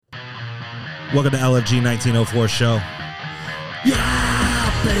Welcome to LFG 1904 show.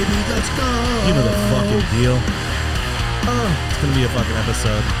 Yeah, baby, let's go. You know the fucking deal. It's going to be a fucking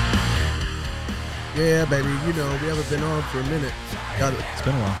episode. Yeah, baby, you know, we haven't been on for a minute. It's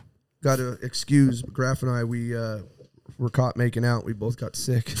been a while. Got to excuse Graf and I. We were caught making out. We both got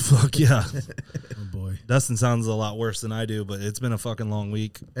sick. Fuck yeah. Oh, boy. Dustin sounds a lot worse than I do, but it's been a fucking long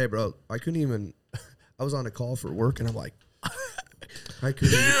week. Hey, bro, I couldn't even. I was on a call for work, and I'm like, I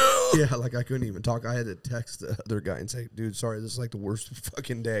couldn't. I couldn't even talk. I had to text the other guy and say, dude, sorry, this is like the worst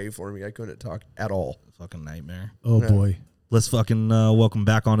fucking day for me. I couldn't talk at all. Fucking nightmare. Oh, Yeah. boy. Let's fucking welcome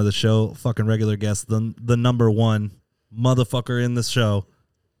back onto the show. Fucking regular guest, the number one motherfucker in this show,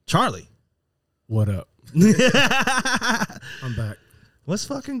 Charlie. What up? I'm back. What's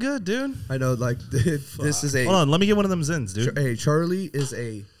fucking good, dude? I know, like, this is a. Hold on, let me get one of them zins, dude. Hey, Charlie is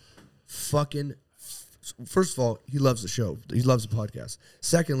a fucking. First of all, he loves the show. He loves the podcast.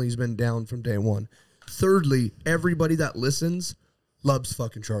 Secondly, he's been down from day one. Thirdly, everybody that listens loves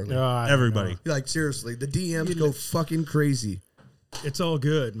fucking Charlie. Everybody. Like, seriously, the DMs go fucking crazy. It's all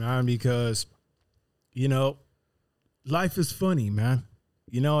good, man, because, you know, life is funny, man.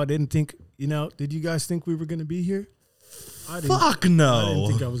 You know, I didn't think, did you guys think we were going to be here? Fuck I didn't no.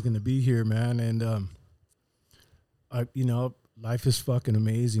 think I was going to be here, man. And, life is fucking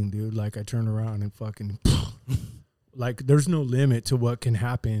amazing, dude. Like, I turn around and fucking, like, there's no limit to what can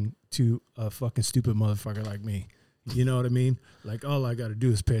happen to a fucking stupid motherfucker like me. You know what I mean? Like, all I got to do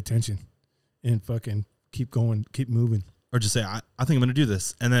is pay attention and fucking keep going, keep moving. Or just say, I think I'm going to do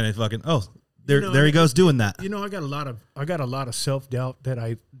this. And then it fucking, there, You know, there he goes doing that. You know, I got a lot of self-doubt that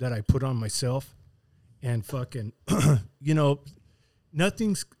I put on myself, and fucking,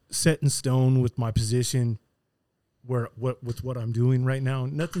 nothing's set in stone with my position with what I'm doing right now.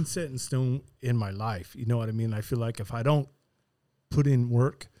 Nothing's set in stone in my life. You know what I mean? I feel like if I don't put in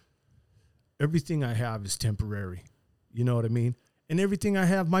work, everything I have is temporary. You know what I mean? And everything I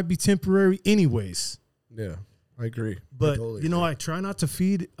have might be temporary anyways. Yeah, I agree. But I totally agree. agree. I try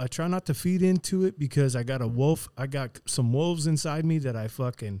not to feed into it, because I got some wolves inside me that I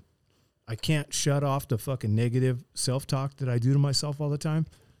can't shut off the fucking negative self-talk that I do to myself all the time.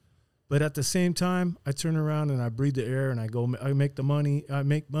 But at the same time, I turn around and I breathe the air and I make money,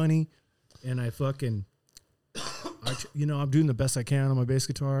 and I fucking, I'm doing the best I can on my bass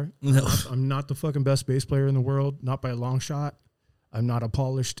guitar. I'm not the fucking best bass player in the world, not by a long shot. I'm not a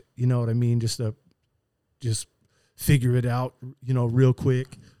polished, you know what I mean, just figure it out, real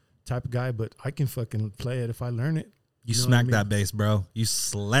quick type of guy, but I can fucking play it if I learn it. You know smack what I mean? that bass, bro. You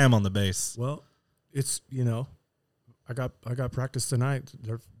slam on the bass. Well, it's, I got practice tonight.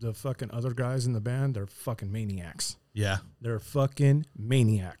 The fucking other guys in the band, they're fucking maniacs. Yeah. They're fucking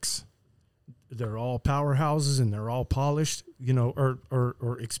maniacs. They're all powerhouses and they're all polished,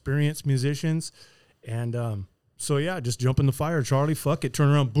 or experienced musicians. And so yeah, just jump in the fire, Charlie. Fuck it, turn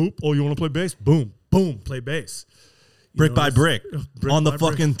around, boop. Oh, you want to play bass? Boom, boom, play bass. Brick by brick on the by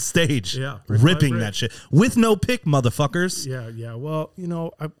brick. fucking stage. Yeah, brick by ripping brick. that shit with no pick, motherfuckers. Yeah. Well,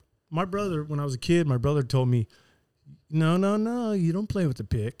 my brother, when I was a kid, my brother told me, no, you don't play with the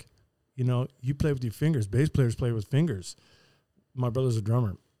pick. You play with your fingers. Bass players play with fingers. My brother's a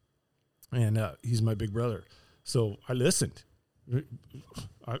drummer, and he's my big brother. So I listened. You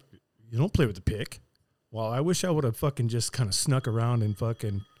don't play with the pick. Well, I wish I would have fucking just kind of snuck around and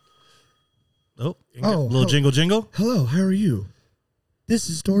fucking. Little jingle. Hello, how are you? This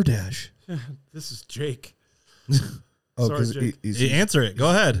is DoorDash. This is Jake. Oh, Sorry, because Jake. You answer it. Go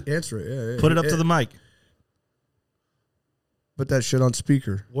ahead. answer it. Yeah. Put it up to the mic. Put that shit on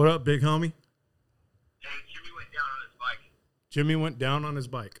speaker. What up, big homie? Hey, Jimmy went down on his bike. Jimmy went down on his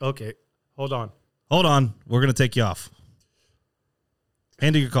bike. Okay, hold on. Hold on. We're going to take you off.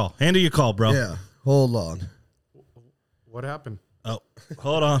 Handle your call, bro. Yeah, hold on. What happened? Oh,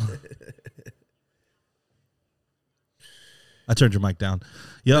 hold on. I turned your mic down.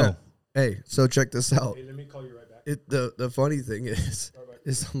 Yo. Yeah. Hey, so check this out. Hey, let me call you right back. The funny thing is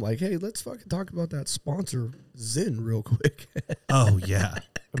I'm like, hey, let's fucking talk about that sponsor Zyn real quick. Oh, yeah.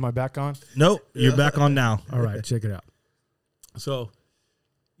 Am I back on? Nope. You're back on now. All right, check it out. So,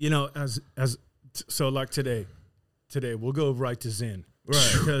 so like today we'll go right to Zen,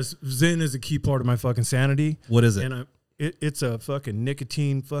 Right. Because Zen is a key part of my fucking sanity. What is it? And it's a fucking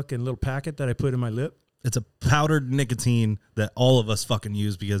nicotine fucking little packet that I put in my lip. It's a powdered nicotine that all of us fucking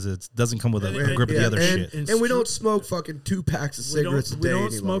use because it doesn't come with a grip of the other shit. And we don't smoke fucking 2 packs of cigarettes a day. We don't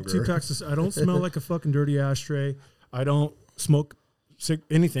any smoke longer. 2 packs. I don't smell like a fucking dirty ashtray. I don't smoke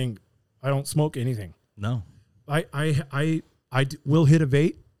anything. I don't smoke anything. No. I will hit a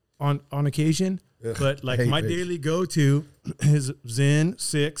vape on occasion, Ugh, but like I hate my vapes. daily go-to is Zen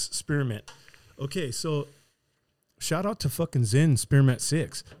 6 Spearmint. Okay, so shout out to fucking Zen Spearmint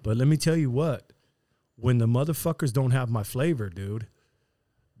 6. But let me tell you what, when the motherfuckers don't have my flavor, dude,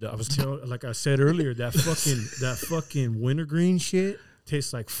 I was telling, like I said earlier, that fucking wintergreen shit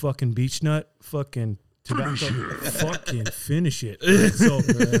tastes like fucking beech nut, fucking tobacco. Fucking finish it.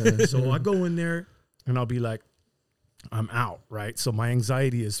 So I go in there and I'll be like, I'm out, right? So my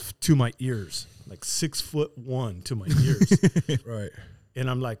anxiety is to my ears, like 6'1" to my ears. Right. And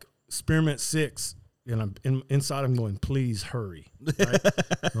I'm like, Spearmint 6. And I'm inside, I'm going, please hurry. Right?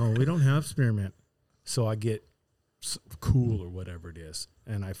 No, we don't have spearmint. So I get cool or whatever it is.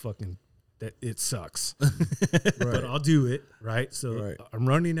 And I fucking, that it sucks. But I'll do it, right? So I'm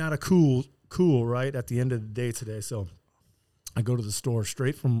running out of cool, right, at the end of the day today. So I go to the store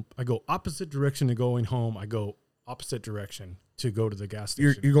I go opposite direction to going home. I go opposite direction to go to the gas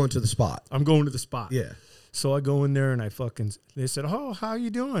station. You're going to the spot. I'm going to the spot. Yeah. So I go in there and they said, oh, how you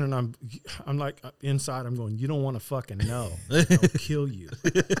doing? And I'm like, inside, I'm going, you don't want to fucking know. I'll kill you.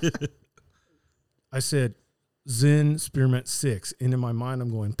 I said, Zen Spearmint 6. And in my mind,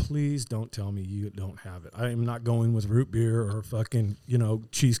 I'm going, please don't tell me you don't have it. I am not going with root beer or fucking,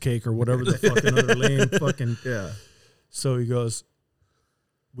 cheesecake or whatever the fucking other lame fucking. Yeah. So he goes,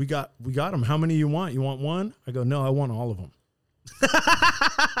 we got them. How many you want? You want one? I go, no, I want all of them.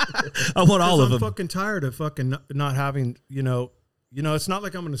 I want all of them. I'm fucking tired of fucking not having, it's not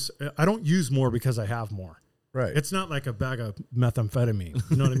like I don't use more because I have more. Right. It's not like a bag of methamphetamine.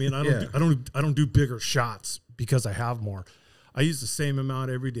 You know what I mean? I don't do bigger shots because I have more. I use the same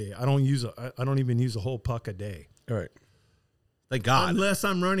amount every day. I don't even use a whole puck a day. All right. Thank God. Unless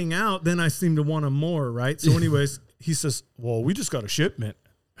I'm running out, then I seem to want them more, right? So anyways, he says, well, we just got a shipment.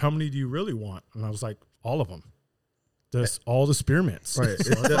 How many do you really want? And I was like, all of them. That's all the spearmints. Right.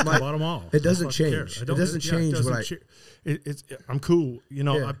 So I bought them all. It doesn't change. It doesn't change I'm cool.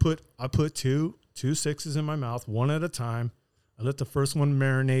 I put two 6s in my mouth, one at a time. I let the first one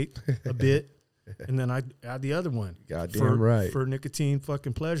marinate a bit, and then I add the other one. Goddamn right. For nicotine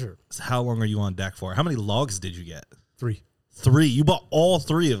fucking pleasure. So how long are you on deck for? How many logs did you get? 3. 3. You bought all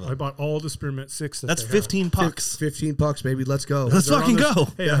 3 of them. I bought all the Spearmint 6. That's 15 pucks. 15 pucks, baby. Let's go. Let's fucking go.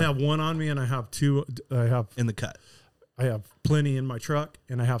 Hey, I have one on me, and I have 2. In the cut. I have plenty in my truck,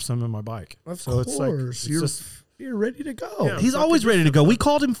 and I have some in my bike. Of course, it's like you're ready to go. Yeah. He's always ready to go. We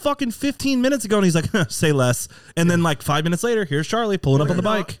called him fucking 15 minutes ago, and he's like, say less. And then like 5 minutes later, here's Charlie pulling up on the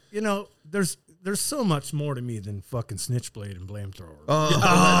bike. There's so much more to me than fucking Snitchblade and Flamethrower.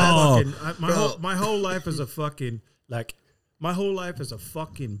 My whole life is a fucking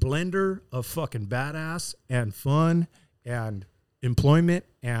blender of fucking badass and fun and employment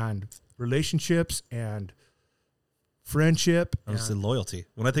and relationships and friendship. I just said loyalty.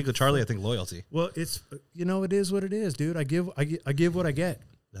 When I think of Charlie, I think loyalty. Well, it's it is what it is, dude. I give what I get.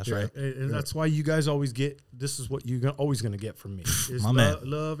 That's right. And that's why you guys always get. This is what you're always going to get from me. Is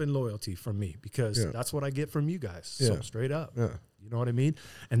love and loyalty from me, because that's what I get from you guys. So straight up. Yeah. You know what I mean?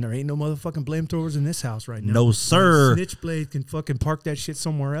 And there ain't no motherfucking flamethrowers in this house right now. No, sir. Snitchblade can fucking park that shit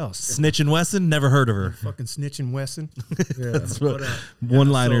somewhere else. Snitch and Wesson, never heard of her. Fucking Snitch and Wesson. Yeah. That's what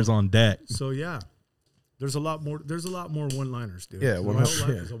one-liners on deck. So yeah. There's a lot more one-liners, dude. Yeah, my whole life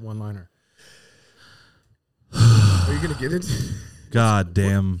is a one-liner. Are you gonna get it? God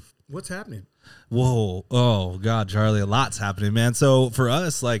damn. What's happening? Whoa. Oh, God, Charlie, a lot's happening, man. So for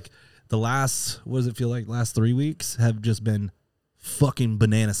us, like the last 3 weeks have just been fucking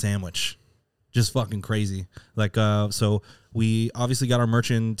banana sandwich. Just fucking crazy. Like, so we obviously got our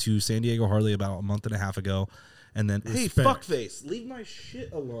merch into San Diego Harley about a month and a half ago. And then, hey, fuckface, leave my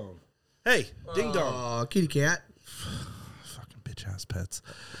shit alone. Hey, ding dong. Kitty cat. Fucking bitch ass pets.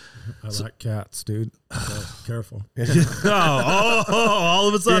 I like cats, dude. So careful. All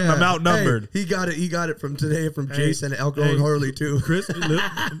of a sudden I'm outnumbered. Hey, he got it from today from Jason Elko and Harley too. Chris,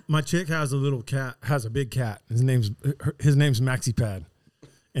 my chick has a big cat. His name's Maxi Pad.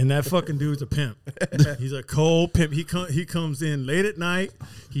 And that fucking dude's a pimp. He's a cold pimp. He comes in late at night.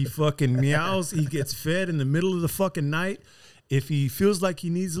 He fucking meows. He gets fed in the middle of the fucking night. If he feels like he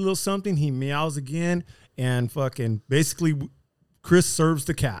needs a little something, he meows again. And fucking basically, Chris serves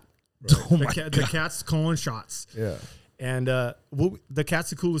the cat. Right. Oh the cat's calling shots. Yeah. And the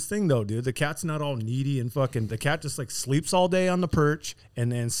cat's the coolest thing, though, dude. The cat's not all needy and fucking. The cat just like sleeps all day on the perch,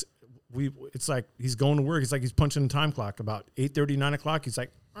 and then it's like he's going to work. It's like he's punching the time clock. About 8:30, 9 o'clock. He's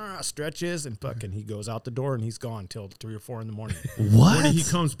like, stretches, and fucking he goes out the door and he's gone till 3 or 4 in the morning. What? Morning, he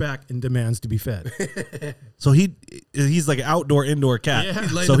comes back and demands to be fed. So he's like an outdoor indoor cat. Yeah.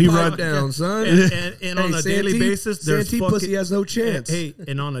 Lay So the he pipe run down, son. And on a daily basis, there's Santee fucking, pussy has no chance. Hey,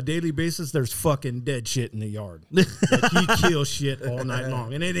 and on a daily basis, there's fucking dead shit in the yard. Like he kills shit all night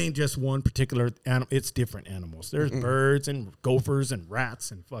long, and it ain't just one particular animal. It's different animals. There's birds and gophers and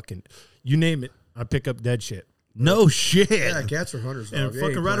rats and fucking you name it. I pick up dead shit. No shit. Yeah, cats are hunters. And dog. They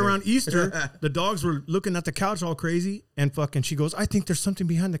fucking ain't right playing. around Easter, the dogs were looking at the couch all crazy, and fucking she goes, I think there's something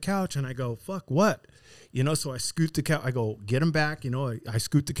behind the couch. And I go, fuck, what? You know, so I scoot the couch. I go, get him back. You know, I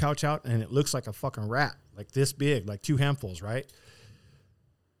scoot the couch out, and it looks like a fucking rat, like this big, like 2 handfuls, right?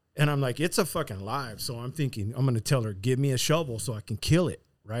 And I'm like, it's a fucking live. So I'm thinking, I'm going to tell her, give me a shovel so I can kill it,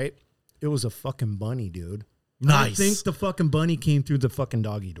 right? It was a fucking bunny, dude. Nice. I think the fucking bunny came through the fucking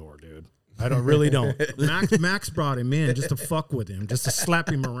doggy door, dude. I really don't. Max brought him in just to fuck with him, just to slap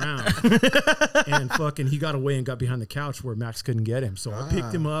him around. And fucking he got away and got behind the couch where Max couldn't get him. So I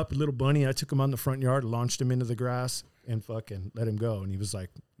picked him up, little bunny. I took him on the front yard, launched him into the grass, and fucking let him go. And he was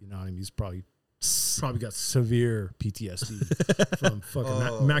like, you know, he's probably got severe PTSD from fucking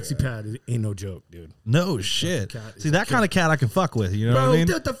Maxi Pad. It ain't no joke, dude. No shit. cat is See, that kind of cat I can fuck with. You know what I Bro, mean?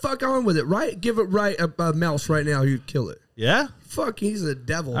 get the fuck on with it, right? Give it right a mouse right now, you'd kill it. Yeah. Fuck, he's a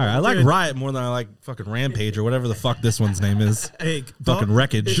devil. All right. I like Dude. Riot more than I like fucking Rampage or whatever the fuck this one's name is. Hey, Fucking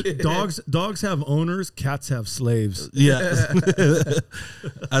wreckage. Dogs have owners, cats have slaves. Yeah.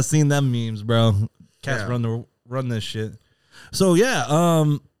 I've seen them memes, bro. Cats Yeah. run this shit. So yeah,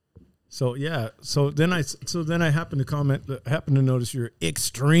 So then I happened to notice your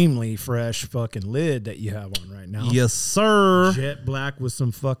extremely fresh fucking lid that you have on right now. yes, sir. Jet black with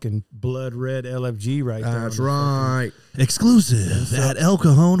some fucking blood red LFG right there. That's on the right. Exclusive at El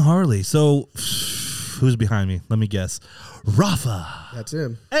Cajon Harley. So who's behind me? Let me guess. Rafa. That's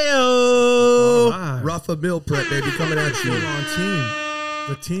him. Heyo. fucking- Rafa Meal Prep, baby, coming at you. Full on team.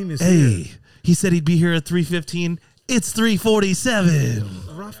 The team is here. Hey, he said he'd be here at 3:15. It's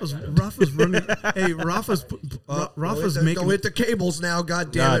 3:47. Rafa's running. Hey, Rafa's making. Don't hit the cables now,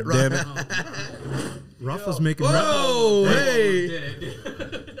 God damn God it, damn Rafa. it. Rafa's making. Whoa, hey.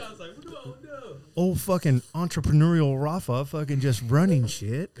 Old fucking entrepreneurial Rafa fucking just running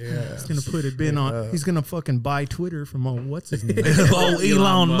shit. Yeah. He's gonna put a bin on. He's gonna fucking buy Twitter from what's his name? Oh,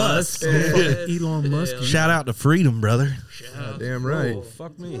 Elon Musk. Elon Musk. Shout out to freedom, brother. Damn right. Oh,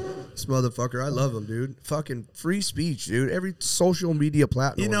 fuck me. This motherfucker, I love him, dude. Fucking free speech, dude. Every social media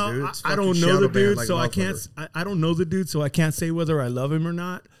platform, You know, dude. It's I fucking don't know shadow the banned dude, like so a I can't. motherfucker. I don't know the dude, so I can't say whether I love him or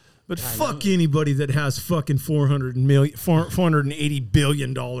not. But fuck anybody that has fucking $480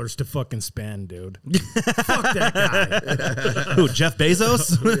 billion to fucking spend, dude. Fuck that guy. Who, Jeff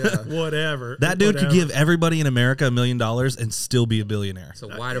Bezos? Whatever. That dude could Whatever. give everybody in America $1 million and still be a billionaire So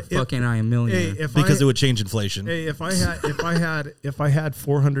why the fuck ain't I a millionaire? Hey, because it would change inflation. Hey, if I had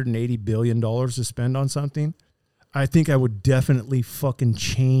 $480 billion to spend on something, I think I would definitely fucking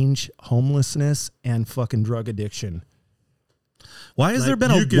change homelessness and fucking drug addiction. Why has Like, there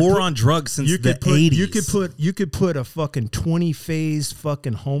been you a could war put- on drugs since the put 80s? you could put a fucking 20-phase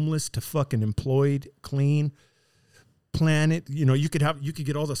fucking homeless to fucking employed clean planet. You know, you could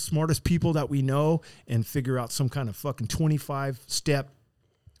get all the smartest people that we know and figure out some kind of fucking 25-step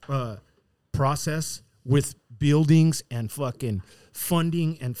process with buildings and fucking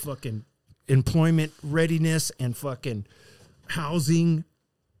funding and fucking employment readiness and fucking housing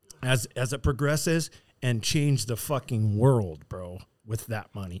as it progresses, and change the fucking world, bro, with that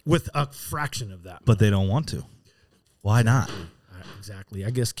money, with a fraction of that. But they don't want to. Why not? Exactly.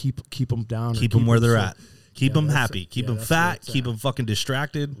 I guess keep them down. Keep them where they're at. Keep Yeah, them that's happy. it. Keep Yeah, them that's where fat. it's Keep at. them fucking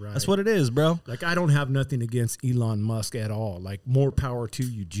distracted. Right. That's what it is, bro. Like, I don't have nothing against Elon Musk at all. Like, more power to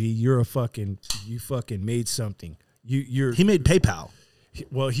you, G. You fucking made something. You're He made PayPal.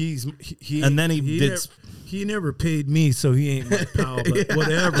 well. He And then he did- He never paid me, so he ain't my pal. But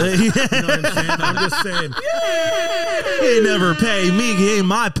whatever. You know what I'm saying? I'm just saying. He never paid me. He ain't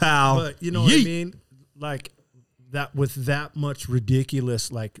my pal. But you know what I Yeet. mean? Like that, with that much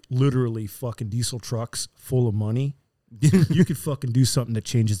ridiculous, like literally fucking diesel trucks full of money, you could fucking do something that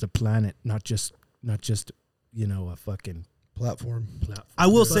changes the planet, not just you know, a fucking Platform. platform. I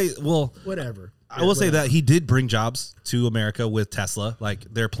will But say, well, whatever. I will say that he did bring jobs to America with Tesla. Like,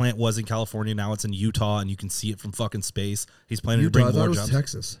 their plant was in California. Now it's in Utah, and you can see it from fucking space. He's planning to Utah, I bring thought more it was jobs.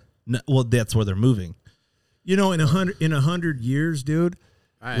 Texas. No, well, that's where they're moving. You know, in 100 years, dude.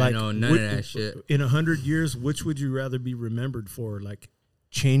 I know none of that shit. In 100 years, which would you rather be remembered for? Like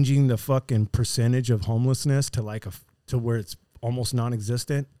changing the fucking percentage of homelessness to where it's almost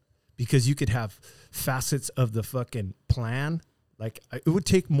non-existent, because you could have facets of the fucking plan, Like it would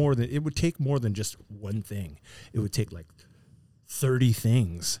take more than just one thing. It would take like 30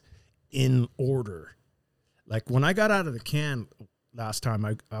 things in order. Like when I got out of the can last time,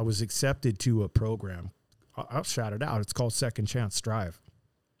 I was accepted to a program. I'll shout it out. It's called Second Chance Strive.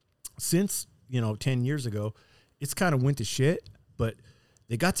 Since, 10 years ago, it's kind of went to shit, but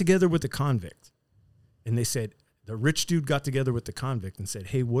they got together with the convict and they said, the rich dude got together with the convict and said,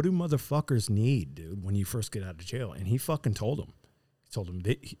 hey, what do motherfuckers need, dude, when you first get out of jail? And he fucking told them. He told them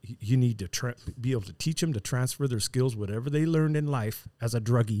you need to be able to teach them to transfer their skills, whatever they learned in life as a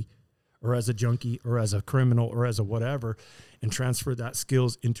druggie or as a junkie or as a criminal or as a whatever, and transfer that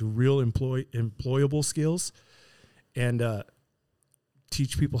skills into real employable skills, and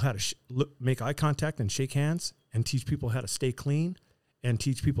teach people how to make eye contact and shake hands, and teach people how to stay clean, and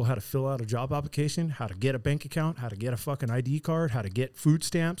teach people how to fill out a job application, how to get a bank account, how to get a fucking ID card, how to get food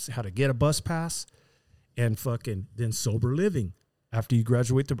stamps, how to get a bus pass, and fucking then sober living. After you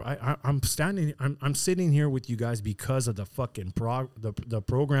graduate, I'm sitting here with you guys because of the fucking the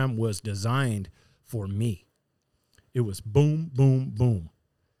program was designed for me. It was boom, boom, boom.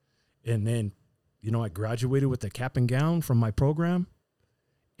 And then, I graduated with a cap and gown from my program,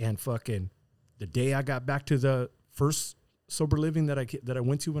 and fucking the day I got back to the first sober living that I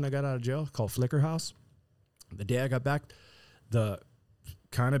went to when I got out of jail, called Flicker House, the day I got back, the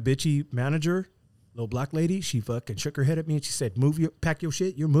kind of bitchy manager, little black lady, she fucking shook her head at me and she said, pack your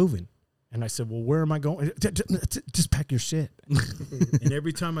shit, you're moving. And I said, well, where am I going? Just pack your shit. And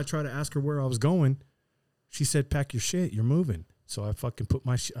every time I try to ask her where I was going, she said, pack your shit, you're moving. So I fucking put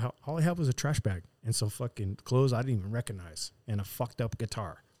my shit, all I had was a trash bag. And so fucking clothes I didn't even recognize, and a fucked up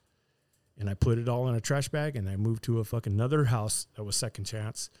guitar. And I put it all in a trash bag, and I moved to a fucking another house that was Second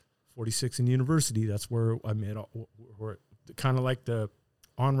Chance, 46 and University. That's where I met, where kind of like the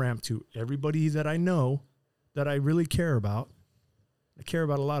on-ramp to everybody that I know that I really care about. I care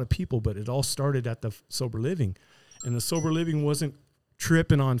about a lot of people, but it all started at the sober living. And the sober living wasn't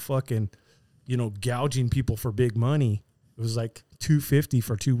tripping on fucking, gouging people for big money. It was like $250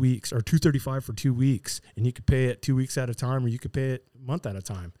 for 2 weeks or $235 for 2 weeks. And you could pay it 2 weeks at a time, or you could pay it a month at a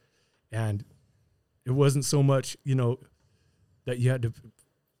time. And it wasn't so much, that you had to,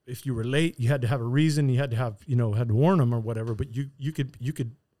 if you were late, you had to have a reason. You had to have, had to warn them or whatever. But you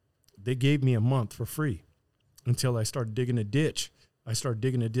could, they gave me a month for free until I started digging a ditch. I started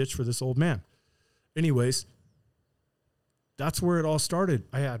digging a ditch for this old man. Anyways, that's where it all started.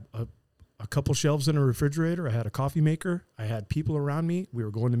 I had a couple shelves in a refrigerator. I had a coffee maker. I had people around me. We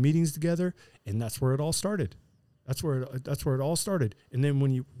were going to meetings together, and that's where it all started. That's where it all started. And then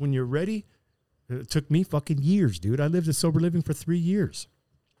when you're ready, it took me fucking years, dude. I lived a sober living for 3 years.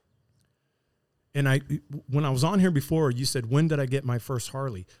 And when I was on here before, you said, when did I get my first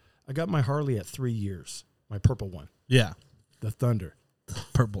Harley? I got my Harley at 3 years, my purple one. Yeah. The Thunder.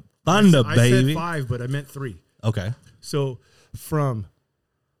 Purple Thunder, baby. I said 5, but I meant 3. Okay. So from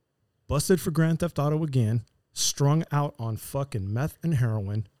busted for Grand Theft Auto again, strung out on fucking meth and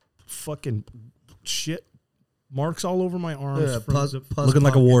heroin, fucking shit, marks all over my arms. Looking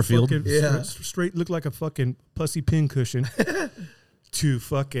like a Warfield. Straight look like a fucking pussy pin cushion to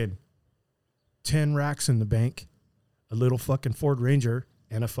fucking 10 racks in the bank, a little fucking Ford Ranger,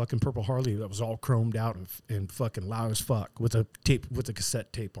 and a fucking purple Harley that was all chromed out and fucking loud as fuck with a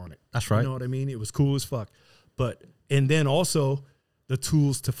cassette tape on it. That's right. You know what I mean? It was cool as fuck. And then also the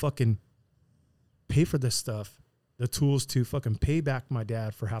tools to fucking pay for this stuff, the tools to fucking pay back my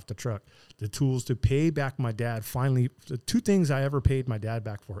dad for half the truck, the tools to pay back my dad finally. The 2 things I ever paid my dad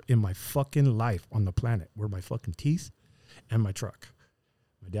back for in my fucking life on the planet were my fucking teeth and my truck.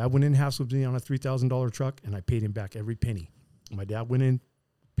 My dad went in house with me on a $3,000 truck, and I paid him back every penny. My dad went in,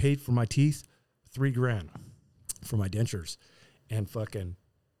 paid for my teeth, $3,000 for my dentures, and fucking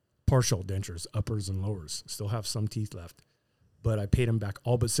partial dentures, uppers and lowers. Still have some teeth left, but I paid him back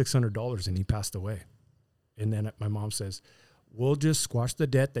all but $600, and he passed away. And then my mom says, we'll just squash the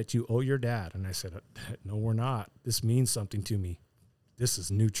debt that you owe your dad. And I said, no, we're not. This means something to me. This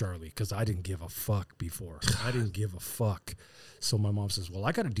is new Charlie, because I didn't give a fuck before. I didn't give a fuck. So my mom says, well,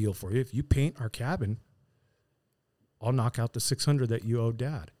 I got a deal for you. If you paint our cabin, I'll knock out the $600 that you owe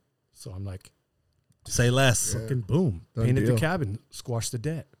dad. So I'm like, say less. Fucking boom. Painted the cabin, squash the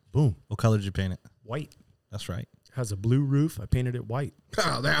debt. Boom. What color did you paint it? White. That's right. Has a blue roof. I painted it white.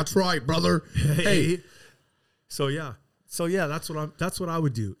 Oh, that's right, brother. Hey. So yeah, that's what I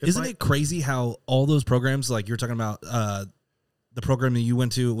would do. Isn't it crazy how all those programs, like you're talking about, the program that you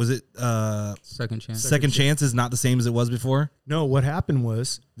went to, was it Second Chance? Second Chance is not the same as it was before? No, what happened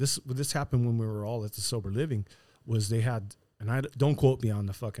was this happened when we were all at the sober living, was they had and I don't quote me on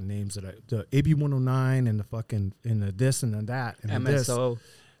the fucking names the AB 109 and the fucking and the this and the that and the MSO.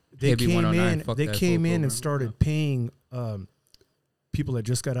 They AB came 109, in. fuck They that came full in and program. started paying people that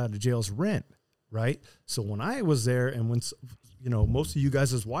just got out of jail's rent, right? So when I was there, and when most of you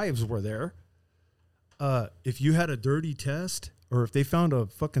guys' wives were there, if you had a dirty test or if they found a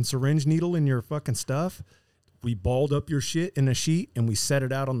fucking syringe needle in your fucking stuff, we balled up your shit in a sheet and we set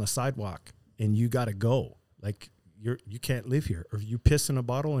it out on the sidewalk, and you got to go. Like you can't live here. Or if you piss in a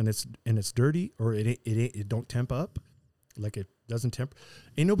bottle and it's dirty, or it don't temp up, like it doesn't temp.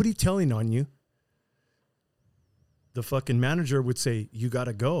 Ain't nobody telling on you. The fucking manager would say, you got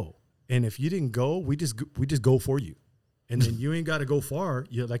to go. And if you didn't go, we just go for you. And then you ain't got to go far.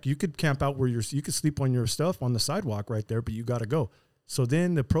 You could camp out where you could sleep on your stuff on the sidewalk right there, but you got to go. So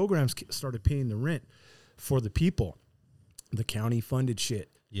then the programs started paying the rent for the people. The county funded shit.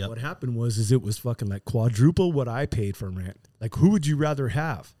 Yep. What happened was it was fucking like quadruple what I paid for rent. Like, who would you rather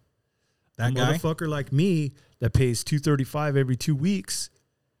have? That A guy? motherfucker like me that pays $235 every 2 weeks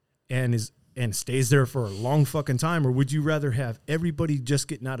and stays there for a long fucking time, or would you rather have everybody just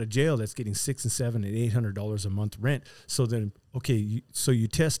getting out of jail that's getting $600 and $700 and $800 a month rent? So then, okay, so you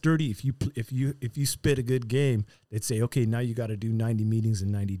test dirty. If you spit a good game, they'd say, okay, now you got to do 90 meetings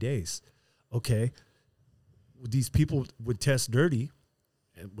in 90 days. Okay, these people would test dirty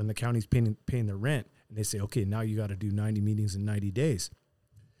when the county's paying their rent, and they say, okay, now you got to do 90 meetings in 90 days.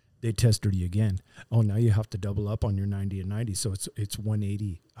 They test dirty again. Oh, now you have to double up on your 90 and 90. So it's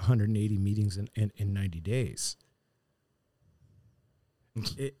 180 meetings in 90 days.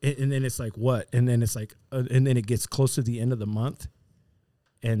 And then it's like, what? And then it's like, and then it gets close to the end of the month,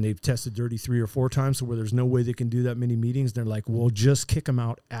 and they've tested dirty 3 or 4 times, so where there's no way they can do that many meetings. They're like, well, just kick them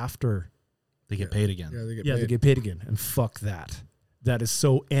out after. They get paid again. Yeah, they get Yeah, paid. they get paid again. And fuck that. That is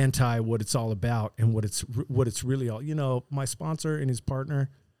so anti what it's all about and what it's really all. My sponsor and his partner,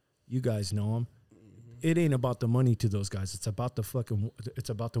 you guys know him. It ain't about the money to those guys. It's about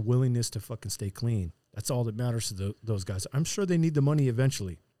the willingness to fucking stay clean. That's all that matters to those guys. I'm sure they need the money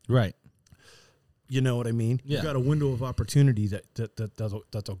eventually. Right. You know what I mean? Yeah. You got a window of opportunity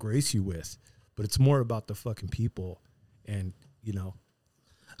that they'll grace you with, but it's more about the fucking people. And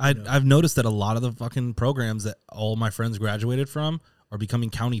I've noticed that a lot of the fucking programs that all my friends graduated from are becoming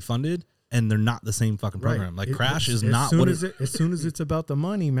county funded, and they're not the same fucking program. Like Crash is not what it as soon as it's about the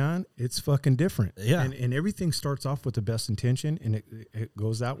money, man, it's fucking different. Yeah. And everything starts off with the best intention, and it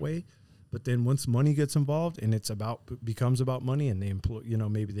goes that way. But then once money gets involved and becomes about money, and they employ,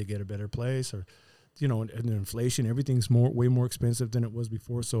 maybe they get a better place, or and inflation, everything's way more expensive than it was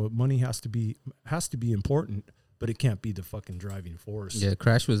before. So money has to be important, but it can't be the fucking driving force. Yeah,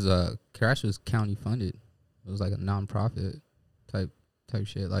 Crash was county funded. It was like a nonprofit type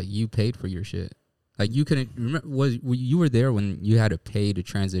shit. Like, you paid for your shit. Like, you couldn't remember. You were there when you had to pay to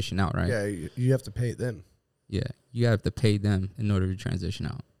transition out, right? Yeah, you have to pay them. Yeah, you have to pay them in order to transition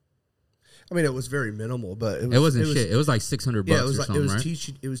out. I mean, it was very minimal, but It wasn't shit. It was like $600 Yeah, or something, right?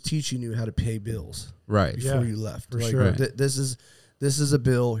 It was teaching you how to pay bills Right. Yeah. before you left. For Like, sure. This is a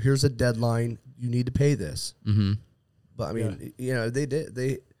bill. Here's a deadline. You need to pay this. Mm-hmm. But I mean,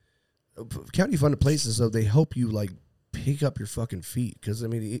 they county funded places, so they help you like pick up your fucking feet. Because I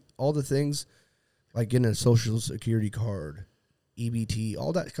mean, all the things like getting a social security card, EBT,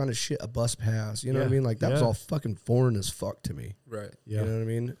 all that kind of shit, a bus pass. You know what I Yeah. mean? Like that was Yeah. all fucking foreign as fuck to me. Right. Yeah. You know what I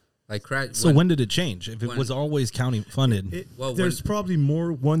mean? Like, Crash. So when did it change? If it was always county funded, There's probably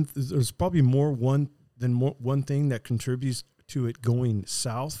more one thing that contributes to it going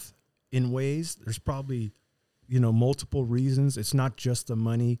south in ways. There's probably multiple reasons. It's not just the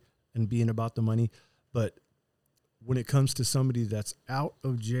money and being about the money, but when it comes to somebody that's out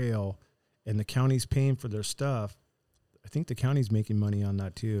of jail and the county's paying for their stuff, I think the county's making money on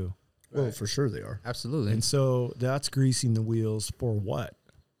that too. Well, for sure they are. Absolutely. And so that's greasing the wheels for what?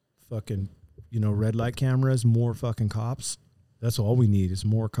 Fucking, red light cameras, more fucking cops. That's all we need is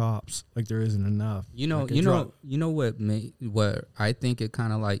more cops. Like, there isn't enough. What I think it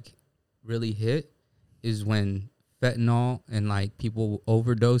kind of like really hit is when fentanyl and like people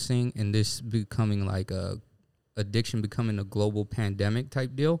overdosing and this becoming like addiction becoming a global pandemic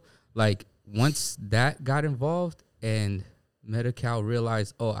type deal. Like, once that got involved and Medi-Cal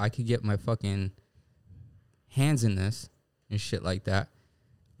realized, oh, I could get my fucking hands in this and shit like that.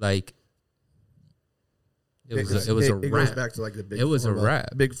 Like, it was a It goes wrap. back to like the big. It was a pharma,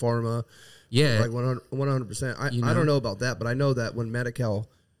 wrap. Big pharma. Yeah. Like 100%. I You know? don't know about that, but I know that when Medi-Cal,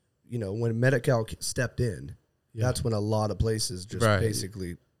 when Medi-Cal stepped in, that's when a lot of places just Right.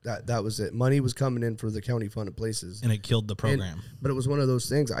 basically that was it. Money was coming in for the county funded places, and it killed the program. but it was one of those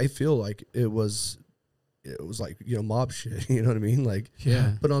things. I feel like it was it was like, you know, mob shit. You know what I mean? Like,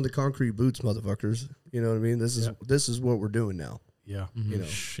 Yeah. put on the concrete boots, motherfuckers. You know what I mean? This is what we're doing now. Yeah. You know,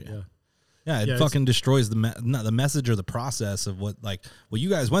 Shit. Yeah. Yeah, it Yeah, fucking destroys not the message or the process of what you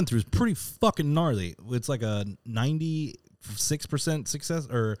guys went through is pretty fucking gnarly. It's like a 96% success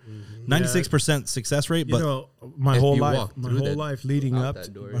or 96% success rate, You but know, my If whole you life, walk through that- leading out up,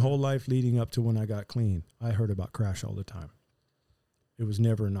 that door, my yeah. whole life leading up to when I got clean, I heard about crash all the time. It was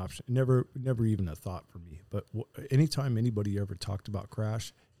never an option, never even a thought for me. But anytime anybody ever talked about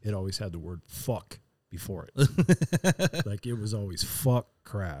crash, it always had the word "fuck" before it. Like it was always "fuck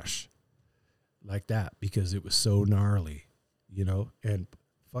crash," like that, because it was so gnarly, you know. And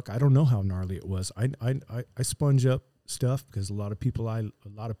fuck, I don't know how gnarly it was. I sponge up stuff because a lot of people I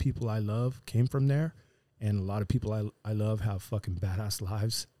love came from there, and a lot of people I love have fucking badass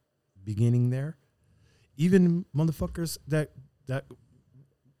lives beginning there. Even motherfuckers that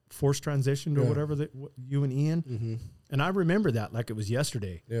forced transitioned or whatever, that you and Ian. Mm-hmm. And I remember that like it was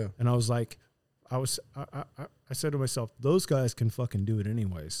yesterday. Yeah. And I was like, I said to myself, those guys can fucking do it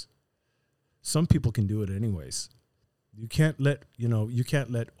anyways. Some people can do it anyways. You can't let,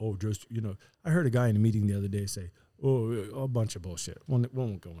 I heard a guy in a meeting the other day say, oh, a bunch of bullshit. We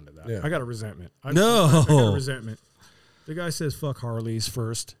won't go into that. Yeah. I got a resentment. I No. got a resentment. The guy says, fuck Harleys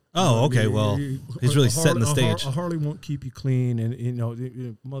first. Oh, okay, well, he's really setting the stage. A Harley won't keep you clean, and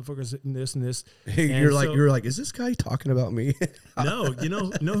motherfuckers and this and this. Hey, And you're like, is this guy talking about me? No,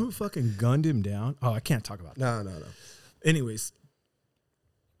 know who fucking gunned him down? Oh, I can't talk about that. No. Anyways,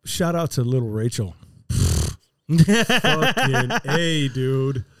 shout out to little Rachel. Fucking A,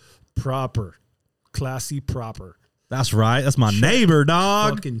 dude. Proper. Classy, proper. that's right. That's my neighbor,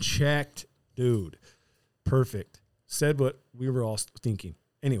 dog. Fucking checked, dude. Perfect. Said what we were all thinking.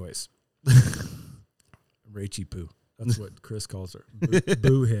 Anyways, Rachy Poo. That's what Chris calls her.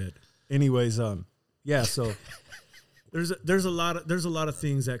 Boo head. Anyways, yeah. So there's a lot of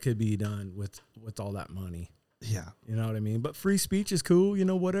things that could be done with all that money. Yeah. You know what I mean? But free speech is cool. You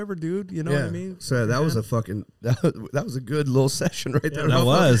know, whatever, dude. You know what I mean? So that was a fucking that was a good little session right there. Yeah, That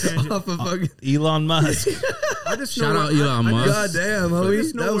was Off of fucking, Elon Musk. I just Shout know out where Elon I Musk. God damn, homie.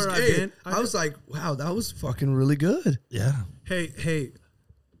 just know That was where I've great. been. I was like, wow, that was fucking really good. Yeah. Hey,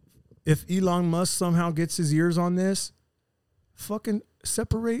 if Elon Musk somehow gets his ears on this, fucking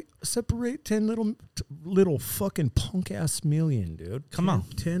separate 10 little fucking punk ass million, dude. Come on.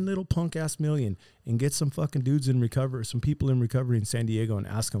 10 little punk ass million, and get some fucking dudes in recovery, some people in recovery in San Diego, and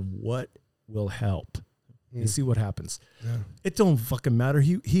ask them what will help. And see what happens. Yeah. It don't fucking matter.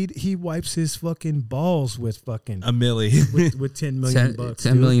 He wipes his fucking balls with fucking A milli. with 10 million bucks.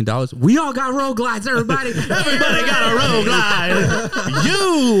 $10 million. We all got road glides, everybody. Everybody got a road glide.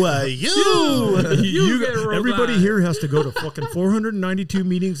 You get a road everybody glide. here has to go to fucking 492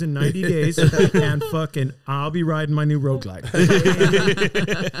 meetings in 90 days, and fucking I'll be riding my new road glide.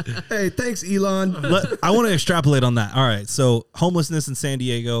 Hey, thanks, Elon. I want to extrapolate on that. All right. So homelessness in San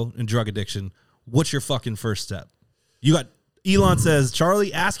Diego and drug addiction. What's your fucking first step? You got Elon says,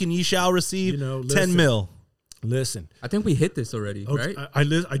 Charlie, asking ye shall receive 10 listen. mil. Listen, I think we hit this already, right? I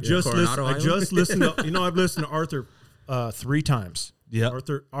just Coronado listened to, I've listened to Arthur 3 times. Yep.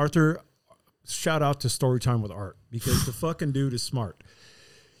 Arthur, shout out to Storytime with Art, because the fucking dude is smart.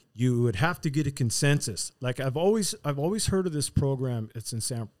 You would have to get a consensus. Like I've always heard of this program. It's in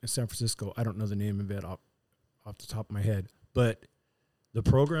San Francisco. I don't know the name of it off the top of my head, but the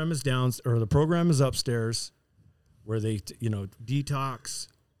program is the program is upstairs, where they detox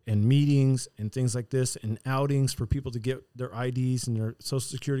and meetings and things like this, and outings for people to get their IDs and their social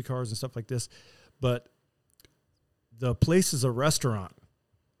security cards and stuff like this. But the place is a restaurant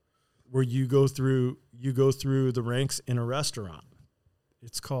where you go through the ranks in a restaurant.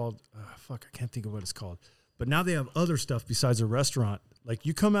 It's called I can't think of what it's called. But now they have other stuff besides a restaurant. Like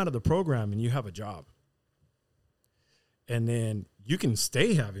you come out of the program and you have a job, and then you can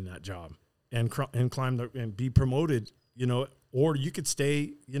stay having that job and climb and be promoted, or you could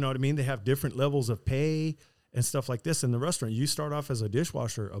stay, you know what I mean? They have different levels of pay and stuff like this in the restaurant. You start off as a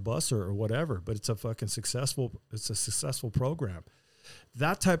dishwasher, a busser, or whatever, but it's a successful program.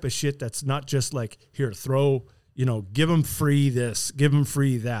 That type of shit, that's not just like, here, throw, give them free this, give them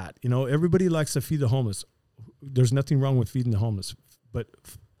free that. Everybody likes to feed the homeless. There's nothing wrong with feeding the homeless, but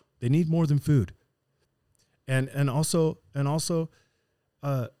they need more than food. And also,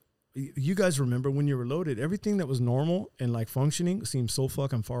 you guys remember when you were loaded, everything that was normal and like functioning seemed so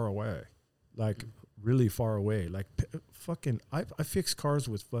fucking far away, like really far away. Like I fixed cars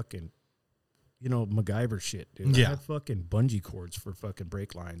with fucking, MacGyver shit, dude. Yeah. I had fucking bungee cords for fucking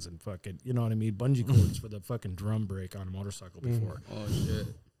brake lines and fucking, you know what I mean? Bungee cords for the fucking drum brake on a motorcycle before. Oh shit.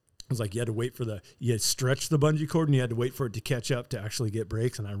 was like, you had to wait for you had stretched the bungee cord and you had to wait for it to catch up to actually get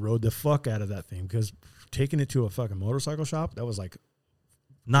brakes. And I rode the fuck out of that thing because taking it to a fucking motorcycle shop, that was like,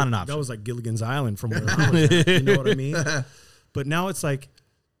 Not an option. that was like Gilligan's Island from where I was at, you know what I mean? But now it's like,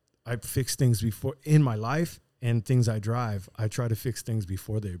 I fix things before in my life and things I drive. I try to fix things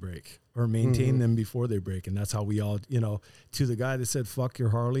before they break or maintain them before they break. And that's how we all, to the guy that said, fuck your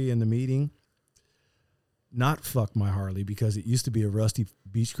Harley in the meeting, not fuck my Harley because it used to be a rusty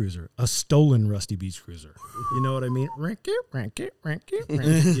beach cruiser, a stolen rusty beach cruiser. You know what I mean? Rank it.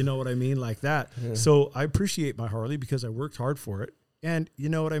 You know what I mean? Like that. Yeah. So I appreciate my Harley because I worked hard for it. And you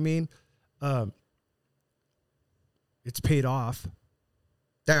know what I mean? It's paid off.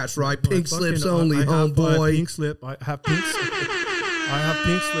 That's right. Pink slips only, homeboy. Pink slip. I have pink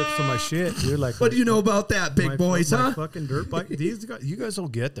slips on my shit, dude. Like, what do you know about that, big boys, huh? Fucking dirt bike. These guys, you guys will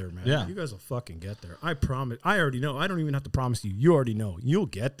get there, man. Yeah. You guys will fucking get there. I promise. I already know. I don't even have to promise you. You already know. You'll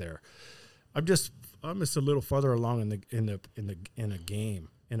get there. I'm just a little farther along in a game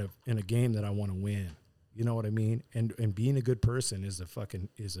that I want to win. You know what I mean? And being a good person is a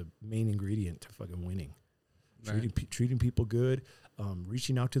main ingredient to fucking winning. Right. Treating people good,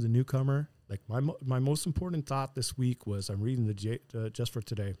 reaching out to the newcomer. Like my most important thought this week was I'm reading the Just for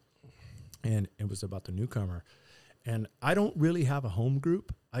Today, and it was about the newcomer. And I don't really have a home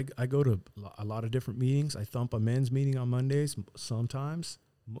group. I go to a lot of different meetings. I thump a men's meeting on Mondays sometimes,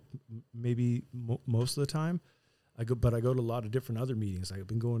 maybe most of the time. I go to a lot of different other meetings. I've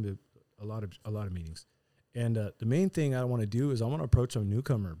been going to a lot of meetings. And the main thing I want to do is I want to approach a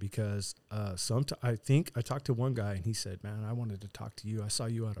newcomer because I think I talked to one guy and he said, "Man, I wanted to talk to you. I saw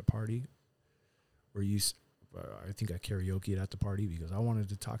you at a party where I think I karaoke'd at the party because I wanted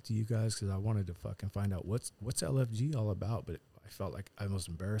to talk to you guys because I wanted to fucking find out what's LFG all about." But I felt like I was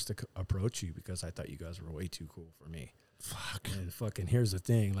embarrassed to approach you because I thought you guys were way too cool for me. Fuck. And fucking here's the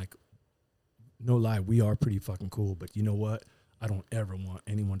thing, like, no lie, we are pretty fucking cool. But you know what? I don't ever want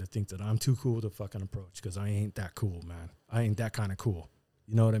anyone to think that I'm too cool to fucking approach because I ain't that cool, man. I ain't that kind of cool.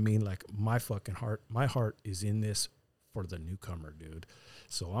 You know what I mean? Like my heart is in this for the newcomer, dude.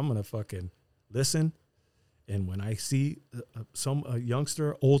 So I'm going to fucking listen. And when I see a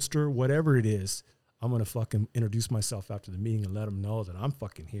youngster, oldster, whatever it is, I'm going to fucking introduce myself after the meeting and let them know that I'm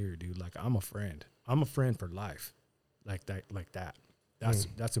fucking here, dude. Like I'm a friend. I'm a friend for life. Like that.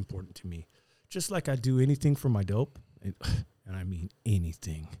 That's important to me. Just like I do anything for my dope. And I mean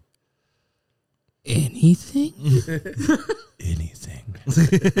anything. Anything? Anything.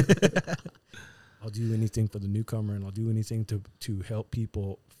 I'll do anything for the newcomer, and I'll do anything to help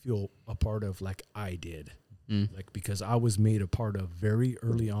people feel a part of like I did. Like because I was made a part of very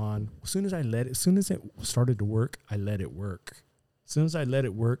early on. As soon as it started to work, I let it work. As soon as I let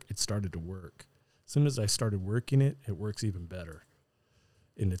it work, it started to work. As soon as I started working it, it works even better.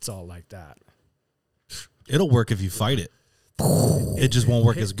 And it's all like that. It'll work if you fight it. It just won't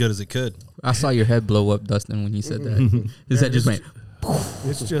work as good as it could. I saw your head blow up, Dustin, when you said that. His head just went.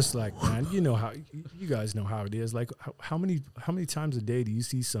 It's just like, man, you guys know how it is. Like, how many times a day do you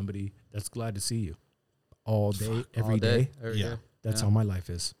see somebody that's glad to see you? All day, every day. Yeah. That's how my life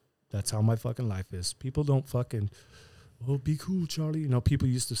is. That's how my fucking life is. People don't fucking, be cool, Charlie. People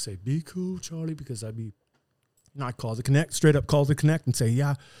used to say, be cool, Charlie, because I'd be, I call the Connect, straight up call the Connect and say,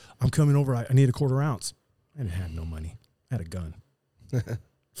 yeah, I'm coming over. I need a quarter ounce. I didn't have no money. I had a gun. You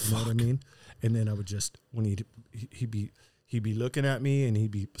know what I mean? And then I would just, when he'd be looking at me and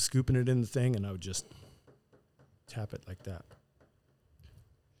he'd be scooping it in the thing and I would just tap it like that.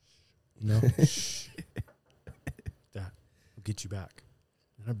 That will get you back.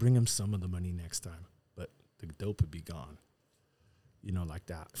 And I'd bring him some of the money next time, but the dope would be gone. Like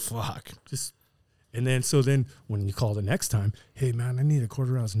that. Fuck. And then when you call the next time, hey man, I need a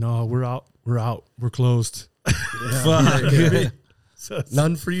quarter ounce. No, we're out. We're closed. Fuck. So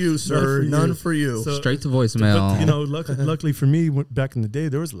none for you, sir. None for you. So, straight to voicemail. But, luckily for me, back in the day,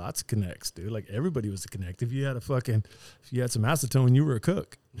 there was lots of connects, dude. Like everybody was a connect. If you had some acetone, you were a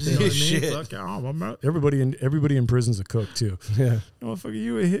cook. You know what I mean? Shit. Everybody in prison's a cook too. Yeah.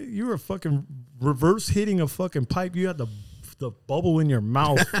 You were fucking reverse hitting a fucking pipe. You had the bubble in your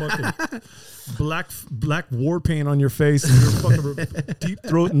mouth, fucking black war paint on your face, and you're fucking deep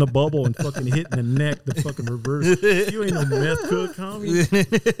throating the bubble and fucking hitting the neck, the fucking reverse. You ain't no meth cook, homie.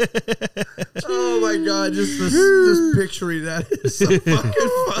 Oh my god, just picturing that. It's so fucking funny.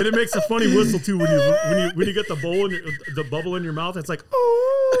 And it makes a funny whistle too when you get the bubble in your mouth. It's like,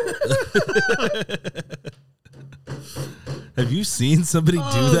 oh. Have you seen somebody do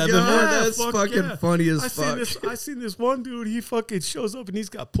that God, before? that's fuck fucking yeah. funny as I fuck. seen this one dude. He fucking shows up and he's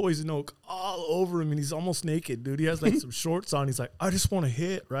got poison oak all over him, and he's almost naked, dude. He has like some shorts on. He's like, I just want to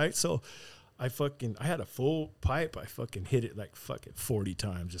hit, right? So I had a full pipe. I fucking hit it like fucking 40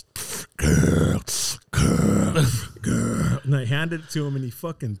 times, just girl. And I handed it to him, and he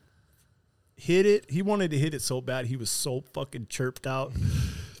fucking hit it. He wanted to hit it so bad. He was so fucking chirped out.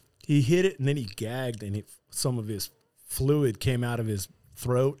 He hit it, and then he gagged, and some of his fluid came out of his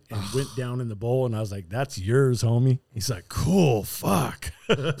throat and went down in the bowl. And I was like, "That's yours, homie." He's like, "Cool, fuck."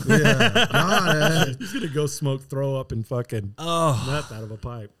 Yeah. God, He's gonna go smoke, throw up, and fucking Oh, meth out of a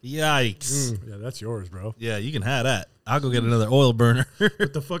pipe. yikes. Yeah, that's yours, bro. Yeah, you can have that. I'll go get another oil burner.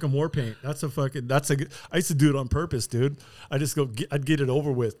 But the fucking war paint, I used to do it on purpose, dude. I'd get it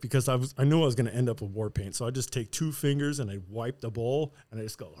over with because I knew I was gonna end up with war paint. So I just take 2 fingers and I wipe the bowl and I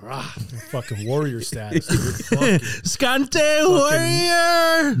just go, fucking warrior status, dude. Fucking Scante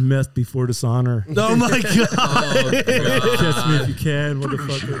warrior. meth before dishonor. Oh my god. Catch me if you can,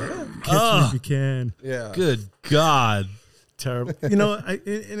 motherfucker. Catch me if you can. yeah. Good God. Terrible. You know,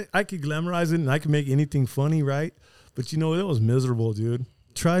 I could glamorize it and I could make anything funny, right? But you know, it was miserable, dude.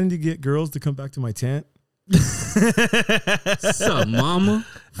 Trying to get girls to come back to my tent. What's up, mama?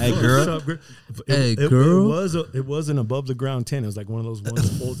 Hey girl. What's up, girl? Hey, girl. It was an above the ground tent. It was like one of those ones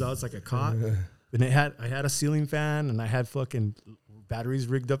that folds out. It's like a cot. And I had a ceiling fan and I had fucking batteries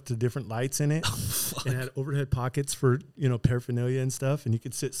rigged up to different lights in it. And it had overhead pockets for, paraphernalia and stuff. And you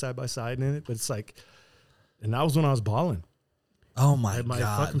could sit side by side in it. But it's like, and that was when I was balling. Oh my My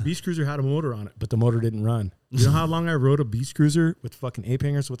god. fucking Beast Cruiser had a motor on it, but the motor didn't run. You know how long I rode a Beast Cruiser with fucking ape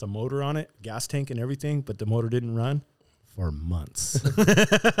hangers with a motor on it, gas tank and everything, but the motor didn't run? For months.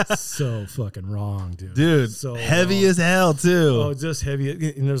 So fucking wrong, dude. Dude, So heavy wrong. as hell too. Oh, just heavy.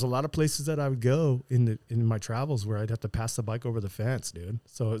 And there's a lot of places that I would go in my travels where I'd have to pass the bike over the fence, dude.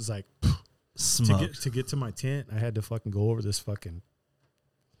 So it was like Smoked. to get to my tent, I had to fucking go over this fucking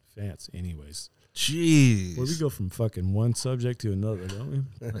fence. Anyways, Jeez. well, we go from fucking one subject to another, don't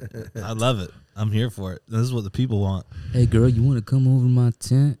we? I love it. I'm here for it. This is what the people want. Hey, girl, you want to come over my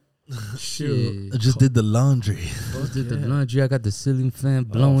tent? Shoot. I just did the laundry. Just did the laundry. I got the ceiling fan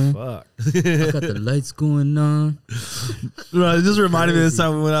blowing. Oh, fuck. I got the lights going on. Right, it just reminded me of this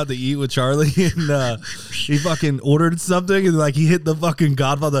time we went out to eat with Charlie and he fucking ordered something and like he hit the fucking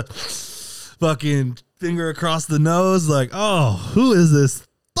Godfather fucking finger across the nose like, oh, who is this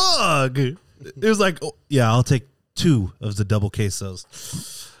thug? It was like, oh, yeah, I'll take 2 of the double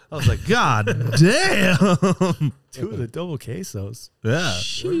quesos. I was like, God damn. 2 of the double quesos. Yeah.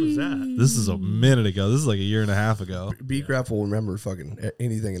 When was that? This is a minute ago. This is like a year and a half ago. B-Craft will remember fucking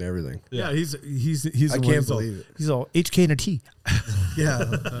anything and everything. Yeah, he's the I one can't who's all- believe it. He's all HK and a T. Yeah.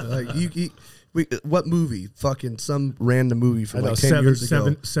 Like what movie? Fucking some random movie I from know, like 10 years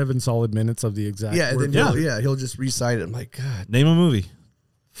ago. seven solid minutes of the exact. Yeah, and word. then he'll just recite it. I'm like, God. Name a movie.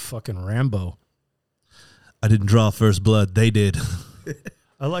 Fucking Rambo. I didn't draw first blood. They did.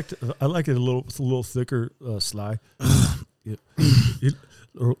 I liked it a little thicker, Sly. I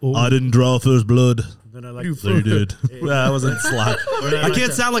didn't draw first blood. Then I like They did. That wasn't Sly. I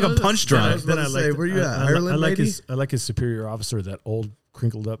can't sound like a punch drunk. Then I say, where you at? Ireland, I like lady? his superior officer, that old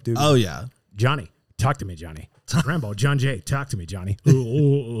crinkled up dude. Oh yeah. Johnny, talk to me, Johnny. Rambo, John Jay, talk to me, Johnny.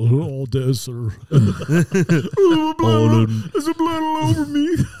 All this, sir. There's a blood all over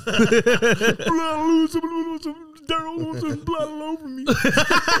me. Blood all over me.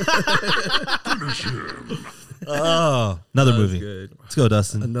 Oh, another movie. Good. Let's go,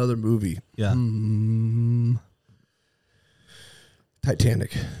 Dustin. Another movie. Yeah.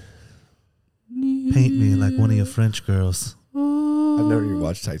 Titanic. Paint me like one of your French girls. I've never even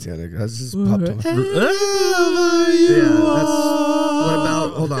watched Titanic. That's just popped up. Yeah,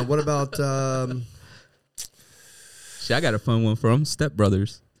 What about Shit, I got a fun one from Step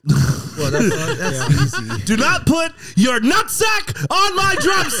Brothers. well, that's easy. Do not put your nutsack on my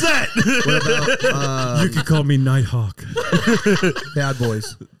drum set. What about You can call me Nighthawk. Bad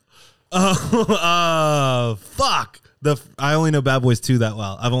Boys? Fuck. I only know Bad Boys 2 that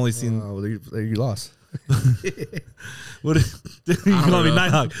well. I've only seen. Oh, there you lost. What you call me know.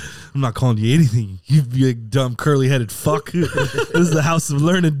 Nighthawk? I'm not calling you anything. You big dumb curly headed fuck. This is the house of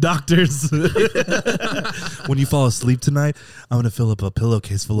learned doctors. When you fall asleep tonight, I'm gonna fill up a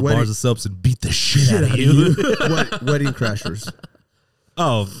pillowcase full of Wedding- bars of soaps and beat the shit out of you. Wedding Crashers.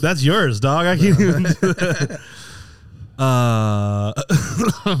 Oh, that's yours, dog. I can't even do that.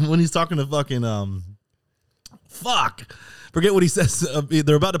 When he's talking to fucking fuck. Forget what he says.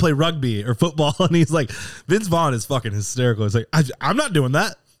 They're about to play rugby or football, and he's like, Vince Vaughn is fucking hysterical. He's like, I'm not doing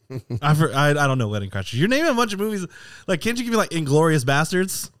that. I don't know Wedding Crashers. You're naming a bunch of movies. Like, can't you give me like Inglourious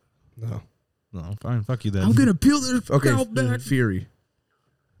Bastards? No. No, fine. Fuck you then. I'm gonna peel their Okay. scalp back. Fury.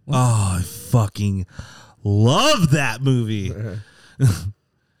 Oh, I fucking love that movie.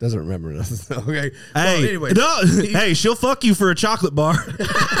 Doesn't remember nothing. Okay. Hey, Well, anyway. no, hey, she'll fuck you for a chocolate bar.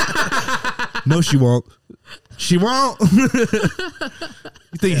 No, she won't. She won't.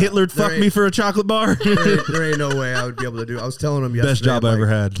 You think Hitler'd fuck me for a chocolate bar? there ain't no way I would be able to do. I was telling him yesterday. Best job I I'm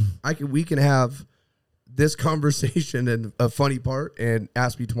ever like, had. We can have this conversation and a funny part, and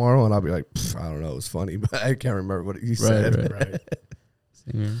ask me tomorrow, and I'll be like, I don't know, it was funny, but I can't remember what he said. Right.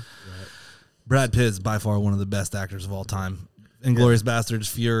 Same here. Brad Pitt is by far one of the best actors of all time. Inglourious Bastards,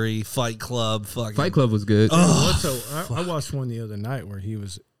 Fury, Fight Club, fucking Fight Club was good. I watched one the other night where he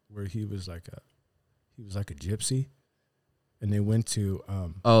was like a gypsy, and they went to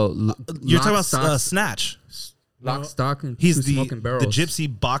You're talking about Snatch. Lock, Stock, and He's Two the Smoking Barrels. gypsy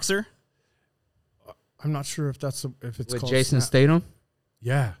boxer. I'm not sure if it's with called Jason Snatch. Statham.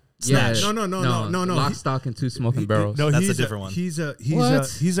 Yeah. Snatch. No. Lock, Stock, and Two Smoking Barrels. No, That's a he's different one. He's What?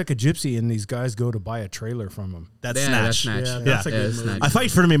 he's like a gypsy, and these guys go to buy a trailer from him. That's Yeah, Snatch. that's Snatch. Yeah, Yeah, that's a good it's movie. Snatch. I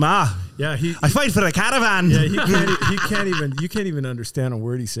fight for me ma. Yeah, I fight for the caravan. Yeah, he can't even. You can't even understand a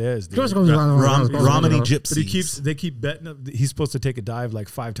word he says. Dude. Romany But gypsies. they keep betting. He's supposed to take a dive like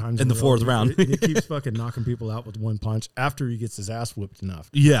 5 times In the a row. fourth round. He keeps fucking knocking people out with one punch after he gets his ass whooped enough.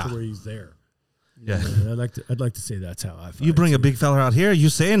 Yeah. to where he's there. Yeah. I'd like to say that's how I fight. You bring a big fella out here, you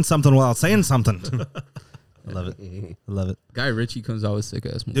saying something while saying something. I love it. I love it. Guy Ritchie comes out with sick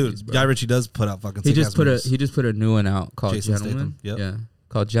ass movies, Dude, bro. Guy Ritchie does put out fucking he sick just ass put movies. a new one out called Jason Gentleman. Statham, yep. Yeah,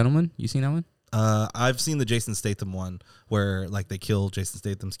 called Gentleman. You seen that one? I've seen the Jason Statham one where like they kill Jason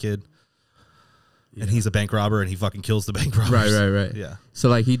Statham's kid. And he's a bank robber and he fucking kills the bank robbers. Right. Yeah. So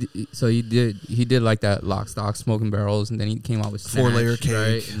like he did like that Lock, Stock, Smoking Barrels, and then he came out with Snatch, 4-layer cake.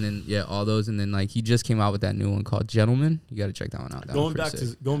 right? And then all those, and then like he just came out with that new one called Gentleman. You got to check that one out. That Going one's back pretty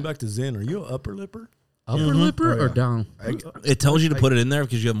sick. to going back to Zen. Are you an upper lipper? upper lipper Oh, or yeah. down. It tells you to put it in there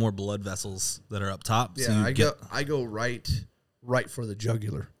because you have more blood vessels that are up top. Yeah, so you I go right for the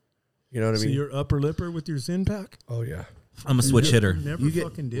jugular. You know what I So mean? you're upper lipper with your Zen pack? Oh yeah. I'm a switch hitter. Never You get-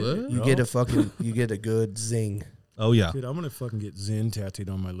 fucking did What? it. You No. get a good zing. Oh yeah. Dude, I'm gonna fucking get Zen tattooed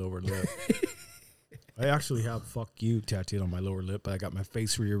on my lower lip. I actually have "fuck you" tattooed on my lower lip, but I got my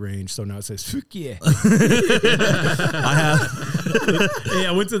face rearranged, so now it says "fuck yeah." I have. Hey,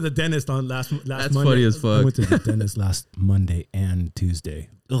 I went to the dentist on last That's Monday. funny as fuck. I went to the dentist last Monday and Tuesday.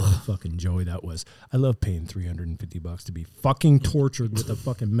 Fucking joy that was. I love paying $350 to be fucking tortured with a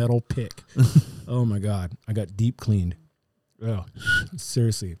fucking metal pick. Oh my god, I got deep cleaned. Oh,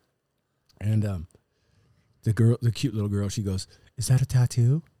 seriously. And the cute little girl, she goes, "Is that a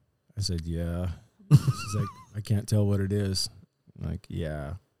tattoo?" I said, "Yeah." She's like, "I can't tell what it is." I'm like,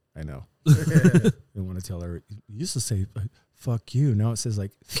 "Yeah, I know." I want to tell her. You used to say "fuck you." Now it says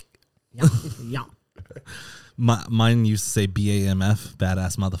like, "yeah." Mine used to say BAMF,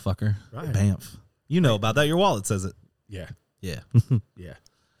 badass motherfucker. Right. Bamf. You know about that. Your wallet says it. Yeah, Yeah. yeah.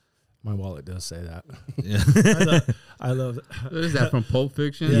 My wallet does say that. Yeah. I love. What is that from Pulp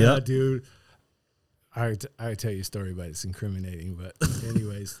Fiction? Yeah, Yep. dude. I tell you a story, but it's incriminating. But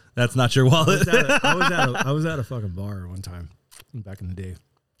anyways, That's not your wallet. I was at a fucking bar one time back in the day.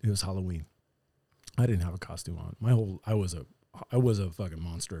 It was Halloween. I didn't have a costume on. I was a fucking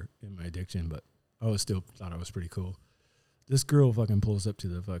monster in my addiction, but I still thought I was pretty cool. This girl fucking pulls up to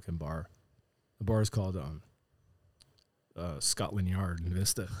the fucking bar. The bar is called Scotland Yard in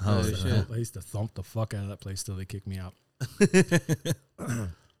Vista. Oh, shit. I used to thump the fuck out of that place till they kicked me out.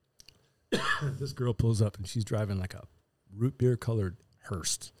 This girl pulls up and she's driving like a root beer colored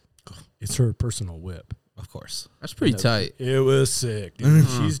Hearst. It's her personal whip. Of course. That's pretty tight. It was sick, dude.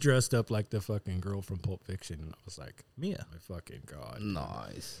 She's dressed up like the fucking girl from Pulp Fiction. I was like, Mia. my fucking god,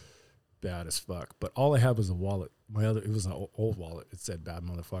 Nice. bad as fuck. But all I had was a wallet. It was an old wallet. It said "bad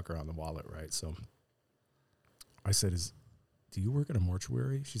motherfucker" on the wallet, right? So I said, "Do you work at a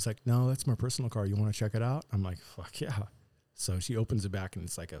mortuary?" She's like, "No, that's my personal car. You want to check it out?" I'm like, "Fuck yeah." So she opens it back and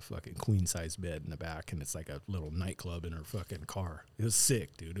it's like a fucking queen size bed in the back and it's like a little nightclub in her fucking car. It was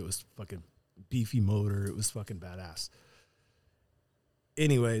sick, dude. It was fucking beefy motor. It was fucking badass.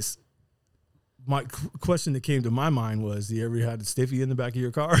 Anyways, my question that came to my mind was, do you ever had a stiffy in the back of your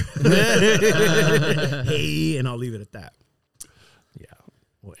car? Hey, and I'll leave it at that. Yeah,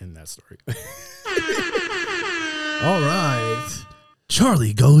 we'll end that story. All right.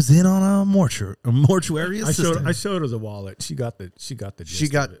 Charlie goes in on a mortuary I assistant. showed her the wallet. She got the She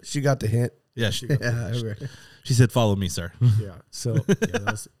gist got of it. she got the hint. Yeah. Yeah, okay. She said, "Follow me, sir." Yeah. So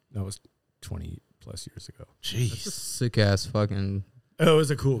yeah, that was 20 plus years ago. Jeez. Sick ass fucking It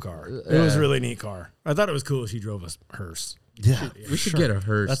was a cool car. It was a really neat car. I thought it was cool. She drove us hearse. Yeah, We should get a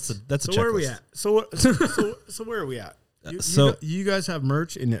hearse. that's a So where are we checklist. at? So where are we at? So- you guys have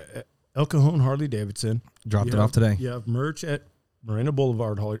merch in El Cajon Harley Davidson. Dropped You it have- off today. You have merch at Marina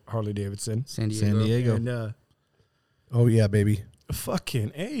Boulevard Harley Davidson. San Diego. San Diego. And Oh yeah, baby.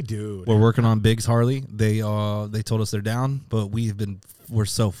 fucking A, dude. We're working on Biggs Harley. They told us they're down, but we're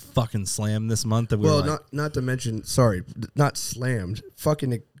so fucking slammed this month that we're like, not to mention, sorry, not slammed,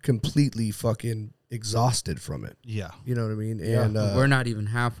 fucking completely fucking exhausted from it. yeah. You know what I mean? And We're not even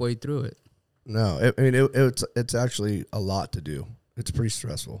halfway through it. no, it's actually a lot to do. It's pretty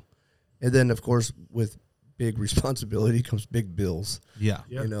stressful. And then of course with big responsibility comes big bills. Yeah.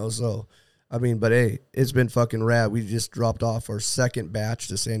 Yep. You know, so I mean, but hey, it's been fucking rad. We just dropped off our second batch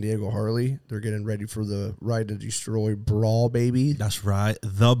to San Diego Harley. They're getting ready for the Ride to Destroy Brawl, baby. That's right.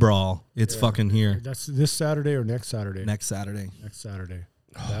 The Brawl. It's fucking here That's this Saturday or next Saturday? next Saturday. Next Saturday.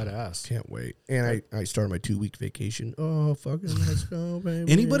 Badass. Can't wait. And I started my 2-week vacation. Oh, fucking let's go,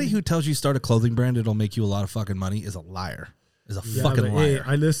 baby. Anybody who tells you start a clothing brand, it'll make you a lot of fucking money is a liar. Is a Yeah, fucking but, liar. hey,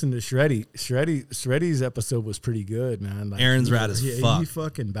 I listened to Shreddy. Shreddy's episode was pretty good, man. Like, Aaron's rad as fuck. He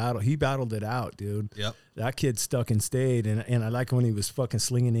fucking battled. He battled it out, dude. Yep. That kid stuck and stayed, and I like when he was fucking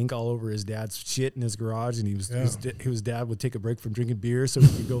slinging ink all over his dad's shit in his garage, and his dad would take a break from drinking beer so he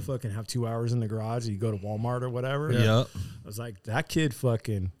could go fucking have 2 hours in the garage. And he'd go to Walmart or whatever. Yep. I was like, that kid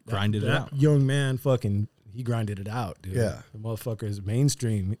fucking Grinded it that out. young man fucking. He grinded it out, dude. Yeah. The motherfucker is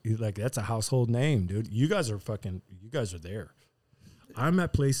mainstream. He's like, that's a household name, dude. You guys are there. I'm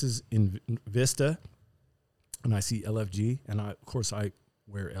at places in Vista, and I see LFG, and of course I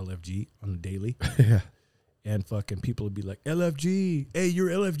wear LFG on the daily. Yeah. And fucking people would be like, LFG, hey, you're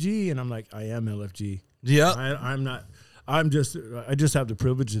LFG, and I'm like, I am LFG. Yep. I'm not. I just have the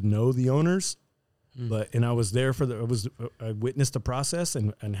privilege to know the owners, and I was there I witnessed the process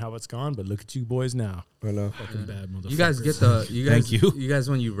and how it's gone. But look at you boys now, I know. fucking bad motherfuckers. You guys get Thank you. You guys,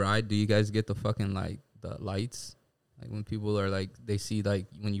 when you ride, do you guys get the fucking like the lights? Like when people are like, they see like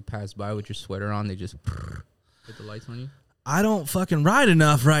when you pass by with your sweater on, they just put the lights on you. I don't fucking ride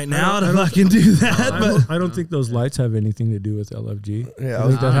enough right now to fucking do that. But I don't think those lights have anything to do with LFG. Yeah, I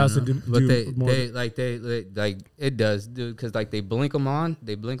think that I has to don't do. know. But more. they like it does, dude. Because like they blink them on,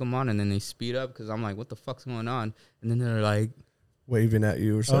 and then they speed up. Because I'm like, what the fuck's going on? And then they're like, waving at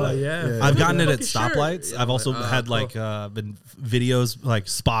you or something. Oh yeah. I've gotten it at Fucking sure. stoplights. Yeah, I've also but, had like been videos like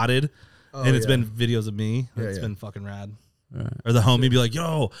spotted, and it's yeah. been videos of me. Yeah, It's yeah. been fucking rad. right. Or the homie be like,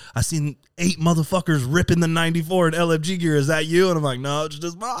 "Yo, I seen 8 motherfuckers ripping the 94 in LFG gear. Is that you?" And I'm like, "No, it's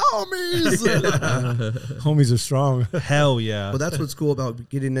just my homies." Homies are strong, Hell yeah. But that's what's cool about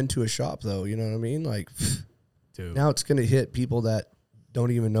getting into a shop, though. You know what I mean? Like, dude. now it's going to hit people that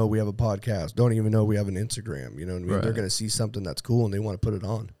don't even know we have a podcast, don't even know we have an Instagram. You know what I mean? Right. They're going to see something that's cool and they want to put it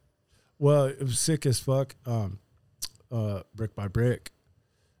on. Well, it was sick as fuck. Brick by Brick.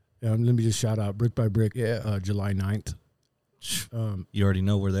 Let me just shout out Brick by Brick. Yeah. July 9th. You already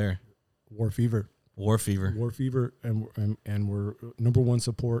know we're there. War Fever. War fever. War Fever, and we're #1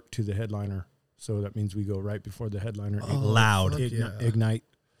 support to the headliner. So that means we go right before the headliner. Loud. fuck yeah. Ignite.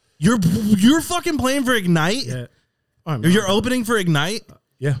 You're fucking playing for Ignite? Yeah. Or you're opening for Ignite?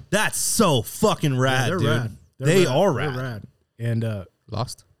 Yeah. That's so fucking rad, they're dude. rad. They are They're rad. And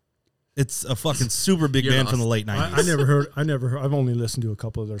Lost. It's a fucking super big You're band from lost. the late 90s. I never heard. I've only listened to a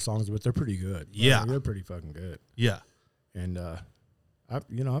couple of their songs, but they're pretty good. Yeah. They're pretty fucking good. Yeah. And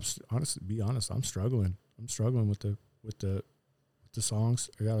honestly, be honest, I'm struggling. I'm struggling with the songs.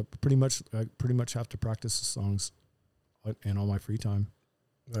 I pretty much have to practice the songs in all my free time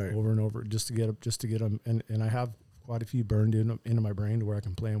Right. over and over just to get them. And I have quite a few burned into my brain to where I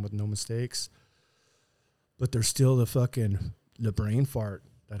can play them with no mistakes. But there's still the brain fart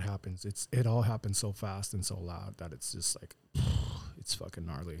that happens. It all happens so fast and so loud that it's just like it's fucking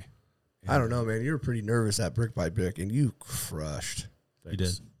gnarly. I don't know, man. You were pretty nervous at Brick by Brick, and you crushed. Thanks.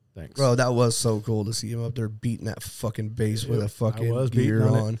 did. Thanks. Bro, that was so cool to see him up there beating that fucking bass with a fucking was beating gear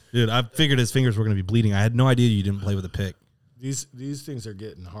on it. on. Dude, I figured his fingers were going to be bleeding. I had no idea you didn't play with a pick. These things are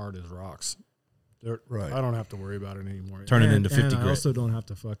getting hard as rocks. Right. I don't have to worry about it anymore. Turn it into 50 and I grit. also don't have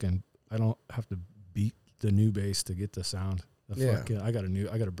to I don't have to beat the new bass to get the sound. Yeah. I got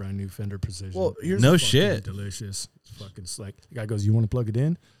a brand new Fender Precision. Well, here's No Fucking shit. delicious. It's fucking like the guy goes, "You want to plug it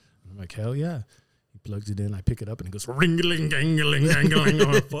in?" I'm like, "Hell yeah." He plugs it in. I pick it up and it goes ring-a-ling, gang-a-ling, gang-a-ling.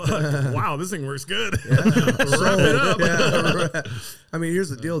 Oh, fuck. Wow, this thing works good. Wrap it up. Yeah, right. I mean, here's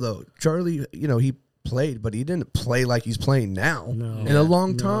the deal, though. Charlie, he played, but he didn't play like he's playing now No. in a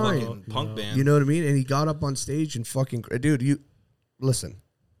long No. time. Fucking punk band. You know what I mean? And he got up on stage and fucking, dude, you listen.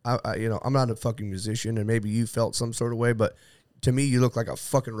 I'm not a fucking musician, and maybe you felt some sort of way, but to me, you look like a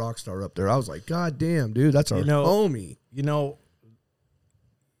fucking rock star up there. I was like, God damn, dude, that's our homie. You know,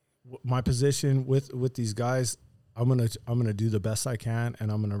 my position with these guys, I'm gonna do the best I can,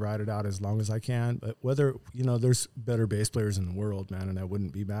 and I'm gonna ride it out as long as I can. But whether, you know, there's better bass players in the world, man, and I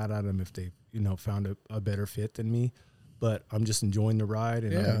wouldn't be mad at them if they, you know, found a better fit than me. But I'm just enjoying the ride,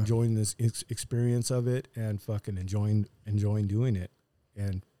 and I'm enjoying this experience of it, and fucking enjoying doing it,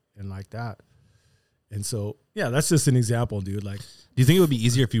 and like that. And so, yeah, that's just an example, dude. Like, Do you think it would be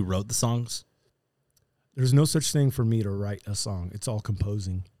easier if you wrote the songs? there's no such thing for me to write a song. It's all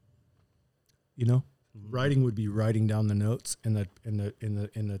composing. You know, writing would be writing down the notes in the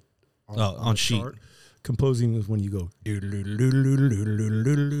On sheet. chart. Composing is when you go and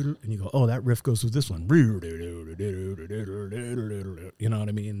you go, oh, that riff goes with this one. You know what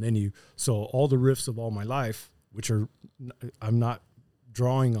I mean? And then so all the riffs of all my life, which are, I'm not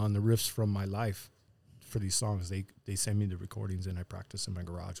drawing on the riffs from my life for these songs. They send me the recordings and I practice in my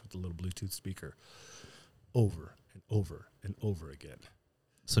garage with a little Bluetooth speaker over and over and over again.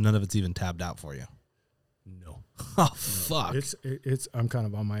 So none of it's even tabbed out for you. No. Oh fuck! It's I'm kind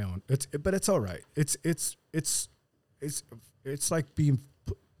of on my own. But it's all right. It's like being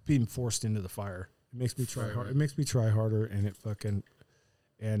forced into the fire. It makes me try hard. It makes me try harder, and it fucking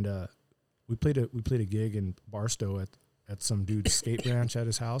we played a gig in Barstow at some dude's skate ranch at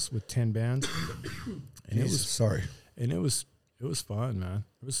his house with 10 bands, and it was fun, man.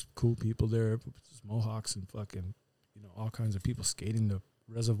 There was cool people there, Mohawks and fucking, you know, all kinds of people skating the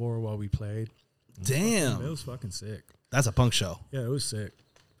reservoir while we played. Damn. It was fucking sick. That's a punk show. Yeah, it was sick.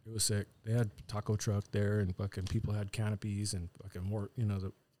 It was sick. They had taco truck there, and fucking people had canopies, and fucking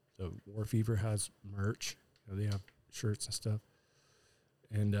the War Fever has merch. You know, they have shirts and stuff.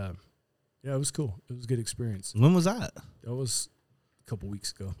 And yeah, it was cool. It was a good experience. When was that? That was a couple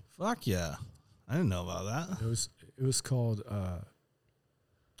weeks ago. Fuck yeah. I didn't know about that. It was called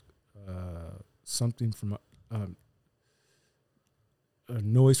something from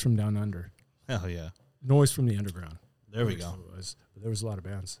Noise from Down Under. Hell yeah. Noise from the Underground. There we go. But there was a lot of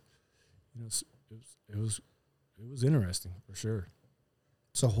bands. You know, it was interesting for sure.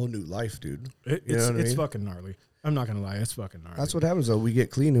 It's a whole new life, dude. It's fucking gnarly. I'm not gonna lie, it's fucking gnarly. That's what happens though. We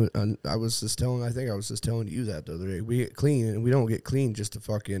get clean. And I was just telling you that the other day. We get clean, and we don't get clean just to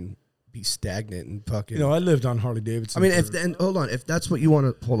fucking be stagnant and fucking. You know, I lived on Harley Davidson. I mean, if that's what you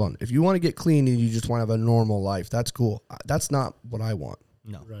want to, if you want to get clean and you just want to have a normal life, that's cool. That's not what I want.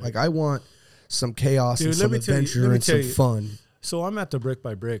 No. Right. Like I want some chaos, Dude, and some adventure and some fun. So I'm at the Brick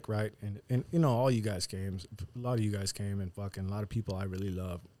by Brick, right? And you know, all you guys came. A lot of you guys came, and fucking a lot of people I really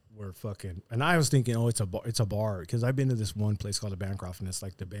love were fucking. And I was thinking, oh, it's a bar, because I've been to this one place called the Bancroft, and it's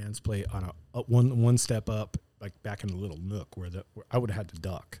like the bands play on a one step up, like back in the little nook where I would have had to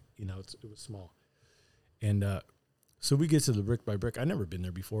duck. You know, it was small. And so we get to the Brick by Brick. I've never been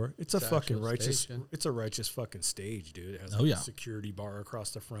there before. It's a fucking righteous. Station. It's a righteous fucking stage, dude. It has Oh, yeah. a security bar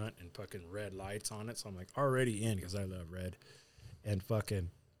across the front and fucking red lights on it. So I'm like already in, because I love red. And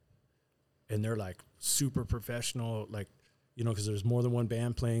fucking, and they're like super professional, like, you know, because there's more than one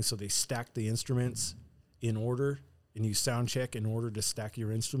band playing, so they stack the instruments in order, and you sound check in order to stack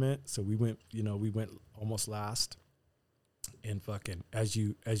your instrument. So we went almost last, and fucking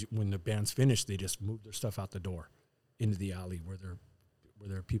when the band's finished, they just move their stuff out the door into the alley where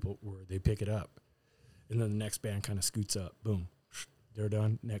they pick it up, and then the next band kind of scoots up, boom, they're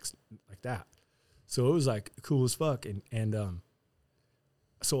done, next, like that. So it was like cool as fuck, and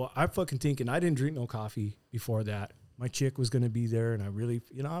so I'm fucking thinking, I didn't drink no coffee before that. My chick was going to be there, and I really,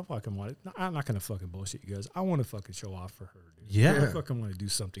 you know, I fucking wanted, I'm not going to fucking bullshit you guys. I want to fucking show off for her, dude. Yeah. I fucking want to do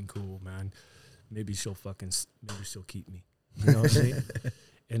something cool, man. Maybe she'll keep me. You know what I'm saying?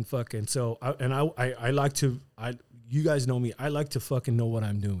 And fucking, so, I like to, you guys know me, I like to fucking know what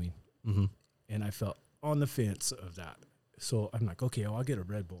I'm doing. Mm-hmm. And I felt on the fence of that. So I'm like, okay, well, I'll get a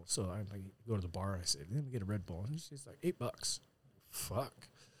Red Bull. So I'm like, go to the bar. I said, let me get a Red Bull. And she's like, $8. Fuck.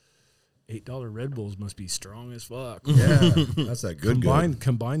 $8 Red Bulls must be strong as fuck. Yeah, that's that good.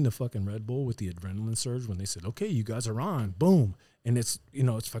 Combine the fucking Red Bull with the adrenaline surge when they said, okay, you guys are on. Boom. And it's, you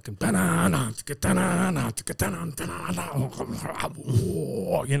know, it's fucking, you know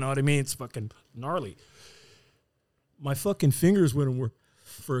what I mean? It's fucking gnarly. My fucking fingers wouldn't work.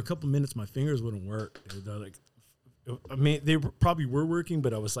 For a couple minutes, my fingers wouldn't work. They're like, I mean, they probably were working,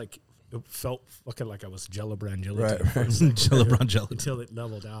 but I was like, it felt fucking like I was Jello-Bran gelatin. Right. Jello-Bran gelatin. Until it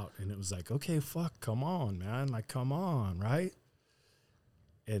leveled out. And it was like, okay, fuck, come on, man. Like, come on, right?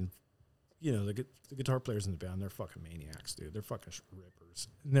 And, you know, the guitar players in the band, they're fucking maniacs, dude. They're fucking rippers.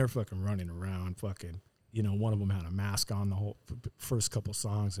 And they're fucking running around, fucking, you know, one of them had a mask on the whole first couple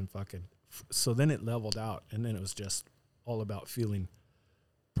songs and fucking. So then it leveled out. And then it was just all about feeling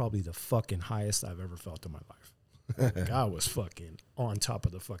probably the fucking highest I've ever felt in my life. Like, I was fucking on top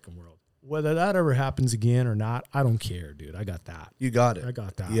of the fucking world. Whether that ever happens again or not, I don't care, dude. I got that. You got it. I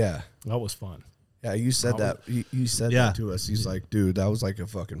got that. Yeah. That was fun. Yeah, you said that. You said Yeah. that to us. He's like, dude, that was like a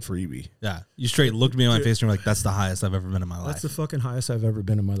fucking freebie. Yeah. You straight looked me in my face and you're like, that's the highest I've ever been in my life. That's the fucking highest I've ever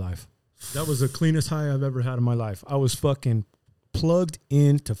been in my life. That was the cleanest high I've ever had in my life. I was fucking plugged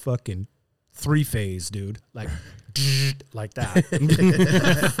into fucking 3-phase, dude. Like, like that.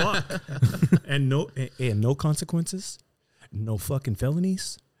 Fuck. And no consequences. No fucking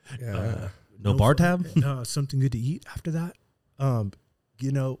felonies. Yeah. No bar tab? Something good to eat after that.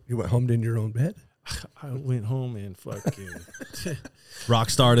 You know, You went home in your own bed? I went home and fucking Rock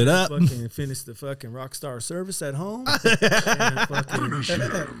started up. fucking finished the fucking rock star service at home.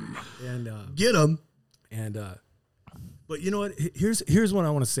 And Get him. but you know what? Here's what I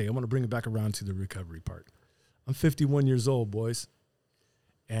want to say. I want to bring it back around to the recovery part. I'm 51 years old, boys,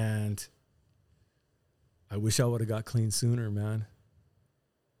 and I wish I would have got clean sooner, man.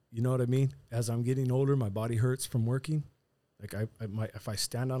 You know what I mean? As I'm getting older, my body hurts from working. Like if I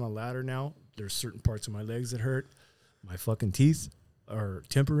stand on a ladder now, there's certain parts of my legs that hurt. My fucking teeth are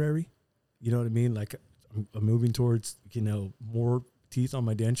temporary. You know what I mean? Like I'm moving towards, you know, more teeth on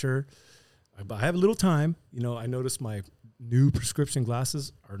my denture. I have a little time. You know, I noticed my new prescription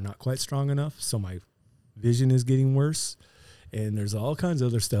glasses are not quite strong enough, so my vision is getting worse. And there's all kinds of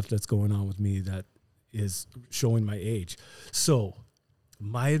other stuff that's going on with me that is showing my age. So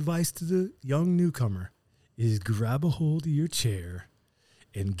my advice to the young newcomer is grab a hold of your chair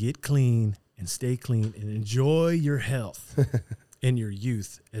and get clean and stay clean and enjoy your health and your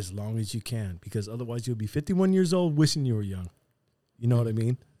youth as long as you can, because otherwise you'll be 51 years old wishing you were young. You know what I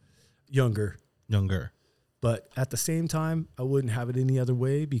mean? Younger. But at the same time, I wouldn't have it any other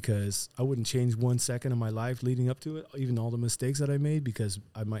way, because I wouldn't change 1 second of my life leading up to it, even all the mistakes that I made, because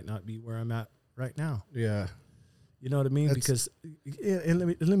I might not be where I'm at right now. Yeah. You know what I mean? Because,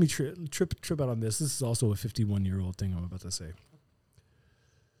 and let me trip out on this. This is also a 51-year-old thing I'm about to say.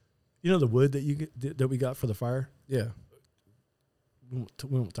 You know the wood that we got for the fire? Yeah. We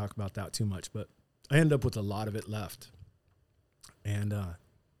won't talk about that too much, but I ended up with a lot of it left. And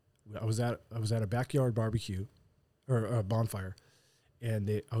I was at a backyard barbecue or a bonfire,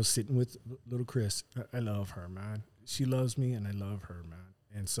 and I was sitting with little Chris. I love her, man. She loves me, and I love her, man.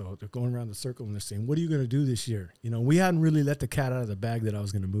 And so they're going around the circle and they're saying, "What are you going to do this year?" You know, we hadn't really let the cat out of the bag that I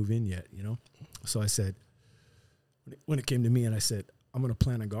was going to move in yet, you know? So I said, when it came to me, and I said, I'm going to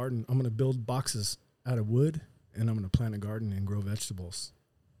plant a garden. I'm going to build boxes out of wood, and I'm going to plant a garden and grow vegetables.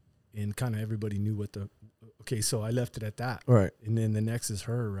 And kind of everybody knew okay, so I left it at that. All right. And then the next is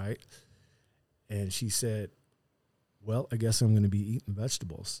her, right? And she said, well, I guess I'm going to be eating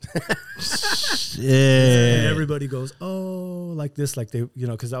vegetables. And everybody goes, oh, like this, like they, you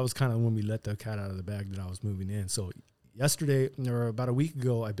know, because that was kind of when we let the cat out of the bag that I was moving in. So yesterday, or about a week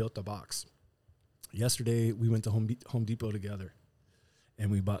ago, I built the box. Yesterday, we went to Home Depot together,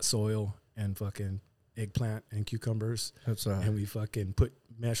 and we bought soil and fucking eggplant and cucumbers. And we fucking put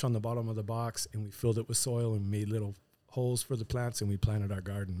mesh on the bottom of the box, and we filled it with soil and made little holes for the plants, and we planted our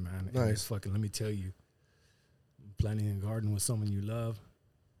garden, man. Nice. And it's fucking, let me tell you, planting a garden with someone you love,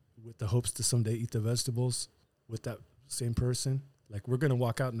 with the hopes to someday eat the vegetables with that same person. Like, we're going to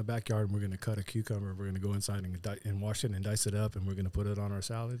walk out in the backyard and we're going to cut a cucumber. We're going to go inside and wash it and dice it up, and we're going to put it on our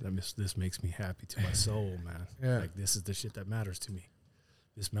salad. This makes me happy to my soul, man. Yeah. Like, this is the shit that matters to me.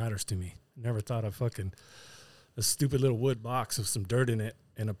 This matters to me. Never thought of fucking a stupid little wood box with some dirt in it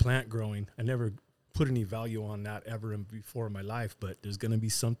and a plant growing. I never put any value on that ever before in my life, but there's going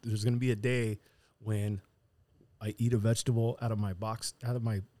to be a day when I eat a vegetable out of my box, out of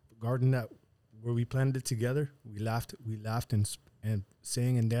my garden where we planted it together. We laughed and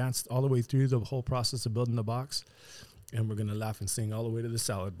sang and danced all the way through the whole process of building the box. And we're going to laugh and sing all the way to the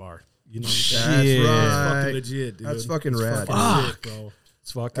salad bar. You know what I'm saying? That's It's right. fucking legit, dude. That's fucking It's rad. fucking sick, bro.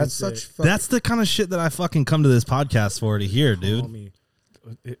 It's fucking That's sick. such fucking, That's the kind of shit that I fucking come to this podcast for, to hear, Call dude. me.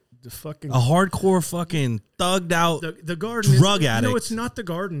 The fucking A hardcore fucking thugged out. the garden drug is, addict. You know, it's not the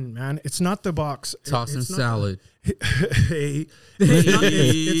garden, man. It's not the box. Tossing It's not- salad. Hey,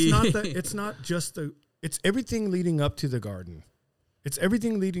 it's not just it's everything leading up to the garden. It's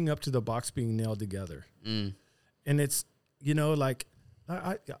everything leading up to the box being nailed together. And it's, you know, like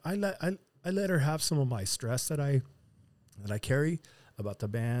I let her have some of my stress that I carry about the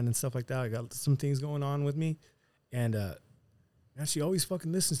band and stuff like that. I got some things going on with me, and man, she always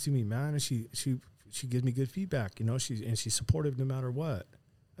fucking listens to me, man, and she gives me good feedback, you know. She's supportive no matter what.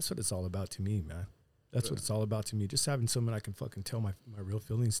 That's what it's all about to me, man. That's what it's all about to me. Just having someone I can fucking tell my real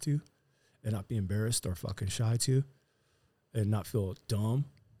feelings to, and not be embarrassed or fucking shy to. and not feel dumb.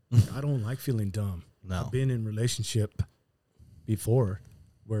 I don't like feeling dumb. No. I've been in relationship before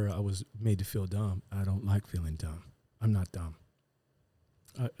where I was made to feel dumb. I don't like feeling dumb. I'm not dumb.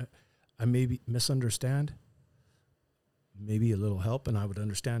 I maybe misunderstand. Maybe a little help and I would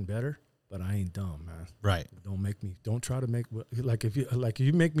understand better, but I ain't dumb, man. Right. Don't try to make, like if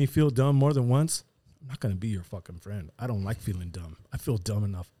you make me feel dumb more than once, I'm not going to be your fucking friend. I don't like feeling dumb. I feel dumb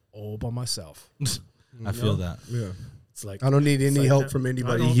enough all by myself. I feel that. Yeah. It's like I don't need any like help that. from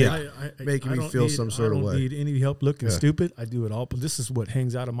anybody. I don't- Yeah. Making I me don't feel some sort of I way. don't need any help looking Yeah. stupid. I do it all. But this is what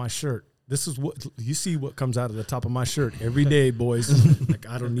hangs out of my shirt. This is what you see. What comes out of the top of my shirt every day, boys. Like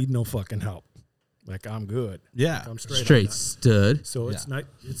I don't need no fucking help. Like I'm good. Yeah. I'm straight. on Straight that. stud. So it's Yeah. nice.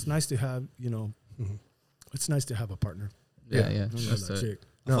 It's nice to have it's nice to have a partner. Yeah, Yeah. yeah. I love That's that it. chick.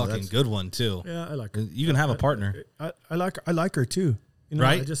 A No, fucking that's- good one too. Yeah, I like her. You can have a partner. I like her too. You know,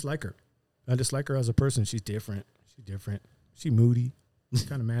 Right? I just like her. I just like her as a person. She's different. She moody.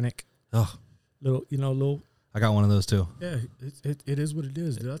 Kind of manic. Oh, Little. I got one of those too. Yeah, it is what it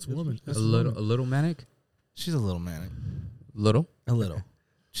is. That's a woman. That's A a little manic. She's a little manic. Little. A little.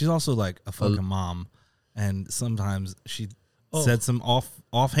 She's also like a fucking mom, and sometimes she Oh. said some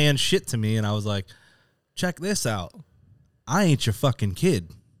offhand shit to me, and I was like, "Check this out. I ain't your fucking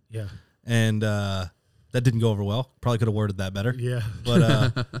kid." Yeah. And that didn't go over well. Probably could have worded that better. Yeah.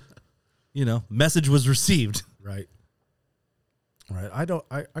 But message was received. Right. I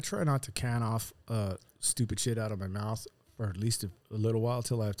try not to can off stupid shit out of my mouth for at least a little while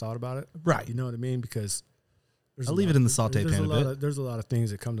till I've thought about it. Right. You know what I mean? Because I'll leave it in the saute pan a bit. There's a lot of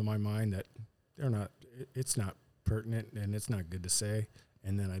things that come to my mind that it's not pertinent and it's not good to say,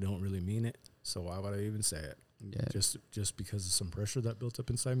 and then I don't really mean it. So why would I even say it? Yeah. Just because of some pressure that built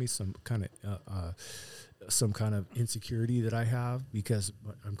up inside me, some kind of insecurity that I have because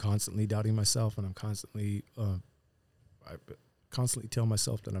I'm constantly doubting myself and I'm constantly tell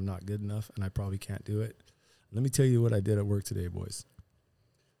myself that I'm not good enough and I probably can't do it. Let me tell you what I did at work today, boys.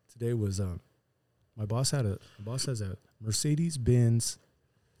 Today was my boss has a Mercedes-Benz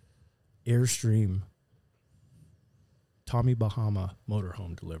Airstream Tommy Bahama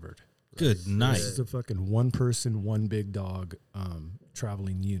motorhome delivered. Good night. This is a fucking one person, one big dog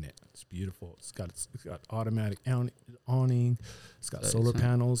traveling unit. It's beautiful. It's got automatic awning. It's got Nice, solar huh?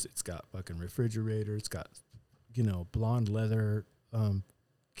 panels. It's got fucking refrigerator. It's got blonde leather.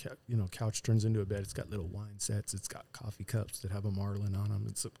 Couch turns into a bed. It's got little wine sets. It's got coffee cups that have a Marlin on them.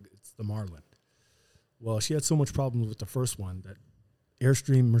 It's the Marlin. Well, she had so much problems with the first one that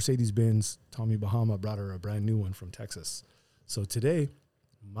Airstream Mercedes-Benz Tommy Bahama brought her a brand new one from Texas. So today,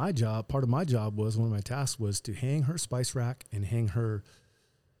 part of my job was, one of my tasks was to hang her spice rack and hang her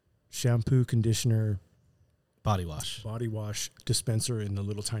shampoo, conditioner, Body wash. body wash dispenser in the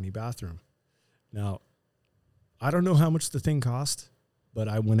little tiny bathroom. Now, I don't know how much the thing cost, but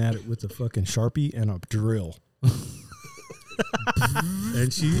I went at it with a fucking Sharpie and a drill.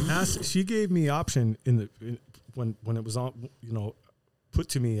 And she gave me option when it was on, put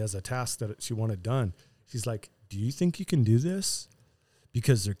to me as a task that she wanted done. She's like, "Do you think you can do this?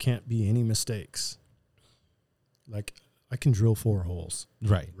 Because there can't be any mistakes. Like, I can drill 4 holes."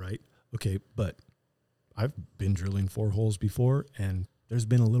 Right. Right? Okay, but I've been drilling 4 holes before, and there's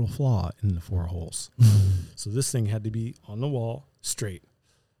been a little flaw in the 4 holes. So this thing had to be on the wall, straight.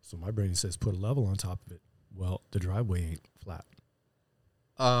 So my brain says, put a level on top of it. Well, the driveway ain't flat.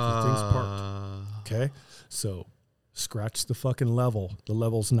 thing's parked. Okay? So scratch the fucking level. The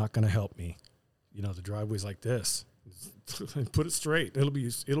level's not going to help me. The driveway's like this. Put it straight. It'll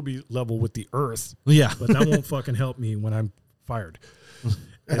be level with the earth. Yeah. But that won't fucking help me when I'm fired.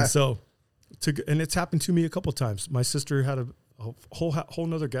 And so, and it's happened to me a couple times. My sister had a whole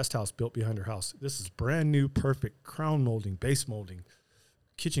nother guest house built behind her house. This is brand new, perfect crown molding, base molding,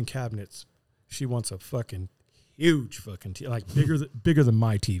 kitchen cabinets. She wants a fucking huge fucking like bigger than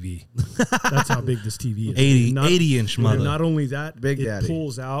my TV. That's how big this TV is. 80-inch And mother. not only that, Big it Daddy.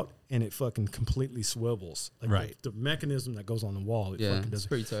 pulls out and it fucking completely swivels. Like Right. the mechanism that goes on the wall. It Yeah, fucking it's does.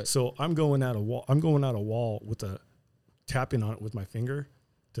 pretty tight. So I'm going at a wall with a tapping on it with my finger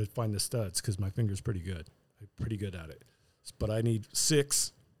to find the studs because my finger's pretty good. I'm pretty good at it. But I need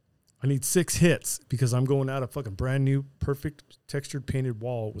 6 hits because I'm going at a fucking brand new, perfect textured painted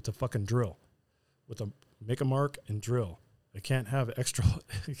wall with a fucking drill. Make a mark and drill. It can't have extra.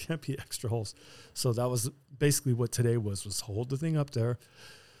 It can't be extra holes. So that was basically what today was hold the thing up there,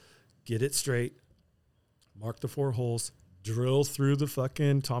 get it straight, mark the 4 holes, drill through the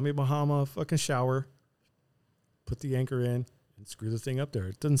fucking Tommy Bahama fucking shower, put the anchor in, and screw the thing up there.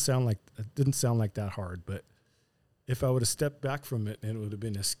 It didn't sound like that hard, but if I would have stepped back from it and it would have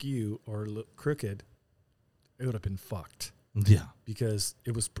been askew or crooked, it would have been fucked. Yeah. because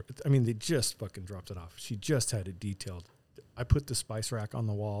it was, I mean, they just fucking dropped it off. She just had it detailed. I put the spice rack on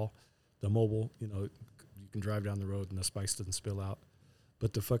the wall, the mobile, you know, you can drive down the road and the spice doesn't spill out.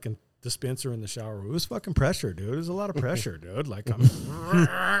 But the fucking dispenser in the shower, it was fucking pressure, dude. It was a lot of pressure, dude. Like I'm,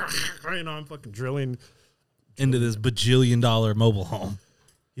 you know, I'm fucking drilling Into this bajillion-dollar mobile home.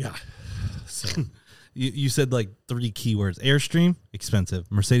 Yeah. So You said like 3 keywords. Airstream, expensive.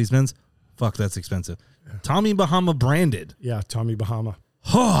 Mercedes-Benz, fuck, that's expensive. Tommy Bahama branded. yeah, Tommy Bahama.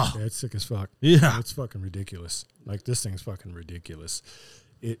 Huh. Yeah, it's sick as fuck. Yeah. It's fucking ridiculous. Like this thing's fucking ridiculous.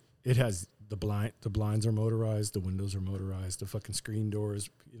 It has the blinds are motorized, the windows are motorized, the fucking screen doors,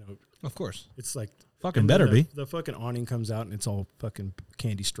 you know, Of course. it's like Fucking and then better be. the fucking awning comes out and it's all fucking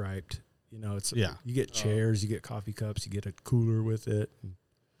candy striped. You know, it's Yeah. you get chairs, you get coffee cups, you get a cooler with it.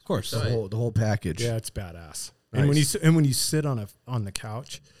 Of course. The whole package. Yeah, it's badass. Nice. And when you sit on the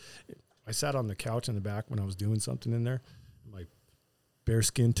couch, I sat on the couch in the back when I was doing something in there. My bare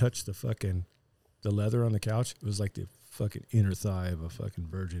skin touched the leather on the couch. It was like the fucking inner thigh of a fucking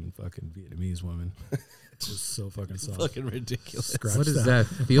virgin fucking Vietnamese woman. It was so fucking soft. Fucking ridiculous. Scratch What does that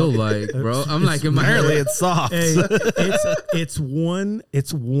feel like, bro? I'm like, in my Apparently head. it's soft. Hey, it's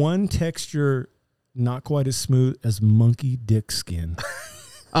one texture, not quite as smooth as monkey dick skin.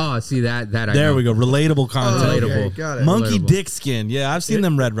 Oh, see that I There know. we go. Relatable content. Relatable. Okay, got it. Monkey Relatable. dick skin. Yeah, I've seen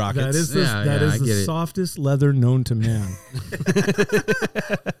them Red Rockets. That is the, Yeah, that yeah, is I the get it. softest leather known to man.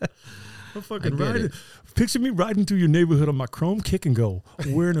 I'm fucking I get riding. it. Picture me riding through your neighborhood on my chrome kick and go,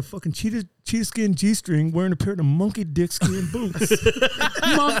 wearing a fucking cheetah skin G-string, wearing a pair of monkey dick skin boots.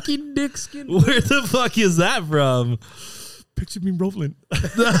 Monkey dick skin. Where the fuck is that from? Picture me rolling.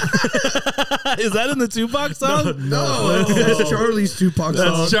 Is that in the Tupac song? No, that's Charlie's Tupac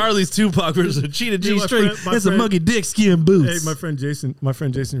song. That's Charlie's Tupac version. Cheetah Dude, my G-string. friend- my It's a friend- monkey dick skin boots. Hey, my friend Jason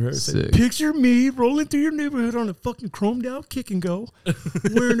Herrera said, Sick. picture me rolling through your neighborhood on a fucking chromed out kick and go,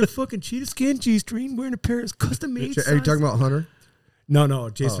 wearing a fucking cheetah skin G-string, wearing a pair of custom made. Are you talking about Hunter? No,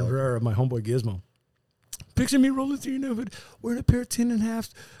 Jason Herrera, my homeboy Gizmo. Picture me rolling through your neighborhood wearing a pair of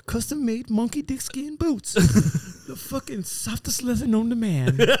 10.5 custom made monkey dick skin boots. The fucking softest leather known to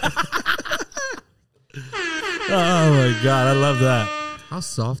man. Oh my God, I love that. How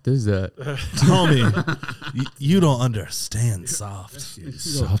soft is that? Tommy, you don't understand soft.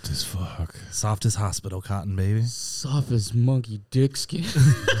 Soft as fuck. Soft as hospital cotton, baby. Soft as monkey dick skin.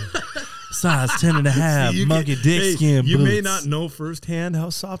 Size 10.5 monkey dick skin You boots. may not know firsthand how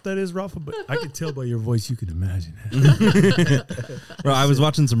soft that is, Rafa, but I can tell by your voice you can imagine it. Bro, I was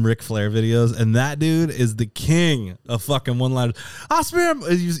watching some Ric Flair videos, and that dude is the king of fucking one-liners. I spent,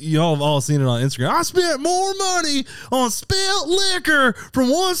 y'all have all seen it on Instagram. I spent more money on spilt liquor from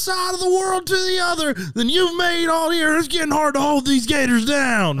one side of the world to the other than you've made all year. It's getting hard to hold these gators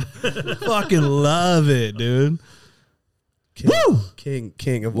down. Fucking love it, dude. Woo!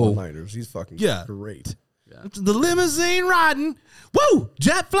 King of one-liners. He's fucking Yeah. great. The limousine riding, woo,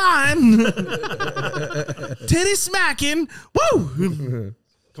 jet flying, titty smacking, woo.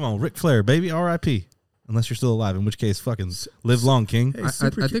 Come on, Ric Flair, baby, R.I.P. Unless you're still alive, in which case, fucking live long, King. Hey,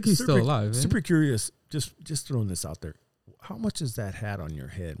 I think he's still alive, ain't he? Super curious, just throwing this out there. How much is that hat on your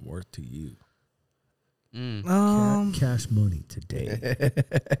head worth to you? Cash money today.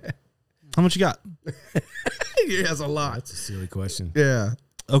 How much you got? He has a lot. That's a silly question. Yeah.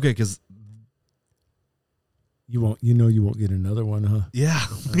 Okay, because You won't get another one, huh? yeah,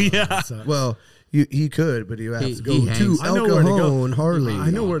 yeah. So- Well, he could, but he would have He to go to hangs. I know El where to go. Cajon, Harley. I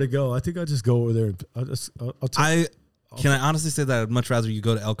know where to go. I think I'll just go over there. I'll tell Can I honestly say that I'd much rather you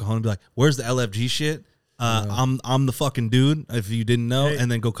go to El Cajon and be like, "Where's the LFG shit? I'm the fucking dude." If you didn't know, Hey.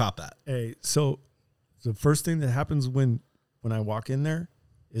 and then go cop that. Hey, so the first thing that happens when I walk in there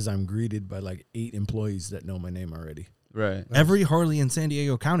is I'm greeted by like 8 employees that know my name already. Right. Every Harley in San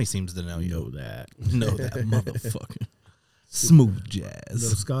Diego County seems to know you. Know that. Know that motherfucker. Smooth Little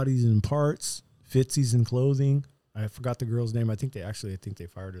jazz. Scotty's in parts, Fitzy's in clothing. I forgot the girl's name. I think they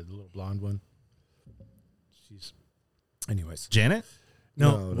fired her, the little blonde one. Anyways. Janet.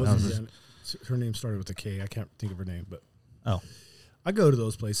 No, it No, wasn't no. Janet. Her name started with a K. I can't think of her name, but Oh, I go to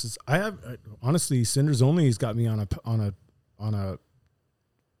those places. Honestly, Cinders Only has got me on a kind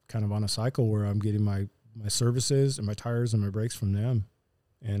of on a cycle where I'm getting my services and my tires and my brakes from them,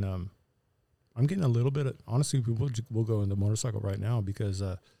 and I'm getting a little bit of, honestly, we'll go into motorcycle right now because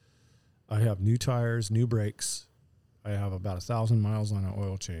I have new tires, new brakes. I have about 1,000 miles on an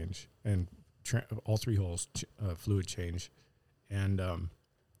oil change and all 3 holes fluid change, and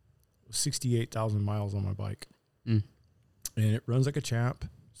 68,000 miles on my bike. Mm. And it runs like a champ.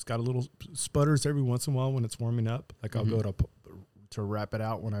 It's got a little sputters every once in a while when it's warming up. Like I'll go to wrap it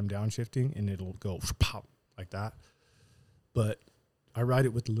out when I'm downshifting, and it'll go pop like that. but I ride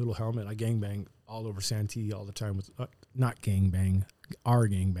it with the little helmet. I gangbang all over Santee all the time with not gangbang, our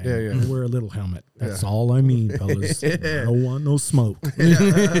gangbang. Yeah. I wear a little helmet. That's all I mean, fellas. I don't want no smoke.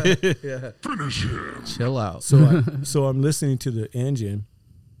 Chill out. So I'm listening to the engine,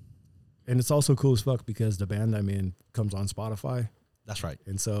 and it's also cool as fuck because the band I'm in comes on Spotify, That's right.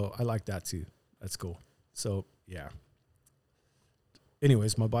 and so I like that too. That's cool. So yeah.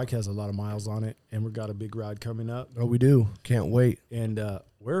 Anyways, my bike has a lot of miles on it, and we've got a big ride coming up. Oh, we do. Can't wait. And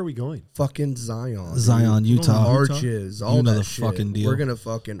where are we going? Fucking Zion. Zion, dude. Utah. Arches, all You know that the shit. fucking deal. We're gonna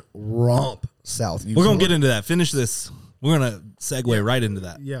fucking romp South Utah. We're gonna get into that. Finish this. We're gonna segue right into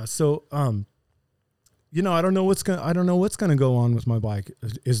that. Yeah. So I don't know what's gonna go on with my bike.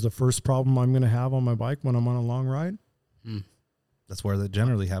 Is the first problem I'm gonna have on my bike when I'm on a long ride? That's where that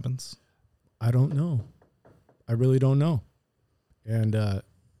generally happens. I don't know. I really don't know. And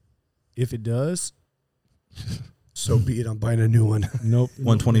if it does, So be it. I'm buying a new one. nope.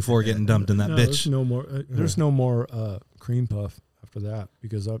 124 getting dumped in that No, bitch. There's no more. There's no more cream puff after that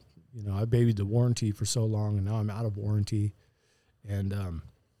because I babied the warranty for so long, and now I'm out of warranty. And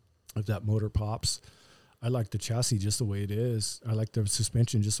if that motor pops, I like the chassis just the way it is. I like the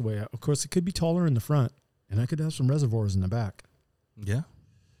suspension just the way. Of course, it could be taller in the front, and I could have some reservoirs in the back. Yeah.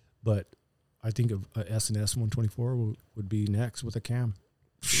 But I think of a S&S 124 would be next with a cam.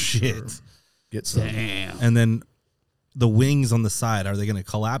 Shit. Get some. Damn. And then the wings on the side, are they going to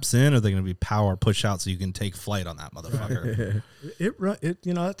collapse in or are they going to be power push out so you can take flight on that motherfucker?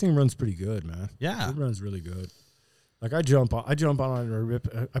 That thing runs pretty good, man. Yeah. It runs really good. Like I jump on and rip.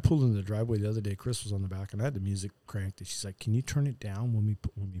 I pulled in the driveway the other day. Chris was on the back, and I had the music cranked. And she's like, "Can you turn it down when we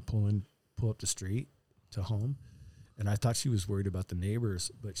pull up the street to home?" And I thought she was worried about the neighbors,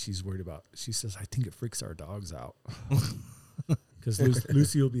 but she says, "I think it freaks our dogs out." Because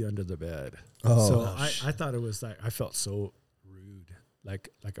Lucy will be under the bed. Oh. So I thought it was like, I felt so rude. Like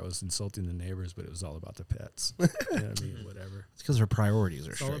I was insulting the neighbors, but it was all about the pets. You know what I mean? Whatever. It's because her priorities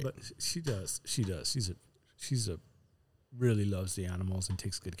are It's all straight. about, she does. She's a really loves the animals and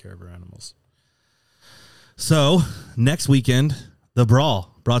takes good care of her animals. So next weekend, the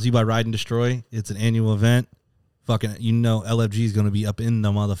Brawl, brought to you by Ride and Destroy. It's an annual event. Fucking, LFG is going to be up in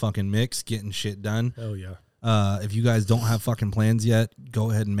the motherfucking mix, getting shit done. Oh yeah. If you guys don't have fucking plans yet,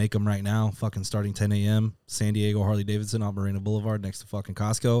 go ahead and make them right now. Fucking starting 10 a.m. San Diego Harley Davidson on Marina Boulevard next to fucking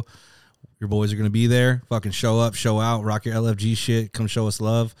Costco. Your boys are going to be there. Fucking show up, show out, rock your LFG shit. Come show us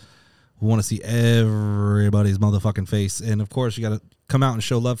love. We want to see everybody's motherfucking face. And of course, you got to come out and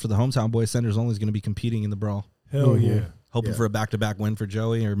show love for the Hometown Boys. Senders Only is going to be competing in the Brawl. Hell Mhm. yeah. Hoping for a back-to-back win for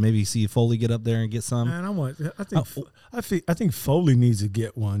Joey, or maybe see Foley get up there and get some. Man, I think Foley needs to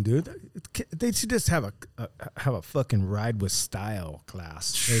get one, dude. They should just have a fucking ride with style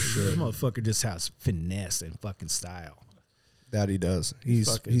class. This motherfucker just has finesse and fucking style. That he does. He's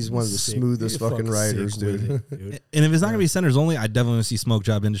Fucking one of the sick. smoothest He's fucking riders, sick with dude. it, dude. And if it's not going to be Senders Only, I definitely want to see Smoke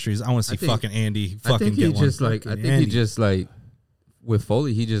Job Industries. I want to see think- fucking Andy I fucking think he get one. just like. I Fucking think he Andy. just like with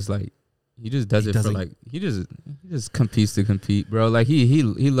Foley. He just does it for doesn't- like he just competes to compete, bro. Like he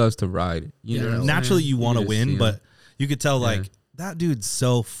loves to ride. You know what I'm Naturally, saying? you want to just, win, you know. but you could tell, like, Yeah. that dude's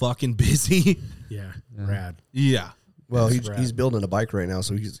so fucking busy. Yeah, Yeah. rad. Yeah. Well, That's he's rad. building a bike right now,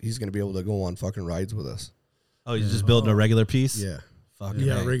 so he's going to be able to go on fucking rides with us. Oh, he's just building a regular piece? Yeah. Fucking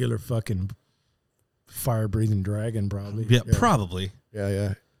Yeah, A. regular fucking fire breathing dragon probably. Yeah, probably.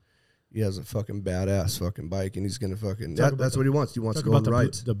 Yeah. He has a fucking badass fucking bike, and he's going to fucking... Talk about that's what he wants. He wants Talk to go on about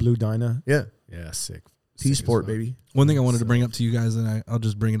rides. the blue Dyna. Yeah. Yeah, sick. T-Sport, baby. One thing I wanted to bring up to you guys, and I'll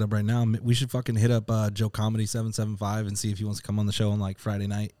just bring it up right now. We should fucking hit up Joe Comedy 775 and see if he wants to come on the show on like Friday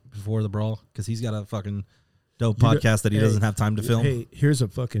night before the Brawl, because he's got a fucking dope podcast that he doesn't have time to film. Hey, here's a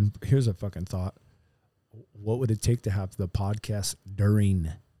fucking thought. What would it take to have the podcast during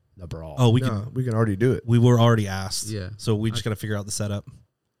the Brawl? Oh, we can already do it. we were already asked. Yeah. So we just got to figure out the setup.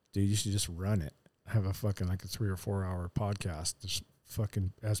 Dude, you should just run it. Have a fucking like a 3 or 4 hour podcast. Just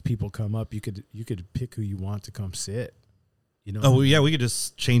fucking as people come up, you could pick who you want to come sit. You know? Oh, well, yeah, we could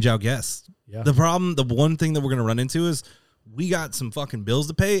just change out guests. yeah. The one thing that we're going to run into is we got some fucking bills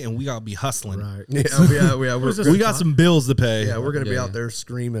to pay and we got to be hustling. Right. Yeah. We got some bills to pay. Yeah, we're going to be Yeah. out there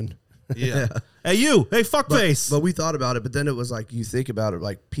screaming. Yeah. Hey, you. Hey, fuckface. But we thought about it, but then it was like, you think about it,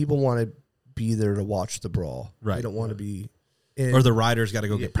 like people want to be there to watch the Brawl. Right. They don't want to be... in, Or the riders got to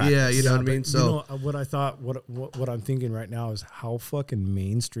go get practice. Yeah, you know what I but mean? So... what I thought, what I'm thinking right now is how fucking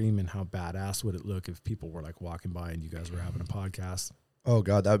mainstream and how badass would it look if people were like walking by and you guys were having a podcast? Oh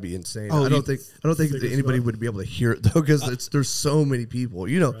God, that would be insane. Oh, I don't think Sick that as anybody fuck. would be able to hear it though, because there's so many people.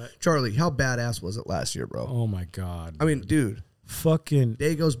 You know, Right. Charlie, how badass was it last year, bro? Oh my god! I mean, dude, fucking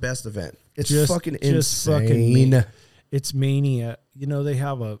Dago's best event. It's Just- fucking just insane. fucking It's mania. You know, they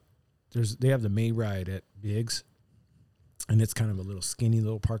have the May ride at Biggs, and it's kind of a little skinny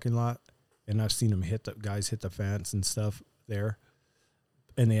little parking lot. And I've seen them hit the fence and stuff there.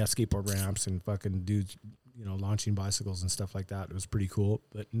 And they have skateboard ramps and fucking dudes, you know, launching bicycles and stuff like that. It was pretty cool,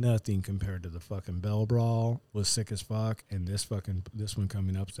 but nothing compared to the fucking Bell Brawl. Was sick as fuck. And this one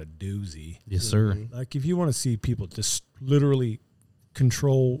coming up is a doozy. Yes, sir. Like, if you want to see people just literally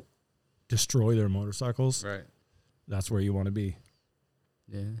destroy their motorcycles, Right. that's where you want to be.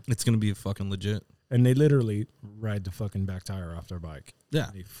 Yeah. It's gonna be fucking legit. And they literally ride the fucking back tire off their bike. Yeah.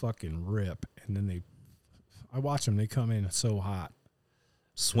 They fucking rip. And then I watch them, they come in so hot.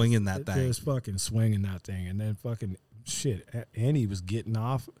 Swinging that thing. Just fucking swinging that thing. And then fucking shit. Andy was getting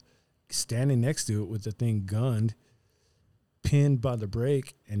off, standing next to it with the thing gunned, pinned by the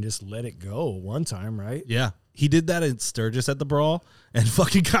brake, and just let it go one time, right? Yeah. He did that in Sturgis at the Brawl and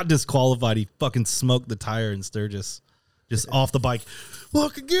fucking got disqualified. He fucking smoked the tire in Sturgis. Just off the bike.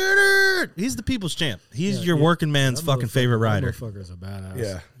 Fucking get it! He's the people's champ. He's your working man's That fucking favorite rider. That motherfucker's a badass.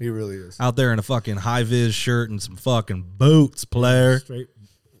 Yeah, he really is. Out there in a fucking high-vis shirt and some fucking boots, player. Straight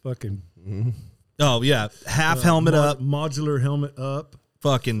fucking Oh, yeah. Half helmet up. Modular helmet up.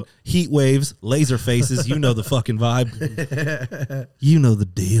 Fucking heat waves, laser faces. You know the fucking vibe. You know the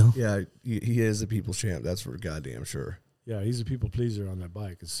deal. Yeah, he is a people's champ. That's for goddamn sure. Yeah, he's a people pleaser on that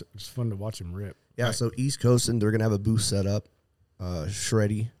bike. It's fun to watch him rip. Yeah, so East Coast, and they're gonna have a booth set up.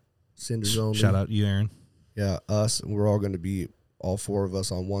 Shreddy, Cinders only. Shout out you, Aaron. Yeah, us. And we're all gonna be all four of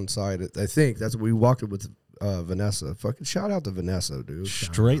us on one side. I think that's what we walked it with. Vanessa, fucking shout out to Vanessa, dude.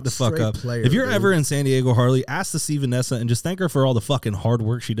 Straight the fuck Straight up. player, If you're dude. ever in San Diego, Harley, ask to see Vanessa and just thank her for all the fucking hard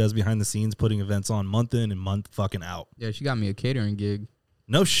work she does behind the scenes, putting events on month in and month fucking out. Yeah, she got me a catering gig.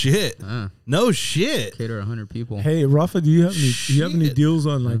 No shit. No shit. Cater 100 people. Hey, Rafa, do you have any Shit. deals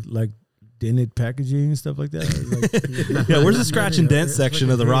on like dented packaging and stuff like that? Like, Yeah, where's the scratch and dent section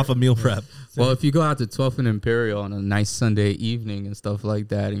of the Rafa meal prep? Well, if you go out to 12th and Imperial on a nice Sunday evening and stuff like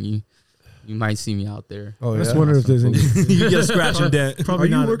that, and you might see me out there. Oh, I just wonder if there's any. You get a scratch and dent. Are Probably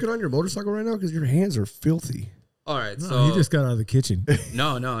you not. working on your motorcycle right now? Because your hands are filthy. All right, No, so he just got out of the kitchen.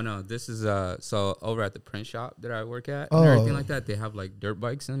 no. This is so over at the print shop that I work at Oh. and everything like that. They have like dirt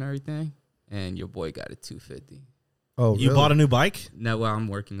bikes and everything, and your boy got a 250. Oh, You bought a new bike? No, well, I'm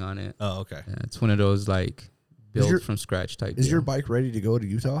working on it. Oh, okay. Yeah, it's one of those like built your- from scratch type. Is your deal. bike ready to go to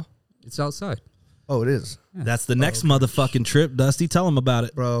Utah? It's outside. Oh, it is, That's the next motherfucking trip, Dusty. Tell him about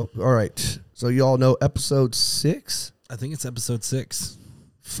it. bro. All right. So you all know episode 6. I think it's episode 6.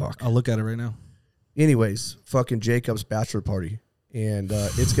 Fuck. I'll look at it right now. Anyways, fucking Jacob's bachelor party, and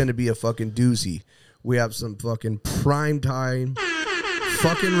it's gonna be a fucking doozy. We have some fucking prime time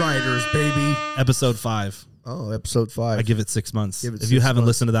fucking riders, baby. Episode 5. Oh, episode 5. I give it 6 months. Give it If you 6 haven't months.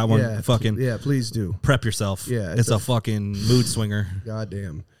 listened to that one, Yeah, fucking yeah, please do. prep yourself. Yeah, It's a fucking mood swinger.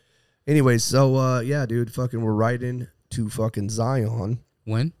 Goddamn. Anyways, so yeah, dude, fucking we're riding to fucking Zion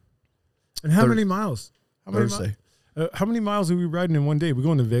When? And how Thurs- many miles? Thursday. How many miles are we riding in one day? We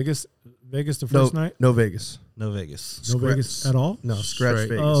going to Vegas? Vegas the No, first night? no Vegas. No Vegas. No Scratch- Vegas at all? No, scratch Straight.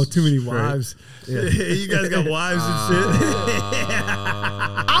 Vegas. Oh, too many Straight. wives. Yeah. You guys got wives and shit.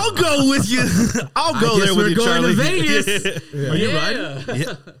 I'll go with you. I'll go there with you, Charlie. Are you riding?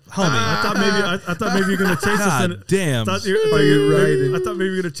 Yeah. Homie. I thought maybe you're gonna chase us. God damn. I riding? thought maybe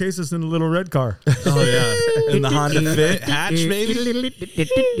you're gonna chase us in a little red car. Oh, yeah. In the Honda Fit hatch, maybe?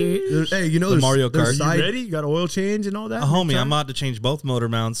 Hey, you know The there's Mario there's Kart. side- You ready? You got oil change and all that? Homie, I'm about to change both motor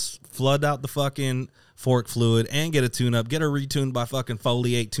mounts, flood out the fucking fork fluid, and get a tune-up. Get her retuned by fucking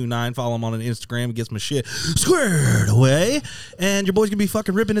Foley829. Follow him on Instagram and get my shit squared away. And your boy's gonna be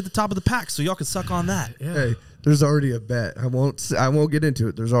fucking ripping at the top of the pack, so y'all can suck on that. Hey, there's already a bet. I won't get into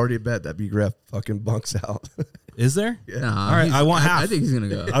it. There's already a bet that B-Graph fucking bunks out. Is there? Nah, All right, he's- I want half. I think he's gonna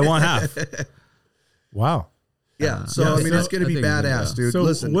go. I want half. Wow. Yeah, so Yeah, I mean so it's gonna I be think it's gonna badass, go. dude. So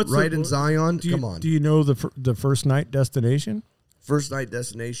Listen, what's the- right in Zion. Do you, Come on. Do you know the first night destination? First night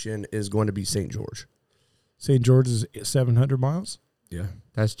destination is going to be St. George. St. George is 700 miles. Yeah.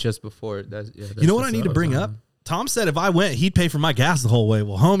 That's just before. That's You know what I need to bring up? Tom said if I went, he'd pay for my gas the whole way.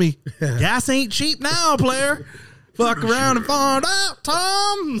 Well, homie, gas ain't cheap now, player. Fuck around and find out,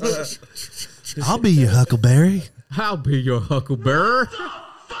 Tom. I'll be your Huckleberry. I'll be your huckleberry.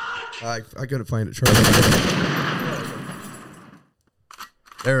 I couldn't find it, Charlie.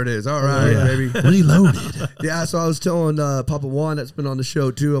 There it is. All right, baby. Reloaded. Yeah, so I was telling Papa Juan that's been on the show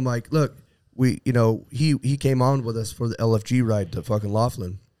too. I'm like, look, he came on with us for the LFG ride to fucking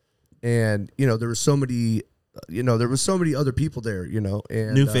Laughlin, and there was so many, other people there,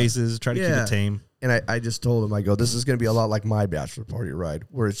 and New faces. Try to keep yeah. it tame. And I just told him, I go, this is going to be a lot like my bachelor party ride,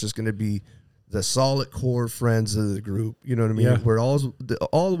 where it's just going to be the solid core friends of the group. You know what I mean? Yeah. Where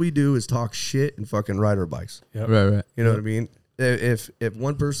all we do is talk shit and fucking ride our bikes. Yep. Right. You know what I mean? If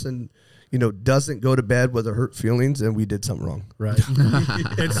one person, doesn't go to bed with a hurt feelings, then we did something wrong. Right.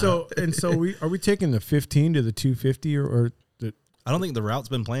 and so are we taking the 15 to the 250 or the I don't think the route's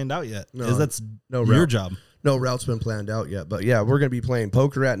been planned out yet. No. Because that's No your route. job. No route's been planned out yet, but yeah, we're gonna be playing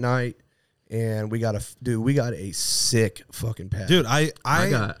poker at night, and we got a sick fucking pad. Dude, I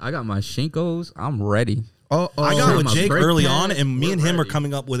got my Shinkos. I'm ready. I got with my Jake brake early pad, on, and me we're and him are ready.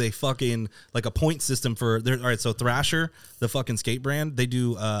 coming up with a fucking like a point system for there. All right, so Thrasher, the fucking skate brand, they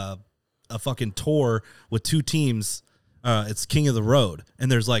do a fucking tour with 2 teams. It's King of the Road,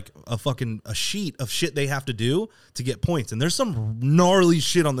 and there's like a sheet of shit they have to do to get points, and there's some gnarly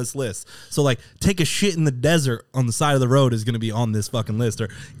shit on this list. So like, take a shit in the desert on the side of the road is going to be on this fucking list, or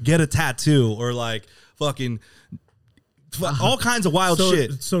get a tattoo, or like fucking all kinds of wild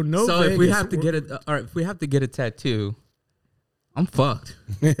shit. So no. So if we Vegas. have to get a, all right, if we have to get a tattoo, I'm fucked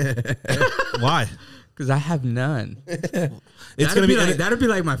Why? because I have none. It's gonna be like that'd be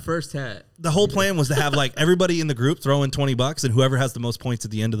like my first tat. the whole plan was to have like everybody in the group throw in $20, and whoever has the most points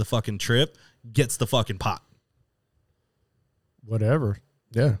at the end of the fucking trip gets the fucking pot. Whatever.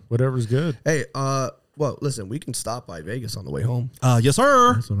 Yeah. Whatever's good. Hey, well, listen, we can stop by Vegas on the way home. Yes,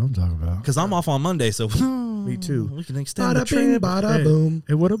 sir. That's what I'm talking about. Because I'm off on Monday, so Me too. we can extend the Bada bing, trip. bada Hey, boom.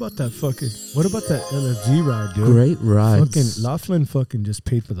 hey, what about that LFG ride, dude? Great rides. Fucking Laughlin fucking just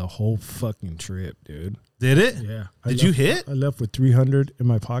paid for the whole fucking trip, dude. Did it? Yeah. Did you hit? I left with 300 in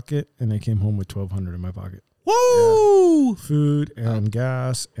my pocket, and I came home with 1,200 in my pocket. Woo! Food and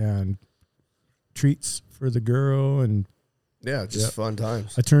gas and treats for the girl, and Yeah, just Yep. fun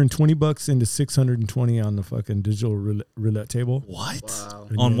times. I turned $20 into 620 on the fucking digital roulette table. What? Wow.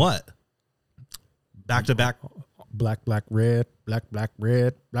 And On then what? Back to back. Black, black, red, black, black,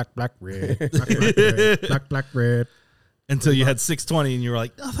 red, black, black, red, black, black, red, black, black, red. Until you had 620 and you were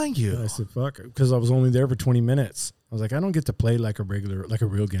like, oh, thank you. I said, fuck, because I was only there for 20 minutes. I was like, I don't get to play like a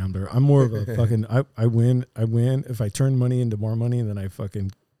real gambler. I'm more of a fucking, I win. If I turn money into more money, then I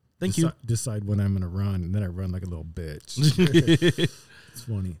fucking Thank you. decide when I'm going to run, and then I run like a little bitch. It's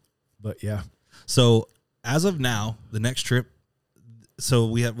funny. But yeah. So as of now, the next trip, so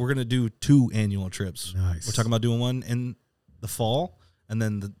we're going to do 2 annual trips. Nice. We're talking about doing one in the fall and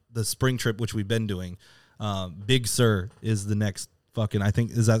then the spring trip, which we've been doing. Big Sur is the next fucking, I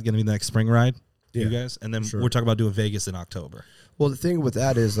think, is that going to be the next spring ride? Yeah, You guys? And then sure. we're talking about doing Vegas in October. Well, the thing with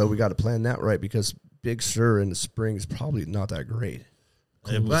that is, though, we got to plan that right because Big Sur in the spring is probably not that great.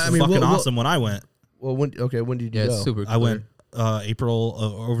 It was Well, I mean, fucking we'll- awesome when I went. Well, when did you Yeah, go? it's super. I went April,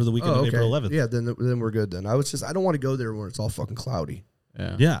 over the weekend Oh, of okay. April 11th. Yeah, then we're good. Then I don't want to go there when it's all fucking cloudy.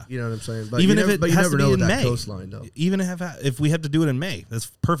 Yeah. Yeah. You know what I'm saying? But Even you if never, it but you has never to be know in with that May. coastline, though. Even if we have to do it in May, that's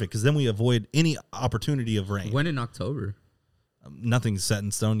perfect because then we avoid any opportunity of rain. When in October? Nothing's set in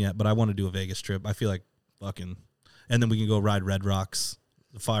stone yet, but I want to do a Vegas trip. I feel like fucking, and then we can go ride Red Rocks,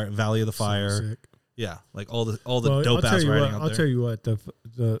 the Fire Valley of the Fire. So sick. Yeah, like all the Well, dope ass riding out I'll there. tell you what,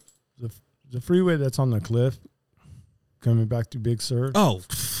 the freeway that's on the cliff coming back to Big Sur. Oh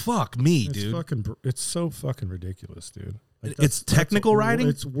fuck me, it's dude! it's so fucking ridiculous, dude. Like, It's technical riding?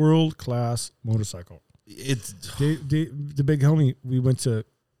 It's world class motorcycle. It's The big homie, we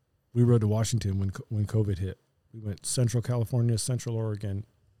rode to Washington when COVID hit. We went Central California, Central Oregon,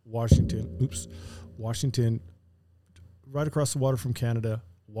 Washington, right across the water from Canada,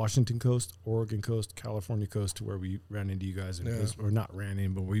 Washington coast, Oregon coast, California coast, to where we ran into you guys in Pismo, or not ran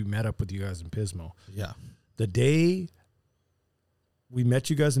in, but we met up with you guys in Pismo. yeah. The day we met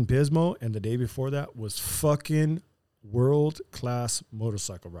you guys in Pismo and the day before that was fucking world class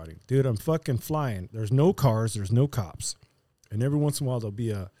motorcycle riding. Dude, I'm fucking flying. There's no cars, there's no cops. And every once in a while there'll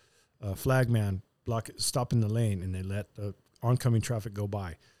be a flagman stop in the lane and they let the oncoming traffic go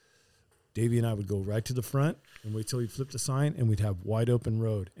by. Davey and I would go right to the front and wait till he flipped the sign, and we'd have wide open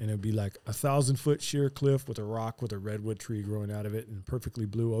road, and it'd be like 1,000-foot sheer cliff with a rock with a redwood tree growing out of it and perfectly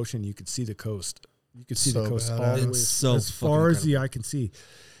blue ocean. You could see the coast. You could see So the coast all badass. the way It's so as fucking far as the incredible. eye can see.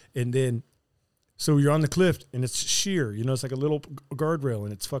 And then, so you're on the cliff and it's sheer. You know, it's like a little guardrail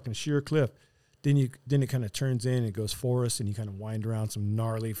and it's fucking sheer cliff. Then it kind of turns in, it goes forest, and you kind of wind around some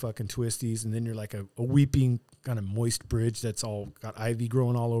gnarly fucking twisties, and then you're like a weeping kind of moist bridge that's all got ivy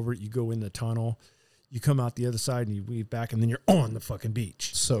growing all over it. You go in the tunnel, you come out the other side, and you weave back, and then you're on the fucking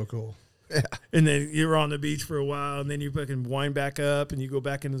beach. So cool. And then you're on the beach for a while, and then you fucking wind back up, and you go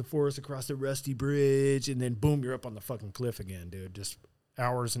back into the forest across the rusty bridge, and then boom, you're up on the fucking cliff again, dude. Just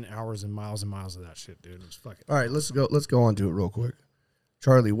hours and hours and miles of that shit, dude. It was fucking. All right, let's go on to it real quick.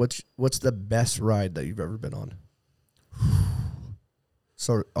 Charlie, what's the best ride that you've ever been on?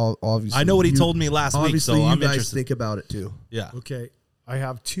 So obviously, I know what he told me last week, obviously so you I'm guys interested. think about it too. Yeah. Okay, I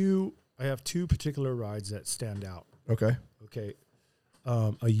have two particular rides that stand out. Okay. Okay,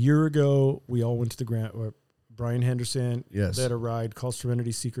 a year ago we all went to the Brian Henderson Yes. led a ride called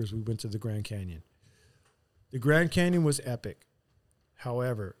Serenity Seekers. We went to the Grand Canyon. The Grand Canyon was epic.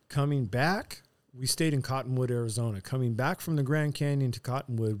 However, coming back, we stayed in Cottonwood, Arizona. Coming back from the Grand Canyon to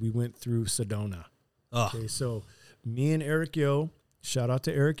Cottonwood, we went through Sedona. Oh, Okay, so me and Eric Yo, shout out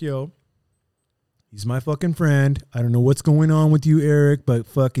to Eric Yo. He's my fucking friend. I don't know what's going on with you, Eric, but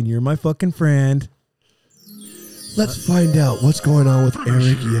fucking you're my fucking friend. Let's find out what's going on with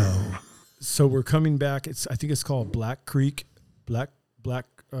Eric Yo. So we're coming back. I think it's called Black Creek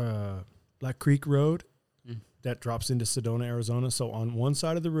Creek Road that drops into Sedona, Arizona. So on one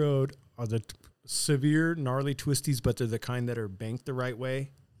side of the road are the severe gnarly twisties, but they're the kind that are banked the right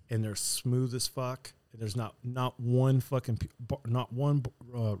way and they're smooth as fuck. There's not one fucking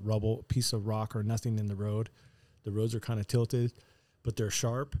rubble piece of rock or nothing in the road. The roads are kind of tilted, but they're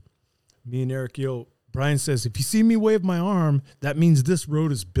sharp. Me and Eric Yo, Brian says, if you see me wave my arm, that means this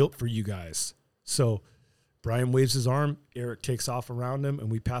road is built for you guys. So Brian waves his arm, Eric takes off around him,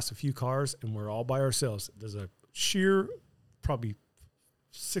 and we pass a few cars, and we're all by ourselves. There's a sheer, probably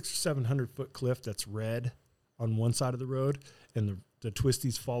 600 or 700 foot cliff that's red on one side of the road, and the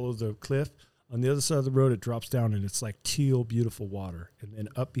twisties follow the cliff. On the other side of the road, it drops down, and it's like teal, beautiful water. And then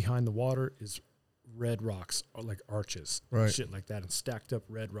up behind the water is red rocks, or like arches, Right. shit like that, and stacked up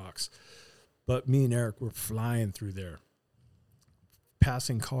red rocks. But me and Eric were flying through there,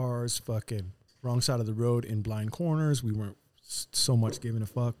 passing cars, fucking wrong side of the road in blind corners. We weren't so much giving a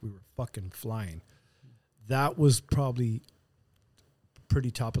fuck. We were fucking flying. That was probably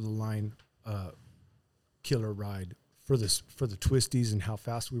pretty top of the line killer ride for the twisties and how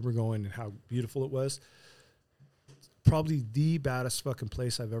fast we were going and how beautiful it was. Probably the baddest fucking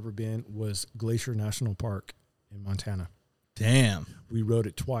place I've ever been was Glacier National Park in Montana. damn. We rode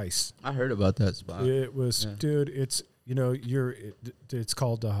it twice. I heard about that spot. It was, Yeah. dude. It's it's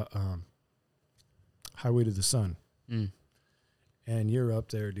called Highway to the Sun, and you're up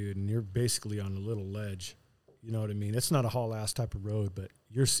there, dude, and you're basically on a little ledge. You know what I mean? It's not a haul ass type of road, but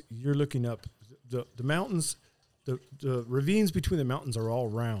you're looking up the mountains. The ravines between the mountains are all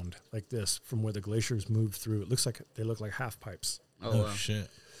round like this from where the glaciers move through. They look like half pipes. Oh, wow. Shit.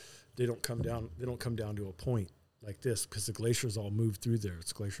 They don't come down to a point like this because the glaciers all move through there.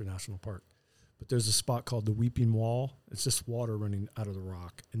 It's Glacier National Park. But there's a spot called the Weeping Wall. It's just water running out of the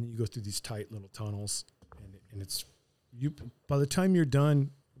rock. And then you go through these tight little tunnels. And it's you. By the time you're done,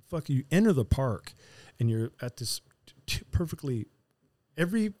 you enter the park and you're at this perfectly,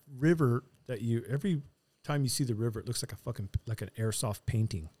 every time you see the river, it looks like an airsoft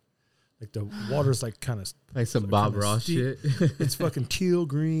painting. Like the water's like kind of Like some Bob Ross shit. It's fucking teal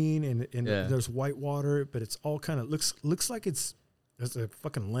green and Yeah. there's white water, but it's all kind of looks like there's a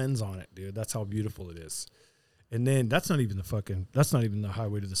fucking lens on it, dude. That's how beautiful it is. And then that's not even the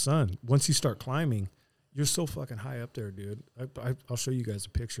Highway to the Sun. Once you start climbing, you're so fucking high up there, dude. I'll show you guys a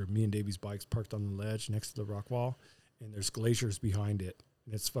picture of me and Davey's bikes parked on the ledge next to the rock wall, and there's glaciers behind it.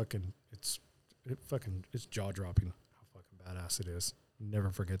 And it's jaw dropping how fucking badass it is.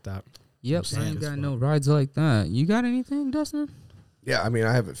 Never forget that. Yep, Sick I ain't as got fuck. no rides like that. You got anything, Dustin? Yeah, I mean,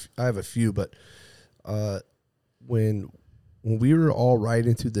 I have a few, but when we were all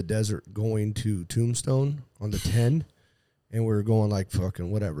riding through the desert going to Tombstone on the 10, and we were going like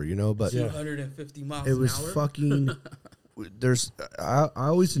fucking whatever, but Yeah. 250 miles it was fucking. I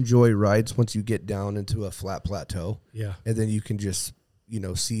always enjoy rides once you get down into a flat plateau, Yeah. and then you can just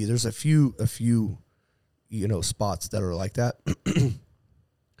see. There's a few spots that are like that.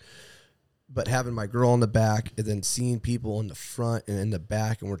 But having my girl in the back and then seeing people in the front and in the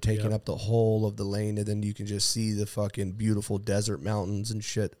back, and we're taking up the whole of the lane, and then you can just see the fucking beautiful desert mountains and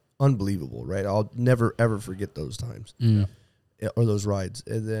shit. Unbelievable, right? I'll never ever forget those times or those rides.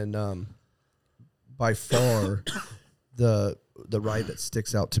 And then by far the ride that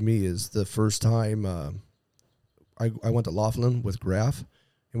sticks out to me is the first time I went to Laughlin with Graf,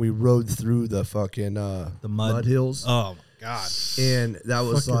 and we rode through the fucking The mud hills. Oh my god. And that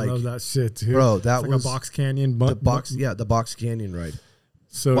was Fucking like, love that shit, dude. bro, that It's like was a box canyon. the Box Canyon ride.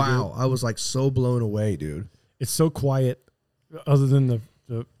 So Wow, I was like so blown away, dude. it's so quiet, other than the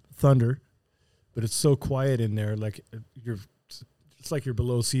thunder, but it's so quiet in there. Like it's like you're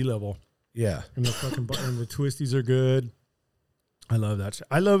below sea level, Yeah, and the fucking and the twisties are good. I love that shit.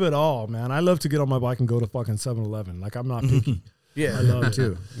 I love it all, man. I love to get on my bike and go to fucking 7-Eleven. Like I'm not picky. yeah, I love me it.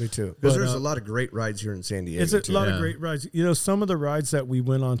 too, me too. But, Because there's a lot of great rides here in San Diego. It's a too. lot of Yeah. great rides. Some of the rides that we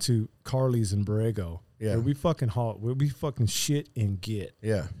went on to Carly's in Borrego, Yeah. Where we fucking haul, where we fucking shit and get.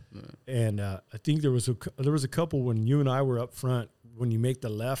 Yeah. And I think there was a couple when you and I were up front when you make the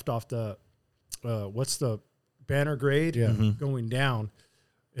left off the what's the Banner grade going down,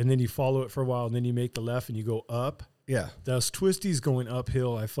 and then you follow it for a while, and then you make the left and you go up. Yeah. Those twisties going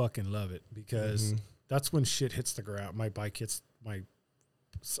uphill, I fucking love it because that's when shit hits the ground. My bike hits my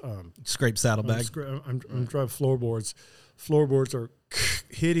Scrape saddlebag. I'm driving floorboards. Floorboards are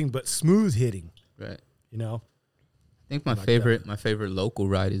hitting, but smooth hitting. Right. You know. I think my favorite local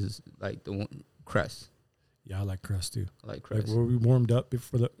ride is like the one Crest. Yeah, I like Crest too. I like Crest. Like where we warmed up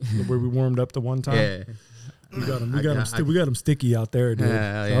where we warmed up the one time. Yeah. We got him sticky out there, dude.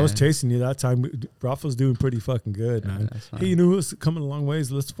 Yeah, So I was chasing you that time. Rafa's doing pretty fucking good, man. that's fine. Hey, you know who's coming a long ways?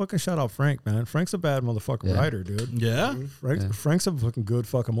 Let's fucking shout out Frank, man. Frank's a bad motherfucking rider, dude. Yeah. Frank's a fucking good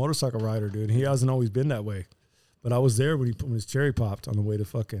fucking motorcycle rider, dude. He hasn't always been that way. But I was there when his cherry popped on the way to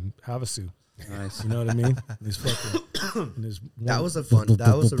fucking Havasu. Nice. You know what I mean? His fucking That was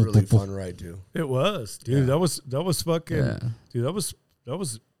a really fun ride too. It was, dude. Yeah. That was fucking dude, that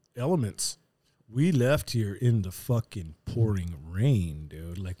was elements. We left here in the fucking pouring rain,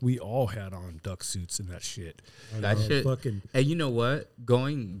 dude. Like we all had on duck suits and that shit. That shit. Fucking. Hey, you know what?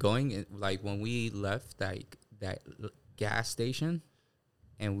 Going like when we left that gas station,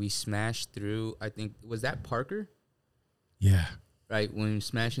 and we smashed through. I think was that Parker. Yeah. Right, when you're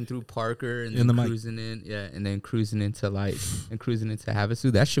smashing through Parker and In then the mic. cruising in, and then cruising into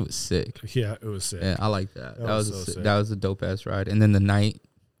Havasu, that shit was sick. Yeah, it was sick. Yeah, I like that. That was so sick. that was a dope ass ride. And then the night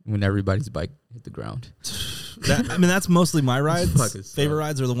when everybody's bike hit the ground. That's mostly my rides. Fucking suck. Favorite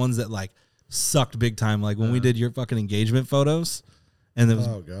rides are the ones that like sucked big time. Like when we did your fucking engagement photos, and it was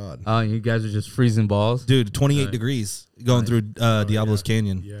Oh God. Oh, you guys are just freezing balls. dude 28 Right. degrees going through Diablo's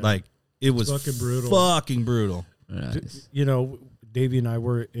Canyon. Yeah. Like it was Fucking brutal. Fucking brutal. Nice. You know, Davey and I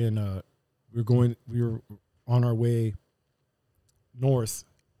were we were on our way north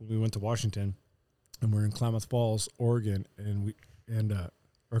when we went to Washington, and we're in Klamath Falls, Oregon,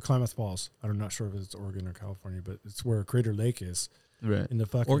 or Klamath Falls. I'm not sure if it's Oregon or California, but it's where Crater Lake is Right. in the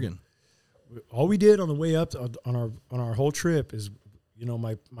fucking Oregon. All we did on the way up on our whole trip is, you know,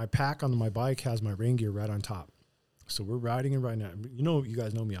 my pack on my bike has my rain gear right on top. So we're riding and riding. You know, you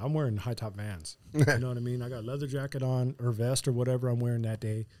guys know me. I'm wearing high top Vans. You know what I mean? I got a leather jacket on or vest or whatever I'm wearing that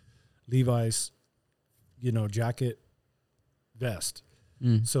day. Levi's, you know, jacket, vest.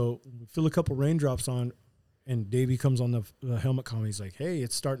 So we feel a couple raindrops on, and Davey comes on the helmet comm. He's like, "Hey,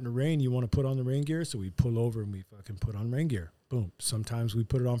 it's starting to rain. You want to put on the rain gear?" So we pull over and we fucking put on rain gear. Boom. Sometimes we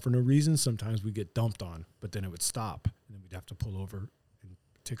put it on for no reason. Sometimes we get dumped on, but then it would stop, and then we'd have to pull over and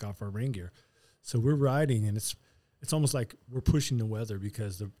take off our rain gear. So we're riding, and it's almost like we're pushing the weather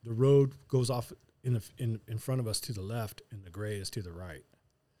because the road goes off in front of us to the left, and the gray is to the right,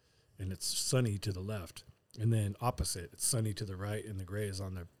 and it's sunny to the left, and then opposite, it's sunny to the right, and the gray is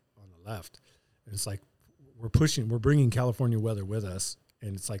on the left, and it's like we're bringing California weather with us,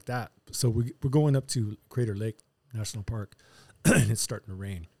 and it's like that. So we're going up to Crater Lake National Park, and it's starting to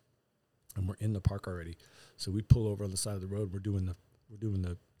rain, and we're in the park already. So we pull over on the side of the road. We're doing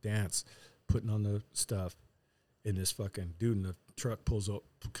the dance, putting on the stuff. And this fucking dude in the truck pulls up,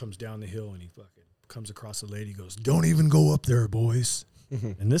 comes down the hill, and he fucking comes across the lady, goes, "Don't even go up there, boys."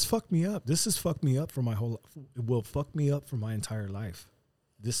 And this fucked me up. This has fucked me up for my whole. It will fuck me up for my entire life.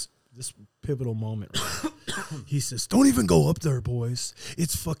 This pivotal moment. Right? He says, "Don't even go up there, boys.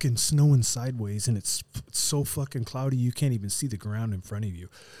 It's fucking snowing sideways, and it's so fucking cloudy you can't even see the ground in front of you.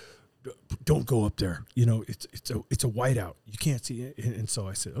 Don't go up there. You know, it's a whiteout. You can't see it." And so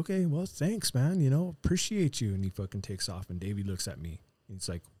I said, "Okay, well, thanks, man. You know, appreciate you." And he fucking takes off. And Davey looks at me. And he's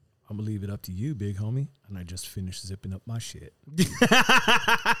like, "I'm gonna leave it up to you, big homie." And I just finished zipping up my shit.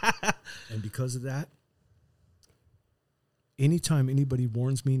 And because of that, anytime anybody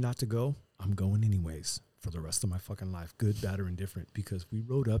warns me not to go, I'm going anyways for the rest of my fucking life, good, bad, or indifferent. Because we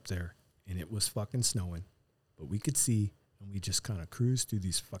rode up there and it was fucking snowing, but we could see, and we just kind of cruised through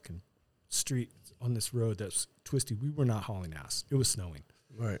these fucking streets on this road that's twisty. We were not hauling ass. It was snowing.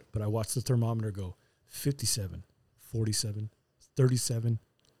 Right. But I watched the thermometer go 57, 47, 37,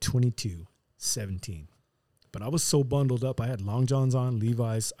 22, 17. But I was so bundled up. I had long johns on,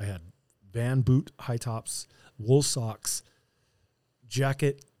 Levi's. I had Van boot, high tops, wool socks,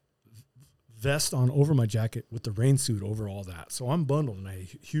 jacket, vest on over my jacket with the rain suit over all that. So I'm bundled, and I had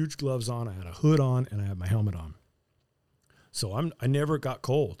huge gloves on. I had a hood on, and I had my helmet on. So I never got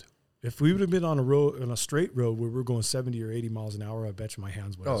cold. If we would have been on a straight road where we're going 70 or 80 miles an hour, I bet you my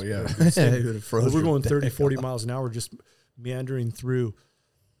hands would have. Oh, yeah. would have been It would have frozen. we're going 30, 40 miles an hour, just meandering through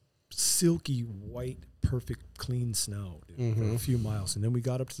silky white, perfect, clean snow dude, for a few miles. And then we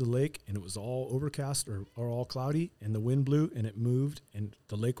got up to the lake, and it was all overcast or all cloudy, and the wind blew, and it moved, and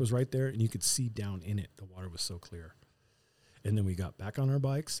the lake was right there, and you could see down in it. The water was so clear. And then we got back on our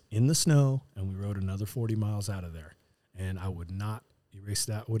bikes in the snow, and we rode another 40 miles out of there. And I would not erase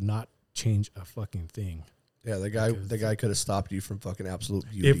that, would not change a fucking thing. Yeah, the guy could have stopped you from fucking absolute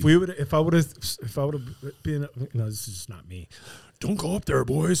beauty. If I would have been, no, this is not me. Don't go up there,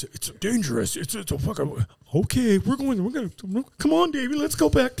 boys. It's dangerous. It's a fucking. Okay, we're gonna come on, Davey. Let's go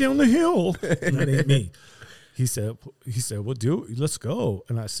back down the hill. And that ain't me. He said, well, let's go.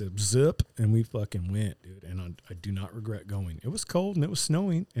 And I said, zip, and we fucking went, dude. And I do not regret going. It was cold and it was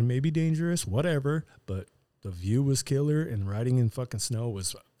snowing and maybe dangerous, whatever. But the view was killer, and riding in fucking snow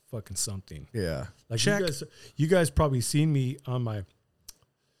was fucking something. Yeah. Like you guys probably seen me on my,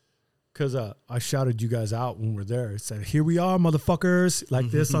 because I shouted you guys out when we're there. I said, "Here we are, motherfuckers!" Like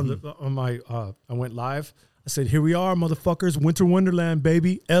this on my. I went live. I said, "Here we are, motherfuckers! Winter Wonderland,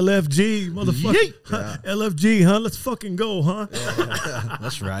 baby! LFG, motherfucker! Yeah. LFG, huh? Let's fucking go, huh?"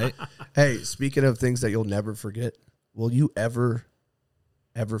 That's right. Hey, speaking of things that you'll never forget, will you ever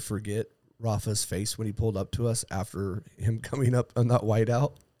forget Rafa's face when he pulled up to us after him coming up on that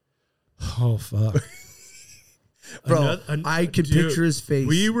whiteout? Oh fuck, Bro, I can picture his face.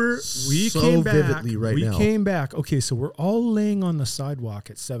 We so came back vividly right now. We came back. Okay, so we're all laying on the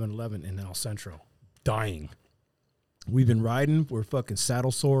sidewalk at 7-Eleven in El Centro, dying. We've been riding. We're fucking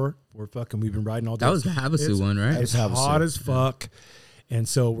saddle sore. We've been riding all day. That was the Havasu one, right? It's hot as fuck. And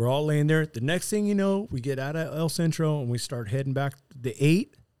so we're all laying there. The next thing you know, we get out of El Centro and we start heading back the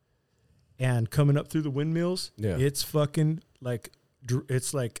 8 and coming up through the windmills. Yeah. It's fucking like,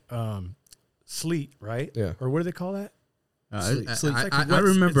 it's like sleet, right? Yeah. Uh, Or what do they call that? I remember. it's like I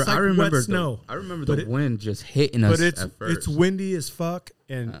remember wet snow. I remember But the it- wind just hitting us But it's at first. it's windy as fuck,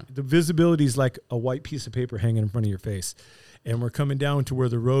 and the visibility is like a white piece of paper hanging in front of your face. And we're coming down to where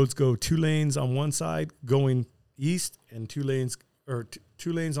the roads go 2 lanes on one side going east, and 2 lanes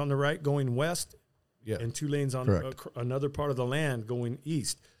on the right going west, Yeah. and 2 lanes on Correct. another part of the land going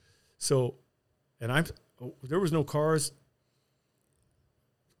east. So, and there was no cars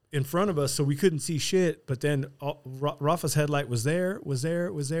in front of us, so we couldn't see shit. But then Rafa's headlight was there,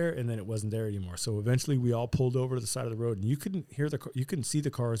 and then it wasn't there anymore. So eventually, we all pulled over to the side of the road, and you couldn't see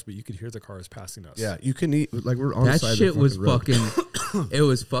the cars, but you could hear the cars passing us. Yeah, you can eat like we're on the that side shit of the was road. fucking. It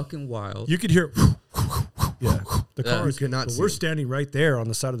was fucking wild. You could hear. Yeah. The Yeah. cars. You could not So see we're them. standing right there on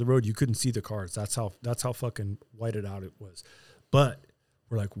the side of the road. You couldn't see the cars. That's how fucking whited out it was. But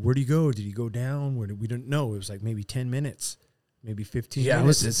we're like, where'd he go? Did he go down? We didn't know. It was like maybe 10 minutes, maybe 15 Yeah,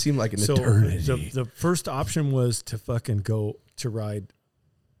 minutes. it seemed like an So eternity. the first option was to fucking go to ride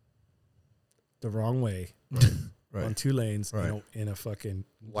the wrong way Right. on 2 lanes, Right. in a fucking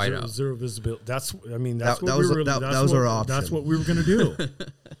Whiteout. zero visibility. That's That what was- we were. that that's was what- our option. That's what we were gonna do.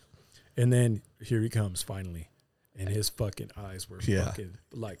 And then here he comes finally, and his fucking eyes were Yeah. fucking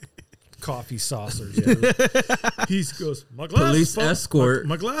like coffee saucers. Dude. He goes, "My glass Police is full. escort.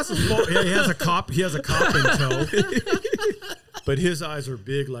 My glass is full." Yeah, he has a cop. He has a cop in tow. But his eyes are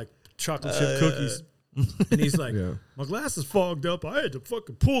big like chocolate chip cookies. And he's like, Yeah. "My glass is fogged up. I had to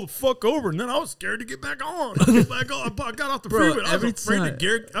fucking pull the fuck over, and then I was scared to get back on. I got off the Bro, freeway. I every was afraid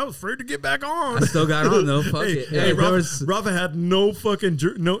time- I was afraid to get back on." I still got on though. Fuck Hey, it. hey, There Rafa, was- Rafa had no fucking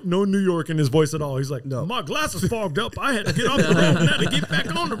no New York in his voice at all. He's like, No. "My glass is fogged up. I had to get off the road and had to get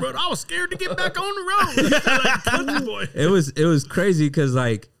back on the road. I was scared to get back on the road." Like, country boy. it was crazy because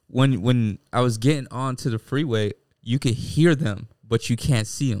like when I was getting onto the freeway, you could hear them, but you can't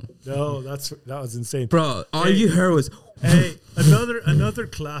see them, No, that was insane, bro. All Hey. you heard was Hey, another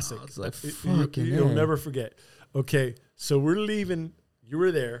classic. I was like, You'll hell. never forget. Okay, so we're leaving. You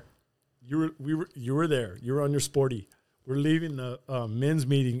were there. You were there. You were on your sporty. We're leaving the men's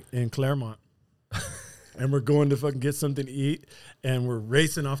meeting in Claremont, and we're going to fucking get something to eat, and we're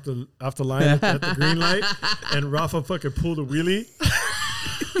racing off the line at the green light, and Rafa fucking pulled a wheelie.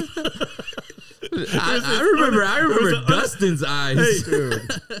 I remember Dustin's eyes. Hey,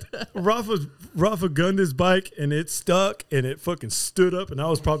 Rafa gunned his bike, and it stuck, and it fucking stood up, and that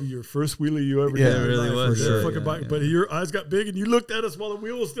was probably your first wheelie you ever Yeah, did. it in really life, was, for that yeah, fucking yeah, bike. yeah. But your eyes got big, and you looked at us while the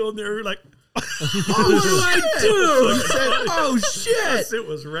wheel was still in there. You're like, What do I do? Oh shit! yes, it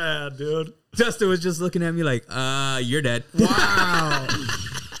was rad, dude. Dustin was just looking at me like, you're dead. Wow.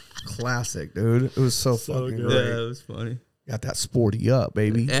 Classic, dude. It was so fucking good. great. Yeah, it was funny. Got that sporty up,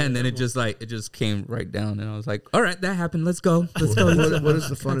 baby. And then it just came right down, and I was like, all right, that happened. Let's go. Let's go. What is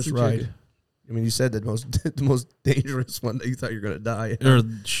the funnest some ride? chicken. I mean, you said the most dangerous one that you thought you were gonna die.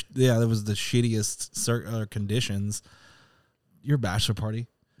 Yeah, that was the shittiest conditions. Your bachelor party.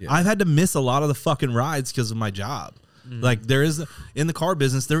 I've had to miss a lot of the fucking rides because of my job. Like there is in the car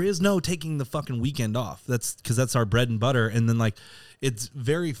business, there is no taking the fucking weekend off. That's because that's our bread and butter. And then like, it's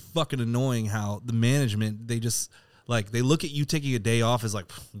very fucking annoying how the management, they just like, they look at you taking a day off as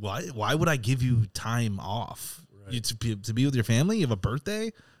like, why would I give you time off? Right. To be with your family? You have a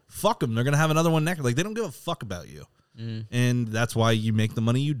birthday? Fuck them. They're going to have another one next. Like they don't give a fuck about you. And that's why you make the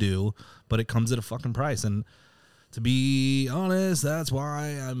money you do, but it comes at a fucking price. And to be honest, that's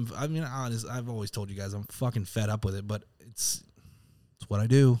why I've always told you guys I'm fucking fed up with it, but it's what I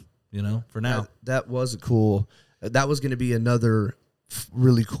do, you know, for now. That was that was going to be another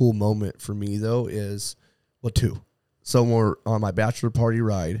really cool moment for me though two. So we're on my bachelor party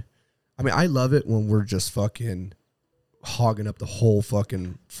ride. I mean, I love it when we're just fucking hogging up the whole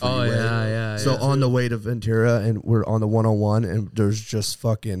fucking freeway. Oh, yeah. So on the way to Ventura, and we're on the 101, and there's just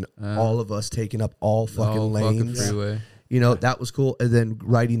fucking all of us taking up all fucking lanes. Fucking freeway. You know, that was cool. And then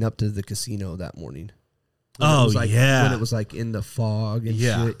riding up to the casino that morning. Oh, when it was like in the fog and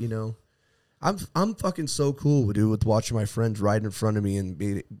shit, you know. I'm fucking so cool, dude, with watching my friends ride in front of me and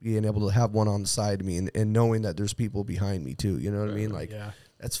being able to have one on the side of me and knowing that there's people behind me too. You know what I mean? Like,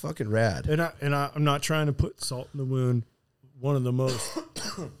 that's fucking rad. And I'm not trying to put salt in the wound. One of the most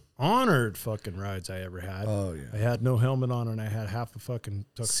honored fucking rides I ever had. Oh yeah, I had no helmet on and I had half a fucking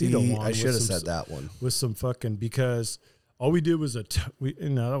tuxedo on. I should have said that one with some fucking, because all we did was that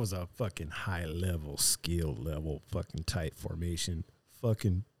was a fucking high level, skill level, fucking tight formation.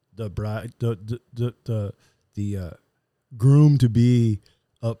 Fucking the bride, the groom to be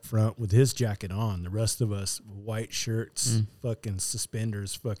up front with his jacket on. The rest of us, white shirts, fucking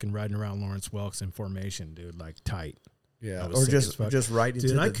suspenders, fucking riding around Lawrence Welks in formation, dude, like tight. Yeah, or just right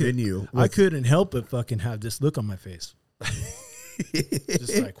into the venue. I couldn't help but fucking have this look on my face.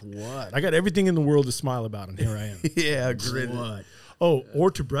 Just like, what? I got everything in the world to smile about, and here I am. Yeah, gritty. What? Oh,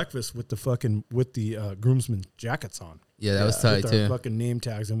 or to breakfast with the groomsmen jackets on. Yeah, that was tight with too. Our fucking name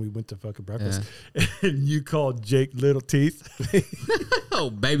tags, and we went to fucking breakfast. Yeah. And you called Jake Little Teeth.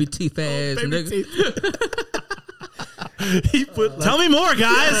 Oh, baby teeth ass nigga. He put Tell me more,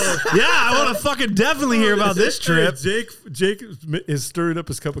 guys. Yeah, I want to fucking definitely hear about this trip. Jake is stirring up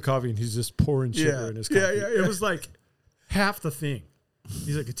his cup of coffee and he's just pouring sugar in his coffee. Yeah. It was like half the thing.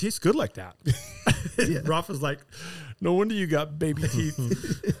 He's like, it tastes good like that. Rafa's like, no wonder you got baby teeth.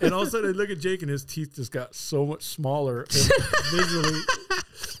 And all of a sudden I look at Jake and his teeth just got so much smaller visually.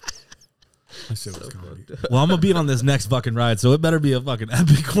 I said, well, I'm gonna be on this next fucking ride, so it better be a fucking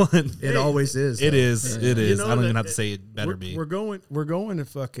epic one. It always is. It is. Yeah. It is. You know I don't even have to say it better be. We're going to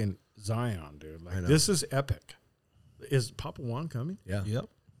fucking Zion, dude. Like, this is epic. Is Papa Juan coming? Yeah. Yep.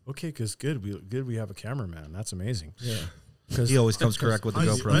 Okay, because we have a cameraman. That's amazing. Yeah. Because he always comes correct with the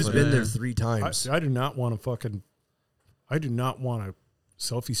GoPro. He's been there 3 times. I do not want a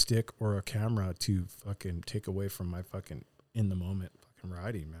selfie stick or a camera to fucking take away from my fucking in the moment fucking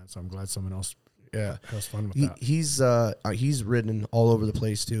riding, man. So I'm glad someone else has fun with that. He's ridden all over the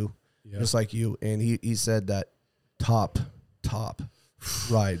place too, just like you. And he said that top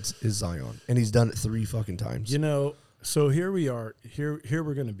rides is Zion, and he's done it 3 fucking times. You know, so here we are. Here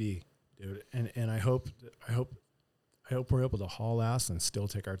we're gonna be, dude. And I hope we're able to haul ass and still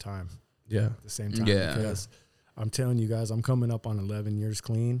take our time. Yeah. At the same time. Yeah. Because I'm telling you guys, I'm coming up on 11 years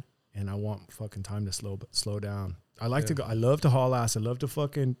clean, and I want fucking time to slow down. I like to go. I love to haul ass. I love to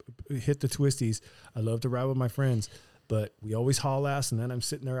fucking hit the twisties. I love to ride with my friends, but we always haul ass. And then I'm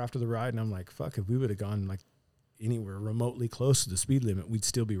sitting there after the ride, and I'm like, fuck, if we would have gone like anywhere remotely close to the speed limit, we'd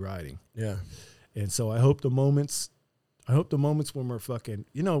still be riding. Yeah. And so I hope the moments when we're fucking,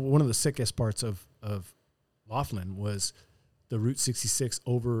 you know, one of the sickest parts of Laughlin was the Route 66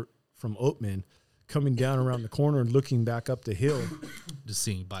 over from Oatman, coming down around the corner and looking back up the hill, just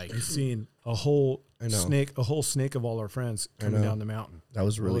seeing bikes, and seeing a whole snake of all our friends coming down the mountain. That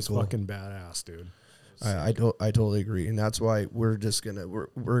was really cool. Fucking badass, dude. I totally agree, and that's why we're just gonna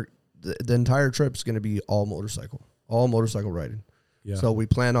the entire trip's gonna be all motorcycle riding. Yeah. So we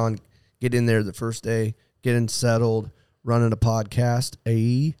plan on getting there the first day, getting settled, running a podcast,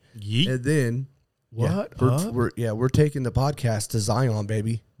 and then. What? We're taking the podcast to Zion,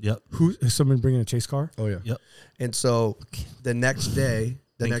 baby. Yep. Is someone bringing a chase car? Oh yeah. Yep. And so the next day,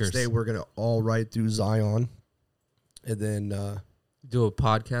 we're gonna all ride through Zion, and then do a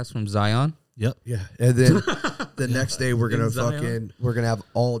podcast from Zion. Yep. Yeah. And then the next day we're gonna have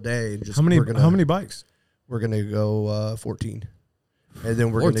all day and just how many bikes? We're gonna go 14. And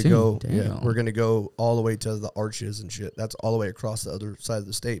then we're 14? gonna go Damn. we're gonna go all the way to the Arches and shit. That's all the way across the other side of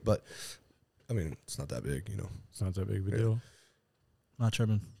the state, but I mean, it's not that big, you know. It's not that big of a deal. Not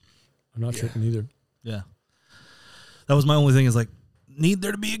tripping. I'm not tripping either. Yeah. That was my only thing is like, need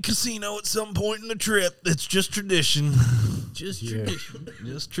there to be a casino at some point in the trip. It's just tradition. Just tradition.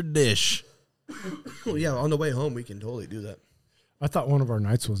 Just tradition. Well, yeah, on the way home, we can totally do that. I thought one of our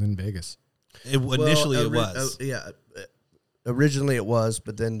nights was in Vegas. Initially, it was. Originally it was,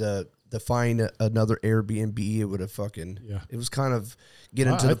 but then to find another Airbnb, it would have fucking. Yeah. It was kind of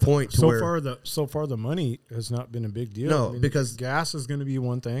getting to the point to so where far the money has not been a big deal. No, because gas is going to be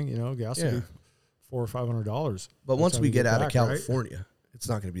one thing. Gas will be $400 or $500. But once we get out of back, California, right? It's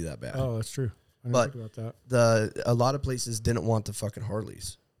not going to be that bad. Oh, that's true. I didn't But think about that. a lot of places didn't want the fucking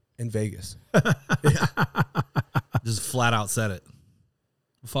Harleys in Vegas. Just flat out said it.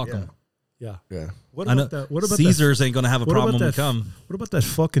 Fuck Yeah. them. Yeah. Yeah. What I know about that? What about Caesars ain't gonna have a what about problem when we that- come. What about that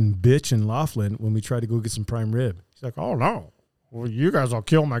fucking bitch in Laughlin when we tried to go get some prime rib? He's like, "Oh no, well you guys will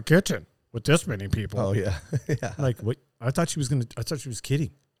kill my kitchen with this many people." Oh yeah. Yeah. Like what? I thought she was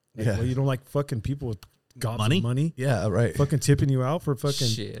kidding. Like, Yeah. well, you don't like fucking people with gobs Money? of money, Yeah. Right. fucking tipping you out for fucking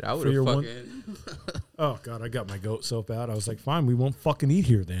Shit, I for would your have one- fucking. Oh god, I got my goat so bad. I was like, fine, we won't fucking eat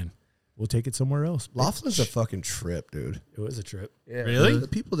here then. We'll take it somewhere else. Laughlin's a fucking trip, dude. It was a trip. Yeah. Really? The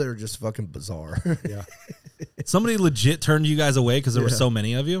people there are just fucking bizarre. Yeah. Somebody legit turned you guys away because there were Yeah. so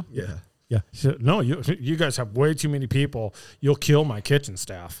many of you. yeah. Yeah. So, no, you guys have way too many people. You'll kill my kitchen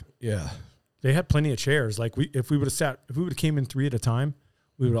staff. Yeah. They had plenty of chairs. Like if we would have came in 3 at a time,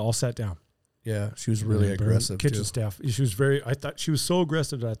 we would have all sat down. Yeah. She was really Burned aggressive kitchen too. staff. She was I thought she was so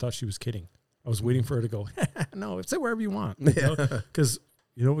aggressive that I thought she was kidding. I was waiting for her to go, no, sit wherever you want. Because,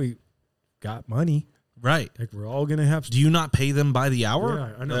 we got money. Right. Like we're all going to have. Do you not pay them by the hour?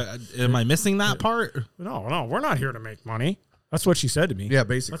 Yeah, I know. Am I missing that part? No, we're not here to make money. That's what she said to me. Yeah,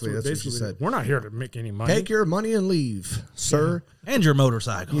 basically, that's what she basically said. We're not here to make any money. Take your money and leave, sir. And your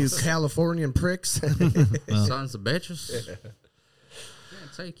motorcycle. You Californian pricks. Sons of bitches.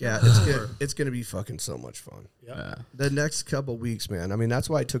 Yeah, it's gonna be fucking so much fun. Yeah. The next couple weeks, man. I mean, that's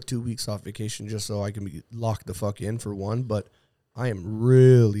why I took 2 weeks off vacation just so I can be locked the fuck in for one. But I am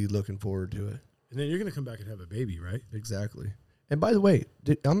really looking forward to it. And then you're going to come back and have a baby, right? Exactly. And by the way,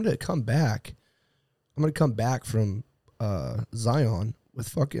 I'm gonna come back. I'm gonna come back from Zion with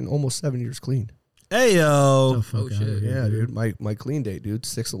fucking almost 7 years clean. Hey yo. The fuck Oh, outta shit. here, Yeah, dude. My clean date, dude.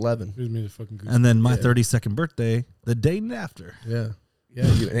 6/11. Here's me the fucking goose. And then my Yeah. 32nd birthday, the day after. Yeah. Yeah.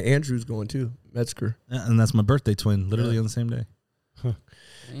 And Andrew's going too. Metzger. Yeah, and that's my birthday twin, literally on the same day.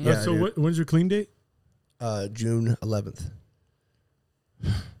 Yeah, so dude. when's your clean date? June 11th.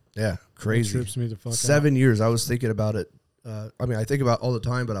 Yeah, crazy. Trips me the fuck 7 years. I was thinking about it. I mean, I think about it all the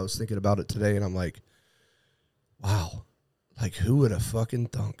time, but I was thinking about it today, and I'm like, wow, like who would have fucking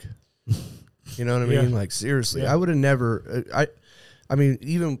thunk? You know what I Yeah. mean? Like seriously, Yeah. I would have never. I mean,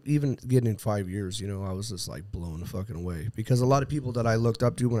 even getting in 5 years, I was just like blown the fucking away because a lot of people that I looked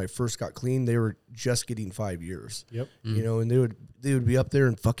up to when I first got clean, they were just getting 5 years. Yep. And they would be up there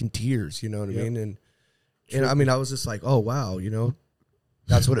in fucking tears. You know what I Yep. mean? And I mean, I was just like, oh wow,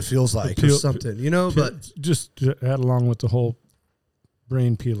 that's what it feels like or Peel- something, But just to add along with the whole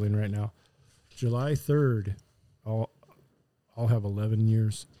brain peeling right now. July 3rd, I'll have 11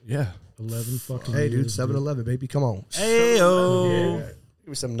 years. yeah. 11 fucking Hey, years. dude, 7-Eleven, baby, come on. Hey yo. Yeah. Give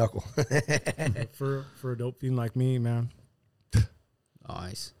me some knuckle. For a dope fiend like me, man.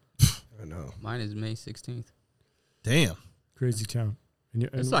 Nice. I know. Mine is May 16th. Damn. Crazy town. And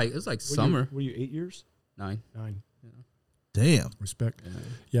It's like summer. Were you 8 years? 9. 9. Damn. Respect.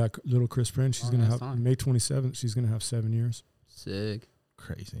 Yeah. Yeah, little Chris Friend, she's Oh, going to that's have fine. May 27th. She's going to have 7 years. Sick.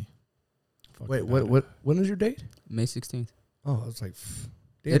 Crazy. Fuck Wait, about what? it. When is your date? May 16th. Oh, it's like,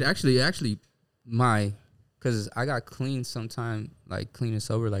 damn. It actually because I got clean sometime, like clean and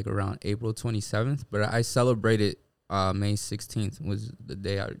sober, like around April 27th. But I celebrated May 16th was the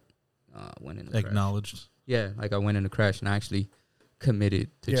day I went in the crash. Acknowledged. Yeah, like I went in the crash and I actually committed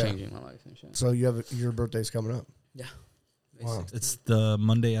to Yeah. changing my life and shit. So your birthday's coming up. Yeah. May Wow. 16th. It's the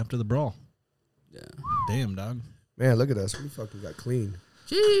Monday after the brawl. Yeah. Damn, dog. Man, look at us. We fucking got clean.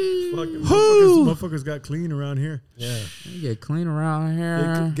 Jeez. Fucking motherfuckers got clean around here. Yeah. You get clean around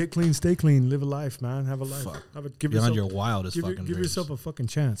here. Get clean, stay clean, live a life, man. Have a life. Fuck. Give Beyond yourself, your wildest give, fucking give dreams. yourself a fucking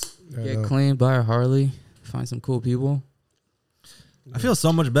chance. Get clean, buy a Harley, find some cool people. I feel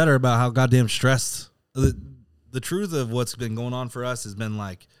so much better about how goddamn stressed. The truth of what's been going on for us has been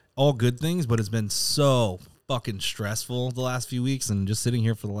like all good things, but it's been so fucking stressful the last few weeks. And just sitting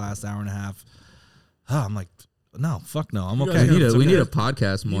here for the last hour and a half, I'm like, no, fuck no, I'm You okay. guys We need a okay.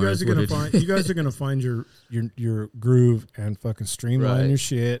 podcast more. You guys is are what gonna it find. is. You guys are gonna find your groove and fucking streamline Right. your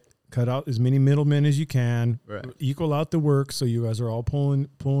shit. Cut out as many middlemen as you can. Right. Equal out the work so you guys are all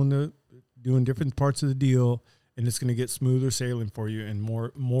doing different parts of the deal, and it's gonna get smoother sailing for you, and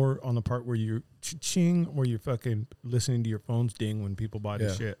more on the part where you're ching, where you're fucking listening to your phones ding when people buy the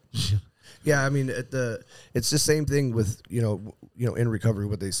Yeah. shit. Yeah, I mean, it's the same thing with in recovery.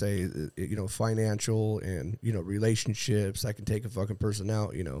 What they say, financial and relationships that can take a fucking person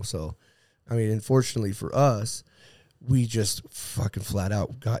out. So, I mean, unfortunately for us, we just fucking flat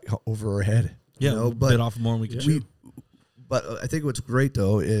out got over our head. Yeah, we bit off more than we could chew. But I think what's great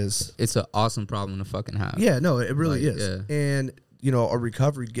though is It's an awesome problem to fucking have. yeah, no, it really Like, is, yeah. and our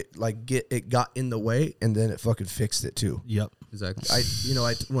recovery it got in the way, and then it fucking fixed it too. Yep. Exactly.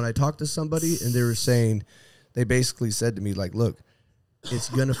 When I talked to somebody and they were saying, they basically said to me like, look, it's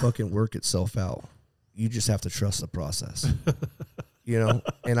gonna fucking work itself out. You just have to trust the process.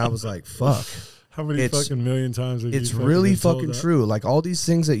 And I was like, fuck. How many fucking million times have It's you really been told fucking that? true. Like all these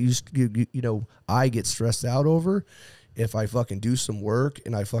things that I get stressed out over. If I fucking do some work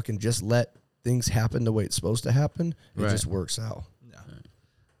and I fucking just let things happen the way it's supposed to happen, it Right. just works out.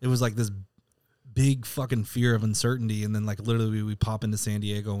 It was like this big fucking fear of uncertainty, and then like literally we pop into San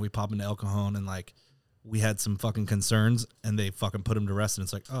Diego and we pop into El Cajon, and like we had some fucking concerns, and they fucking put them to rest, and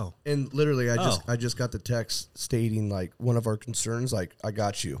it's like, oh, And literally, I Oh. just got the text stating like one of our concerns, like, I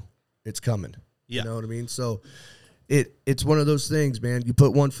got you, it's coming. Yeah. You know what I mean? So it's one of those things, man. You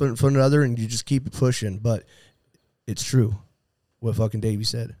put one foot in front of the other, and you just keep it pushing. But it's true what fucking Davey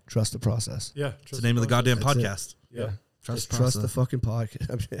said. Trust the process. Yeah, it's the name of the goddamn That's it. podcast. Yeah. Just trust the fucking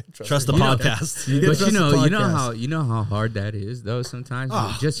podcast. Trust the You know- podcast. Yeah, But trust the podcast. you know how hard that is though. Sometimes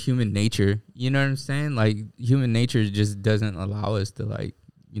Ah. just human nature. You know what I'm saying? Like human nature just doesn't allow us to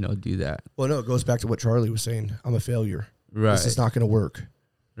do that. Well, no, it goes back to what Charlie was saying. I'm a failure. Right. This is not going to work.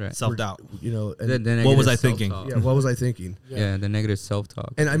 Right. Self doubt. And The What was negative I thinking? self-talk. yeah, what was I thinking? Yeah, the negative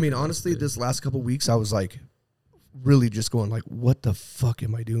self-talk. And I mean, honestly, this last couple weeks, I was like, really just going like, what the fuck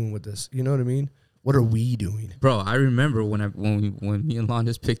am I doing with this? You know what I mean? What are we doing? Bro, I remember when me and Lon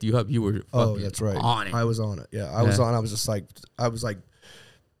just picked you up, you were fucking Oh, that's right. on it. I was on it. Yeah, I was on. I was like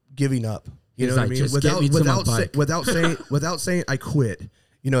giving up. You He's know what I like, mean? "Just get me to my bike." Without saying I quit.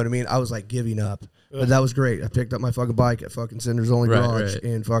 You know what I mean? I was like giving up. But that was great. I picked up my fucking bike at fucking Cinder's Only Right, Garage right.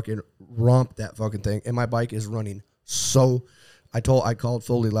 and fucking romped that fucking thing. And my bike is running so. I called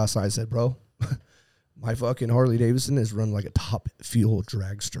Foley last night. I said, bro, my fucking Harley Davidson is run like a top fuel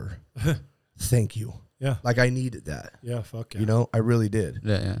dragster. Thank you. Yeah. Like I needed that. Yeah, fuck yeah. You know, I really did.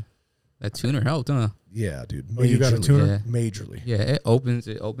 Yeah. That tuner helped, huh? Yeah, dude. Oh, you got a Majorly. tuner? Yeah. Majorly. Yeah, it opens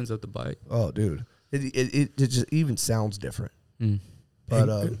up the bike. Oh, dude. It just even sounds different. Mm. But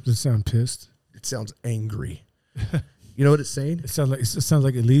Does it sound pissed? it sounds angry. You know what it's saying? It sounds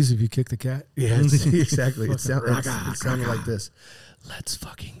like it leaves if you kick the cat. Yeah, exactly. It sounded like this. Let's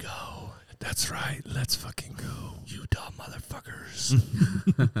fucking go. That's right. Let's fucking go. You dumb motherfuckers.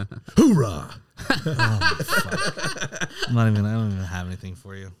 Hoorah. I don't even have anything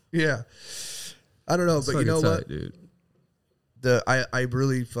for you. Yeah. I don't know, but you know Fucking what? tight, dude.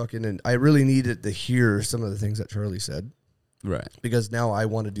 I really needed to hear some of the things that Charlie said. Right. Because now I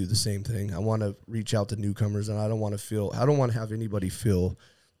want to do the same thing. I want to reach out to newcomers, and I don't want to have anybody feel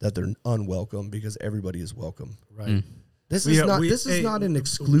that they're unwelcome, because everybody is welcome. Right. This We is have- not we- this is hey, not an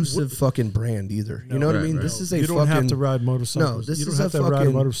exclusive fucking brand either. You know what I Right, mean? right. This is a You don't fucking have to ride motorcycles. this you don't is have a to ride a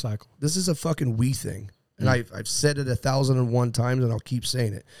fucking- motorcycle. this is a fucking we thing. And I've said it 1,001 times, and I'll keep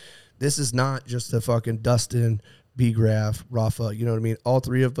saying it. This is not just a fucking Dustin, B Graf, Rafa, you know what I mean? All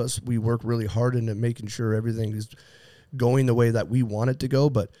three of us, we work really hard into making sure everything is going the way that we want it to go.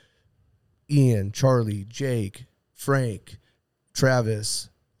 But Ian, Charlie, Jake, Frank, Travis,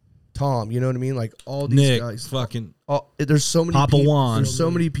 Tom, you know what I mean? Like all these Nick, guys. fucking There's so many Papa people, Juan. There's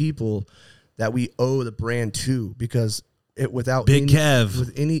so many people that we owe the brand to, because without Big Kev.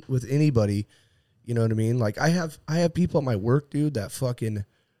 with anybody, you know what I mean? Like I have people at my work, dude, that fucking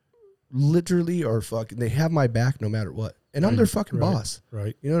literally are fucking, they have my back no matter what. And I'm their fucking Right. boss.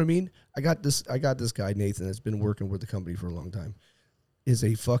 Right. You know what I mean? I got this guy, Nathan, that's been working with the company for a long time. He's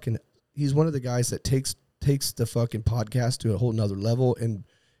one of the guys that takes the fucking podcast to a whole nother level and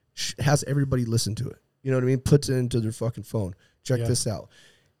has everybody listen to it. You know what I mean? Puts it into their fucking phone. Check Yeah. this out.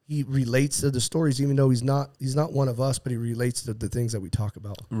 He relates to the stories, even though he's not one of us, but he relates to the things that we talk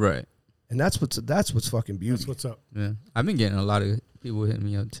about. Right. And that's what's fucking beauty. That's what's up. Yeah. I've been getting a lot of people hitting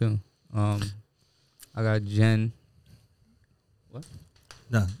me up too. I got Jen.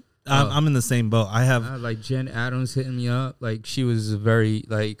 no. I'm in the same boat. I have Like Jen Adams hitting me up. Like she was very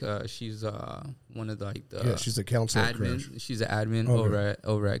she's one of the Yeah, she's a counselor at admin. Crash. She's an admin Okay.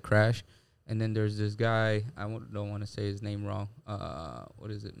 over at Crash. And then there's this guy. Don't want to say his name wrong.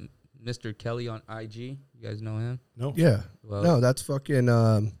 What is it? Mr. Kelly on IG. You guys know him? No. Yeah. Well, No, that's fucking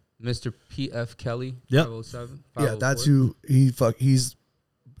Mr. P.F. Kelly. Yep. 507. Yeah, that's 504. who he's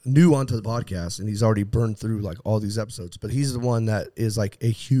new onto the podcast, and he's already burned through like all these episodes. But he's the one that is like a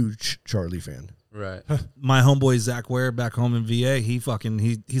huge Charlie fan. Right. My homeboy Zach Ware back home in VA, he's like,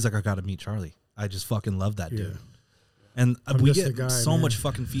 I got to meet Charlie. I just fucking love that dude. And I'm we just get a guy, so man. much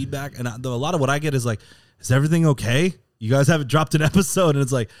fucking feedback. And a lot of what I get is like, is everything okay? You guys haven't dropped an episode. And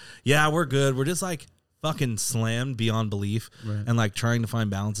it's like, yeah, we're good. We're just like fucking slammed beyond belief. Right. And like trying to find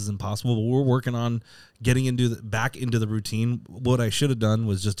balance is impossible. But we're working on getting back into the routine. What I should have done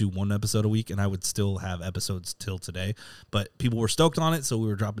was just do one episode a week, and I would still have episodes till today. But people were stoked on it, so we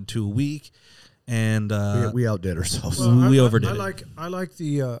were dropping 2 a week. And We outdid ourselves. we overdid I it. I like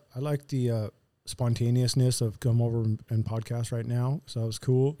the spontaneousness of come over and podcast right now. So it was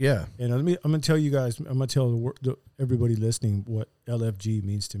cool. Yeah. And I'm gonna tell you guys. I'm gonna tell everybody listening what LFG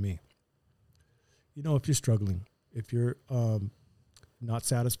means to me. You know, if you're struggling, if you're not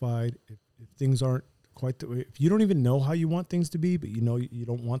satisfied, if things aren't quite the way, if you don't even know how you want things to be, but you know you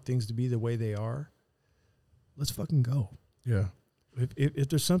don't want things to be the way they are, let's fucking go. Yeah. If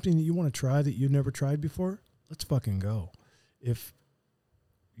there's something that you want to try that you've never tried before, let's fucking go. If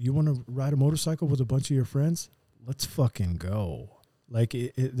you want to ride a motorcycle with a bunch of your friends, let's fucking go. Like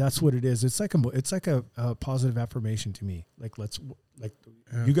that's what it is. It's like a positive affirmation to me. Like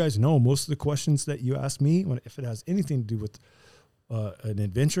you guys know most of the questions that you ask me, if it has anything to do with an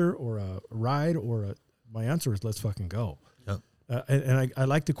adventure or a ride my answer is let's fucking go. Yep. And I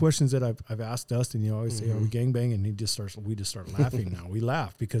like the questions that I've asked Dustin. You know, I always say, "Are we gangbang?" And we just start laughing now. We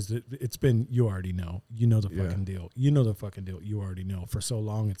laugh because it's been, you already know. You know the fucking deal. You know the fucking deal. You already know. For so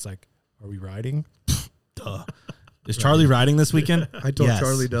long, it's like, are we riding? Duh. Is Charlie riding this weekend? I told Yes.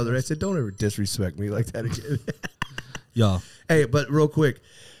 Charlie the other day, I said, don't ever disrespect me like that again. Y'all. Hey, but real quick,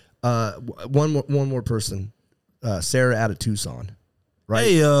 one more person, Sarah out of Tucson, right?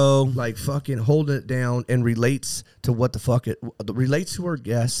 Hey, yo. Like fucking holding it down and relates to what the fuck relates to our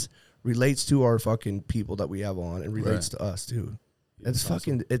guests, relates to our fucking people that we have on, and relates to us too. It's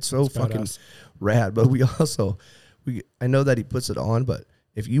fucking, it's so fucking rad. But I know that he puts it on, but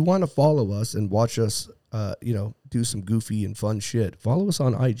if you want to follow us and watch us, do some goofy and fun shit, follow us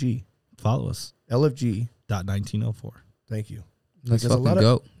on IG. Follow us. LFG.1904. Thank you. Let's Because fucking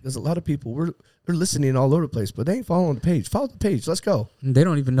go. There's a lot of people, they're listening all over the place, but they ain't following the page. Follow the page. Let's go. They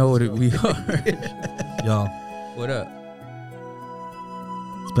don't even know what we are. Y'all. What up?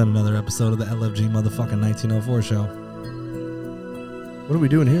 It's been another episode of the LFG motherfucking 1904 show. What are we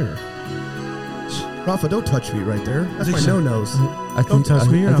doing here? Rafa, don't touch me right there. That's my no-nos. I Don't touch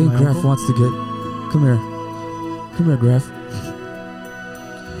me, you're I not think my Graf uncle. wants to get. Come here. Come here, Graf.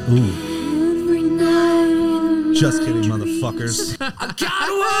 Ooh. Just kidding, motherfuckers. I got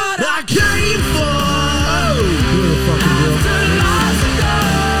what I came for.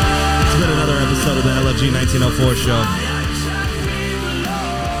 It's been another episode of the LFG 1904 show.